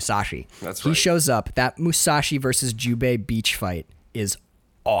fight with Musashi. That's right. He shows up. That Musashi versus Jubei beach fight is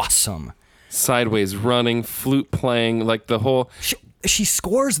awesome. Sideways running, flute playing, like the whole. She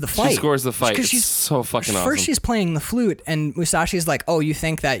scores the fight. It's so fucking awesome. First she's playing the flute, and Musashi's like, oh, you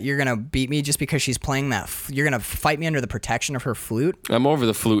think that you're going to beat me just because she's playing that? You're going to fight me under the protection of her flute? I'm over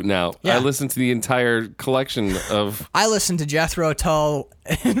the flute now. Yeah. I listened to the entire collection of... I listened to Jethro Tull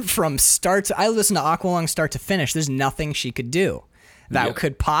from I listened to Aqualung start to finish. There's nothing she could do that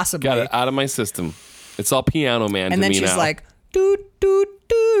could possibly... Got it out of my system. It's all Piano Man to me now. And then she's like, doot, doot,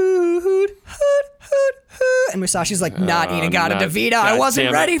 doot, hoot, hoot, hoot. And Musashi's like, not Inagata Davida. I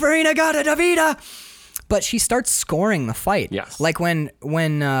wasn't ready for Inagata Davida. But she starts scoring the fight. Yes. Like when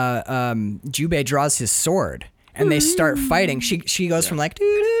Jubei draws his sword and they start fighting, she goes from like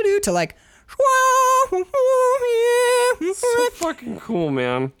doo-doo-doo to like so fucking cool,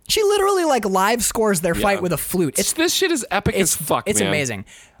 man. She literally like live scores their fight with a flute. This shit is epic as fuck, It's man. amazing.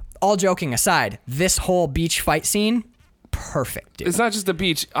 All joking aside, this whole beach fight scene, perfect, dude. It's not just a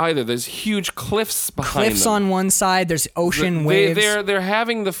beach either. There's huge cliffs behind Cliffs them. on one side. There's ocean waves. They're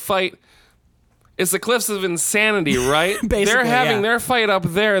having the fight. It's the cliffs of insanity, right? Basically, they're having their fight up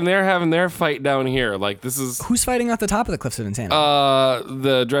there, and they're having their fight down here. Like this is who's fighting at the top of the cliffs of insanity?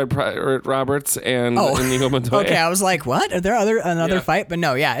 The Dread Pirate Roberts and Inigo Montoya. Okay, I was like, what? Are there another fight? But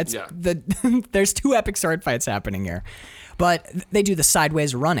no, there's two epic sword fights happening here. But they do the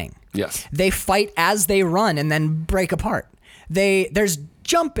sideways running. Yes. They fight as they run and then break apart. There's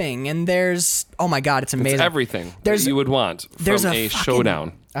jumping and there's, oh my God, it's amazing. It's everything There's- that you would want from there's a fucking-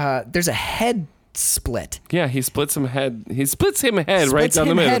 showdown. There's a head split. Yeah, he splits him head. He splits him head right Splits down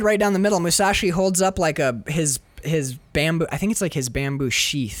the him middle. head right down the middle. Musashi holds up like his bamboo. I think it's like his bamboo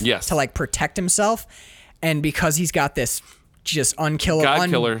sheath. Yes. To like protect himself, and because he's got this just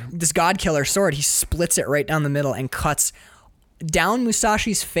God-killer. this god killer sword, he splits it right down the middle and cuts down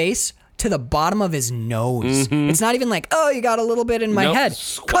Musashi's face to the bottom of his nose. It's not even like, oh, you got a little bit in my Nope. head.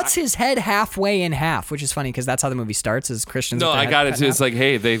 Squat. Cuts his head halfway in half, which is funny because that's how the movie starts. Is Christians? No, with their I head got it cut too. in It's half. like,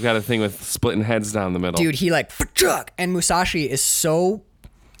 hey, they've got a thing with splitting heads down the middle. Dude, he like, and Musashi is so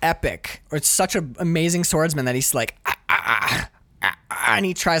epic, or it's such an amazing swordsman that he's like, and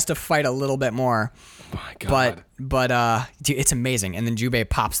he tries to fight a little bit more. My God. But dude, it's amazing. And then Jubei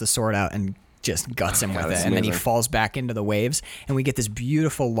pops the sword out and just guts him with that's it, and then he amazing. falls back into the waves, and we get this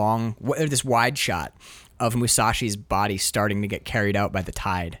beautiful this wide shot of Musashi's body starting to get carried out by the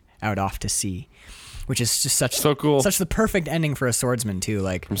tide out off to sea, which is just So cool. such the perfect ending for a swordsman too.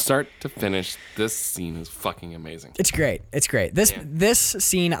 Like, From start to finish, this scene is fucking amazing. it's great. It's great. This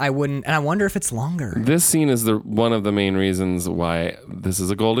scene I wouldn't, and I wonder if it's longer. This scene is one of the main reasons why this is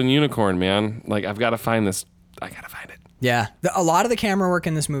a golden unicorn, man. Like, I've got to find this. I got to find it. Yeah, a lot of the camera work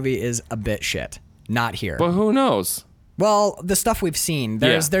in this movie is a bit shit. Not here. But who knows? Well, the stuff we've seen,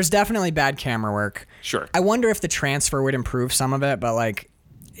 there's definitely bad camera work. Sure. I wonder if the transfer would improve some of it, but like,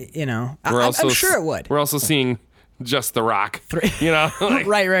 you know, I'm sure it would. We're also seeing just The Rock. You know? Like,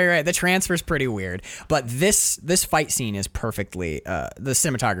 Right. The transfer's pretty weird, but this fight scene is perfectly. The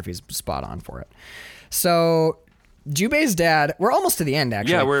cinematography is spot on for it. So, Jubei's dad. We're almost to the end,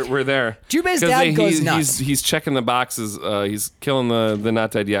 actually. yeah, we're there. Jubei's 'Cause dad goes nuts. He's checking the boxes. He's killing the Not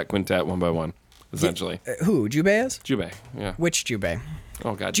Dead Yet quintet one by one, essentially. Who Jubei is? Jubei, yeah. Which Jubei?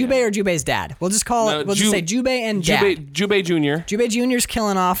 Oh, God. Jubei or Jubei's dad? We'll just call it. We'll just say Jubei and dad. Jubei Jr. Jubei Jr.'s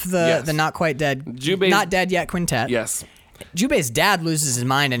killing off Yes. the not quite dead, not dead yet quintet. Yes. Jubei's dad loses his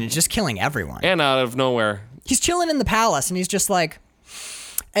mind and is just killing everyone. And out of nowhere. He's chilling in the palace and he's just like,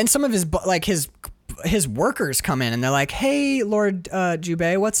 and some of his workers come in and they're like, "Hey, Lord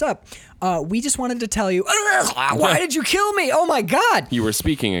Jubei, what's up? We just wanted to tell you, why did you kill me? Oh my God!" You were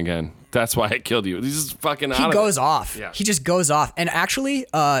speaking again. That's why I killed you. He's just fucking out He of goes it. off. Yeah. He just goes off. And actually,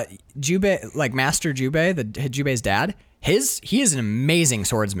 Jubei, like Master Jubei, Jubei's dad, he is an amazing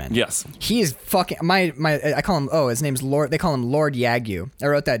swordsman. Yes. He is fucking I call him his name's Lord. They call him Lord Yagyu. I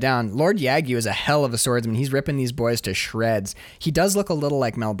wrote that down. Lord Yagyu is a hell of a swordsman. He's ripping these boys to shreds. He does look a little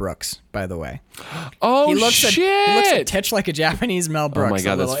like Mel Brooks, by the way. Oh, He looks shit. he looks a titch like a Japanese Mel Brooks. my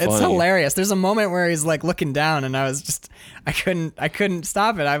God, a little. that's It's funny. hilarious. There's a moment where he's like looking down, and I couldn't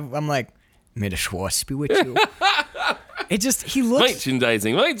stop it. I'm like, may the Schwartz be with you. He looks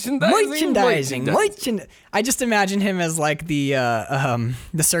Merchandising. I just imagine him as like the guy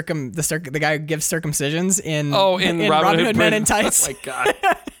who gives circumcisions in Robin Hood Men in Tights. Oh my God.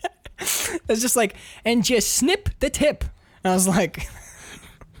 It's just like, and just snip the tip. And I was like,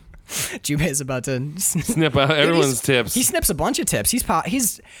 Jubei's about to Snip out everyone's tips. He snips a bunch of tips.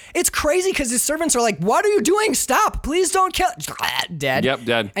 It's crazy because his servants are like, "What are you doing? Stop! Please don't kill." Dead. Yep,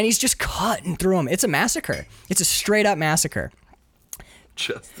 dead. And he's just cutting through them. It's a massacre. It's a straight up massacre.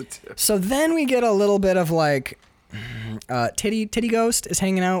 Just the tips. So then we get a little bit of like, Titty Ghost is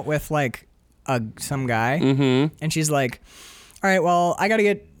hanging out with like some guy, and she's like, "All right, well, I gotta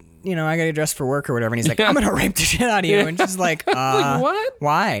get dressed for work or whatever." And he's like, "I'm gonna rape the shit out of you," and she's like, what?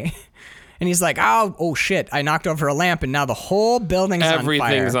 Why?" And he's like, oh shit, I knocked over a lamp and now the whole building's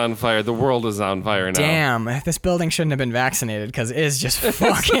Everything's on fire. on fire. The world is on fire now. Damn, this building shouldn't have been vaccinated because it is just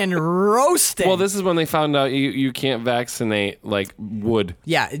fucking roasting. Well, this is when they found out you can't vaccinate like wood.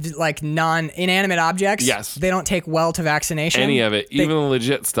 Yeah, like inanimate objects. Yes. They don't take well to vaccination. Any of it, even the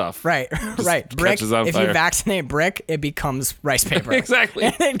legit stuff. Right. Brick. catches on if fire. you vaccinate brick, it becomes rice paper. Exactly.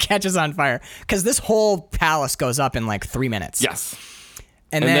 And it catches on fire because this whole palace goes up in like 3 minutes. Yes.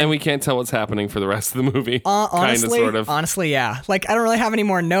 And then we can't tell what's happening for the rest of the movie. Honestly, sort of. Honestly, yeah. Like I don't really have any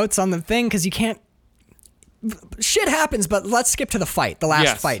more notes on the thing because you can't. Shit happens, but let's skip to the fight. The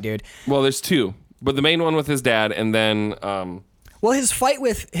last fight, dude. Well, there's two, but the main one with his dad, and then Well, his fight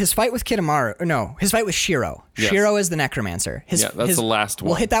with Kitamaru. No, his fight with Shiro. Yes. Shiro is the necromancer. That's the last one.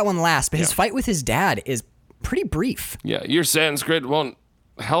 We'll hit that one last, but his Yeah. fight with his dad is pretty brief. yeah, your Sanskrit won't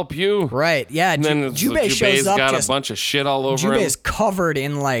help you. Right. Yeah. And then Jubei shows up. got Just, a bunch of shit all over Jubei him. is covered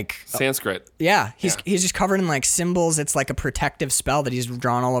in like. Sanskrit. Yeah, he's just covered in like symbols. It's like a protective spell that he's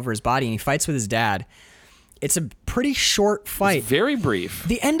drawn all over his body, and he fights with his dad. It's a pretty short fight. Very brief.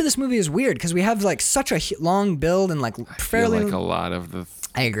 The end of this movie is weird because we have like such a long build and like I feel fairly like a lot of the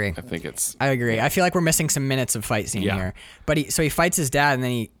I agree. I think it's I agree. I feel like we're missing some minutes of fight scene here. But he fights his dad and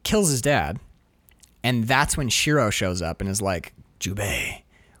then he kills his dad. And that's when Shiro shows up and is like, Jubei,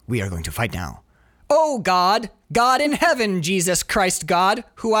 we are going to fight now. Oh, God in heaven, Jesus Christ, God,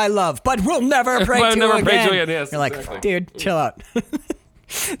 who I love, but will never pray to never again. pray to again, yes, You're like, exactly. dude, chill out.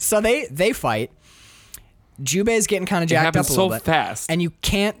 So they fight. Jubei's getting kind of jacked up a little so bit. fast. And you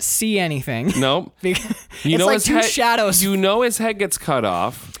can't see anything. Nope. Because You it's know like his two head, shadows. You know his head gets cut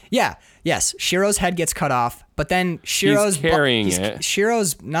off. Yeah. Yes. Shiro's head gets cut off, but then Shiro's carrying it. Shiro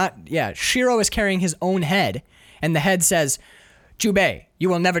is carrying his own head, and the head says, "Jubei, you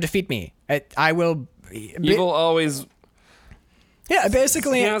will never defeat me. I will." Evil always Yeah,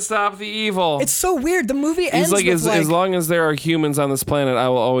 basically. can't stop the evil. It's so weird. The movie ends He's like, with as long as there are humans on this planet, I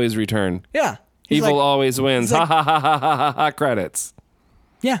will always return. yeah. He's Evil like, always wins. he's like- Ha ha ha ha ha ha. Credits.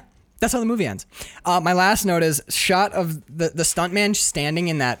 yeah. That's how the movie ends. My last note is shot of the stuntman standing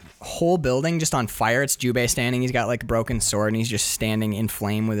in that whole building just on fire. It's Jubei standing. He's got like a broken sword and he's just standing in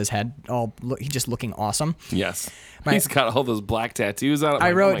flame with his head he's just looking awesome. Yes. He's got all those black tattoos on it.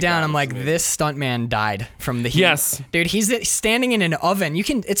 I Oh wrote my down, God, I'm like, it's this stuntman died from the heat. Yes. Dude, he's standing in an oven.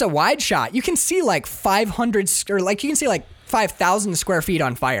 It's a wide shot. You can see like 5,000 square feet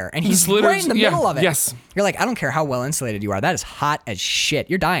on fire. And he's literally- right in the yeah, middle of it. yes. You're like, I don't care how well insulated you are. That is hot as shit.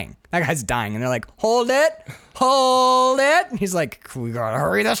 You're dying. That guy's dying. And they're like, hold it. And he's like, we gotta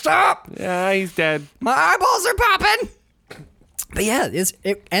hurry this up. Yeah, he's dead. My eyeballs are popping. But yeah,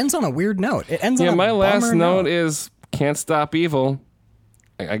 it ends on a weird note. It ends on a My last bummer note is can't stop evil.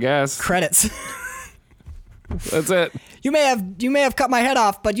 I guess. Credits. That's it. You may have cut my head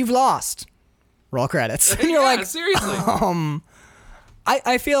off, but you've lost. Roll credits. And you're like, seriously.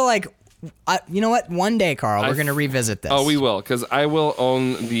 I feel like, you know what? One day, Carl, we're gonna revisit this. Oh, we will, because I will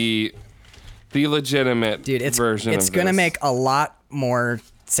own the legitimate version. It's of gonna this. make a lot more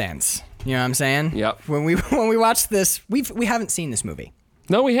sense. You know what I'm saying? Yep. When we watch this, we haven't seen this movie.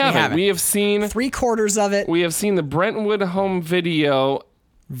 No, we haven't. haven't. We have seen 3/4 of it we have seen the Brentwood home video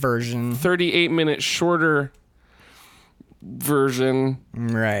version. 38-minute shorter version.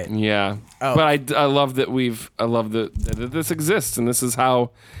 Right. Yeah. Oh. But I love that that this exists, and this is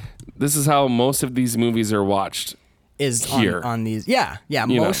how most of these movies are watched. Is here. on these. Yeah. You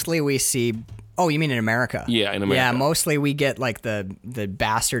know. Mostly we see. Oh, you mean in America? Yeah, in America. Yeah, mostly we get like the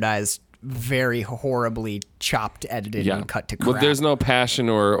bastardized, very horribly chopped, edited, and cut to crap. But there's no passion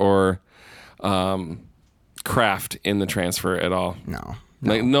or craft in the transfer at all. No.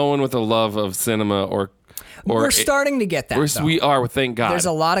 Like no one with a love of cinema or We're starting to get that. though. we are, thank God. There's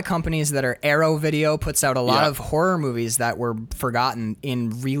a lot of companies that are Arrow Video puts out a lot Yeah. of horror movies that were forgotten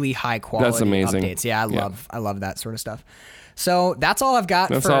in really high quality That's amazing. updates. Yeah, I love that sort of stuff. So that's all I've got.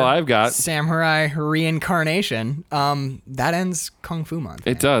 That's for all I've got. Samurai Reincarnation. That ends Kung Fu Month.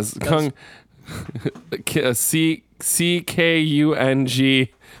 It does. Kung CKUNG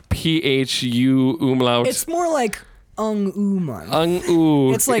PHU It's more like Ung U Month.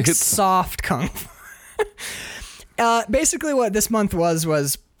 Ung It's like soft Kung Fu. Basically, what this month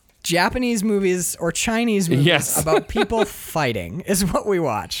was Japanese movies or Chinese movies Yes. about people fighting is what we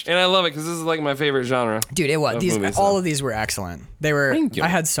watched. and I love it because this is like my favorite genre. Dude, it was. Of These movies, all so. of these were excellent. They were. Thank you. I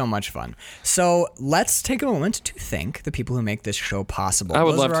had so much fun. So let's take a moment to thank the people who make this show possible. I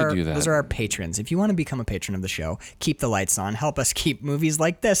would Those love are to do that. Those are our patrons. If you want to become a patron of the show, keep the lights on, help us keep movies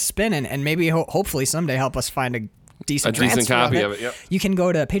like this spinning, and maybe hopefully someday help us find a decent transfer copy of of it, yep. You can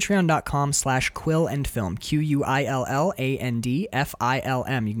go to patreon.com/quillandfilm,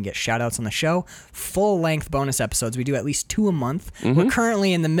 QUILLANDFILM. You can get shout outs on the show, full length bonus episodes. We do at least 2 a month. Mm-hmm. We're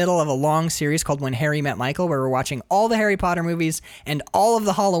currently in the middle of a long series called When Harry Met Michael, where we're watching all the Harry Potter movies and all of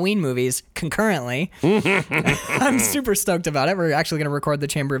the Halloween movies concurrently. I'm super stoked about it. We're actually going to record the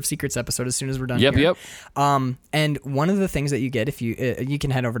Chamber of Secrets episode as soon as we're done here. Yep. And one of the things that you get if you can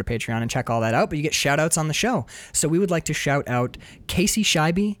head over to Patreon and check all that out, but you get shout outs on the show. So we would like to shout out Casey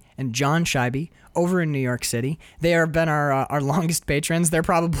Scheibe and John Scheibe over in New York City. They have been our longest patrons. They're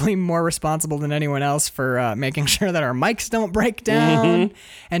probably more responsible than anyone else for making sure that our mics don't break down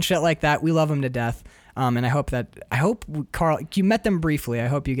and shit like that. We love them to death. And I hope Carl, you met them briefly. I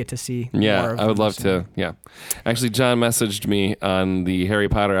hope you get to see more Yeah, of I would them love soon. to. Yeah. Actually, John messaged me on the Harry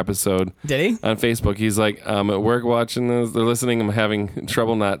Potter episode. Did he? On Facebook. He's like, I'm at work watching this. They're listening. I'm having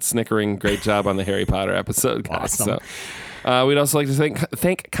trouble not snickering. Great job on the Harry Potter episode, guys. Awesome. So, We'd also like to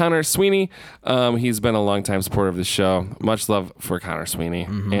thank Connor Sweeney. He's been a longtime supporter of the show. Much love for Connor Sweeney.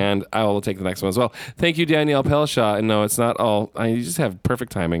 And I will take the next one as well. Thank you, Danielle Pelshaw. And no, it's not all. You just have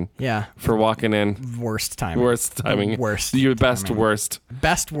perfect timing. Yeah. For walking in. Worst timing. Worst timing. Worst. Your best timing. worst.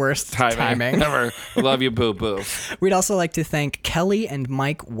 Best worst timing. Ever. Love you, boo boo. We'd also like to thank Kelly and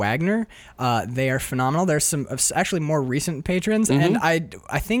Mike Wagner. They are phenomenal. There's some actually more recent patrons, and I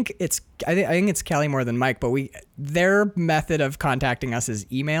think it's Kelly more than Mike, but their method of contacting us is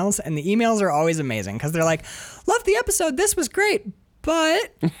emails, and the emails are always amazing because they're like, "Love the episode. This was great."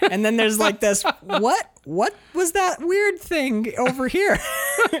 But, and then there's like this, what was that weird thing over here?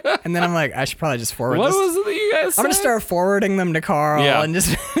 And then I'm like, I should probably just forward What this. was it that you guys said? I'm going to start forwarding them to Carl and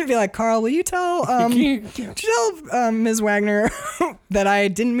just be like, Carl, will you tell, Ms. Wagner that I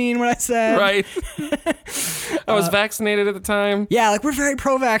didn't mean what I said? Right. I was vaccinated at the time. Yeah, like we're very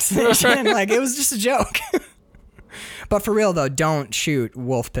pro-vaccination. Like it was just a joke. But for real though, don't shoot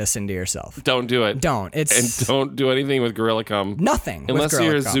wolf piss into yourself. Don't do it. Don't. And don't do anything with gorilla cum. Nothing. Unless with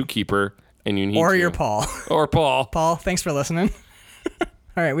you're a cum. zookeeper and you need or to. you're Paul. Or Paul. Paul, thanks for listening.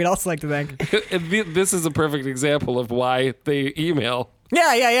 All right, we'd also like to thank. This is a perfect example of why they email.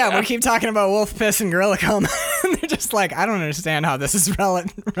 Yeah. We keep talking about wolf piss and gorilla cum. They're just like, I don't understand how this is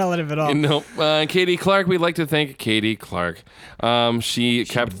relative at all. No, Katie Clark. We'd like to thank Katie Clark. She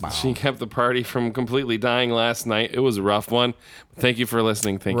kept the party from completely dying last night. It was a rough one. Thank you for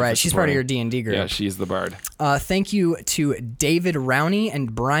listening. Thank you. Right, for she's part of your supporting. D&D group. Yeah, she's the bard. Thank you to David Rowney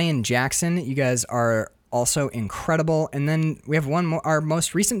and Brian Jackson. You guys are also incredible. And then we have one more, our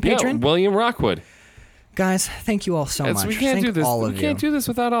most recent patron, William Rockwood. Guys, thank you all so much. We can't thank do this. all of We can't you. do this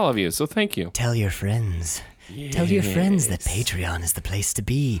without all of you. So thank you. Tell your friends. Yes. Tell your friends that Patreon is the place to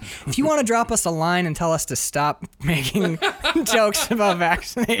be. If you want to drop us a line and tell us to stop making jokes about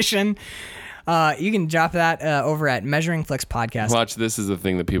vaccination, you can drop that over at Measuring Flicks Podcast. Watch, this is the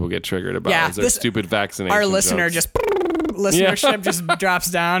thing that people get triggered about. Yeah, is their stupid vaccination Our listener jokes. just listenership just drops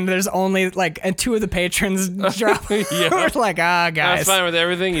down. There's only and two of the patrons drop. We're like, guys. I'm fine with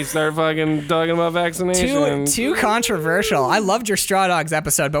everything. You start fucking talking about vaccination. Too controversial. I loved your Straw Dogs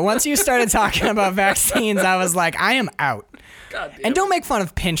episode, but once you started talking about vaccines, I was like, I am out. And don't make fun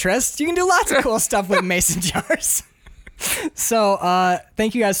of Pinterest. You can do lots of cool stuff with mason jars. So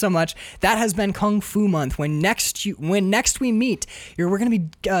thank you guys so much. That has been Kung Fu Month. When next we meet, we're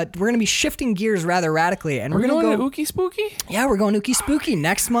gonna be shifting gears rather radically, and we're gonna go Ookie Spooky. Yeah, we're going Ookie Spooky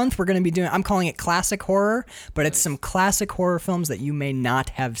next month. We're gonna be doing. I'm calling it classic horror, but it's some classic horror films that you may not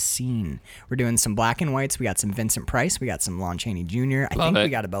have seen. We're doing some black and whites. We got some Vincent Price. We got some Lon Chaney Jr. I think we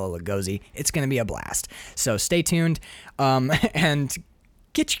got a Bela Lugosi. It's gonna be a blast. So stay tuned. And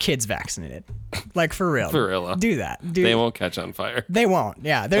get your kids vaccinated. Like, for real. For real. Do that. They won't catch on fire. They won't.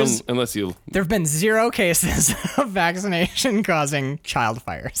 Yeah. Unless you... There have been 0 cases of vaccination causing child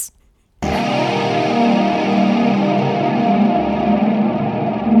fires.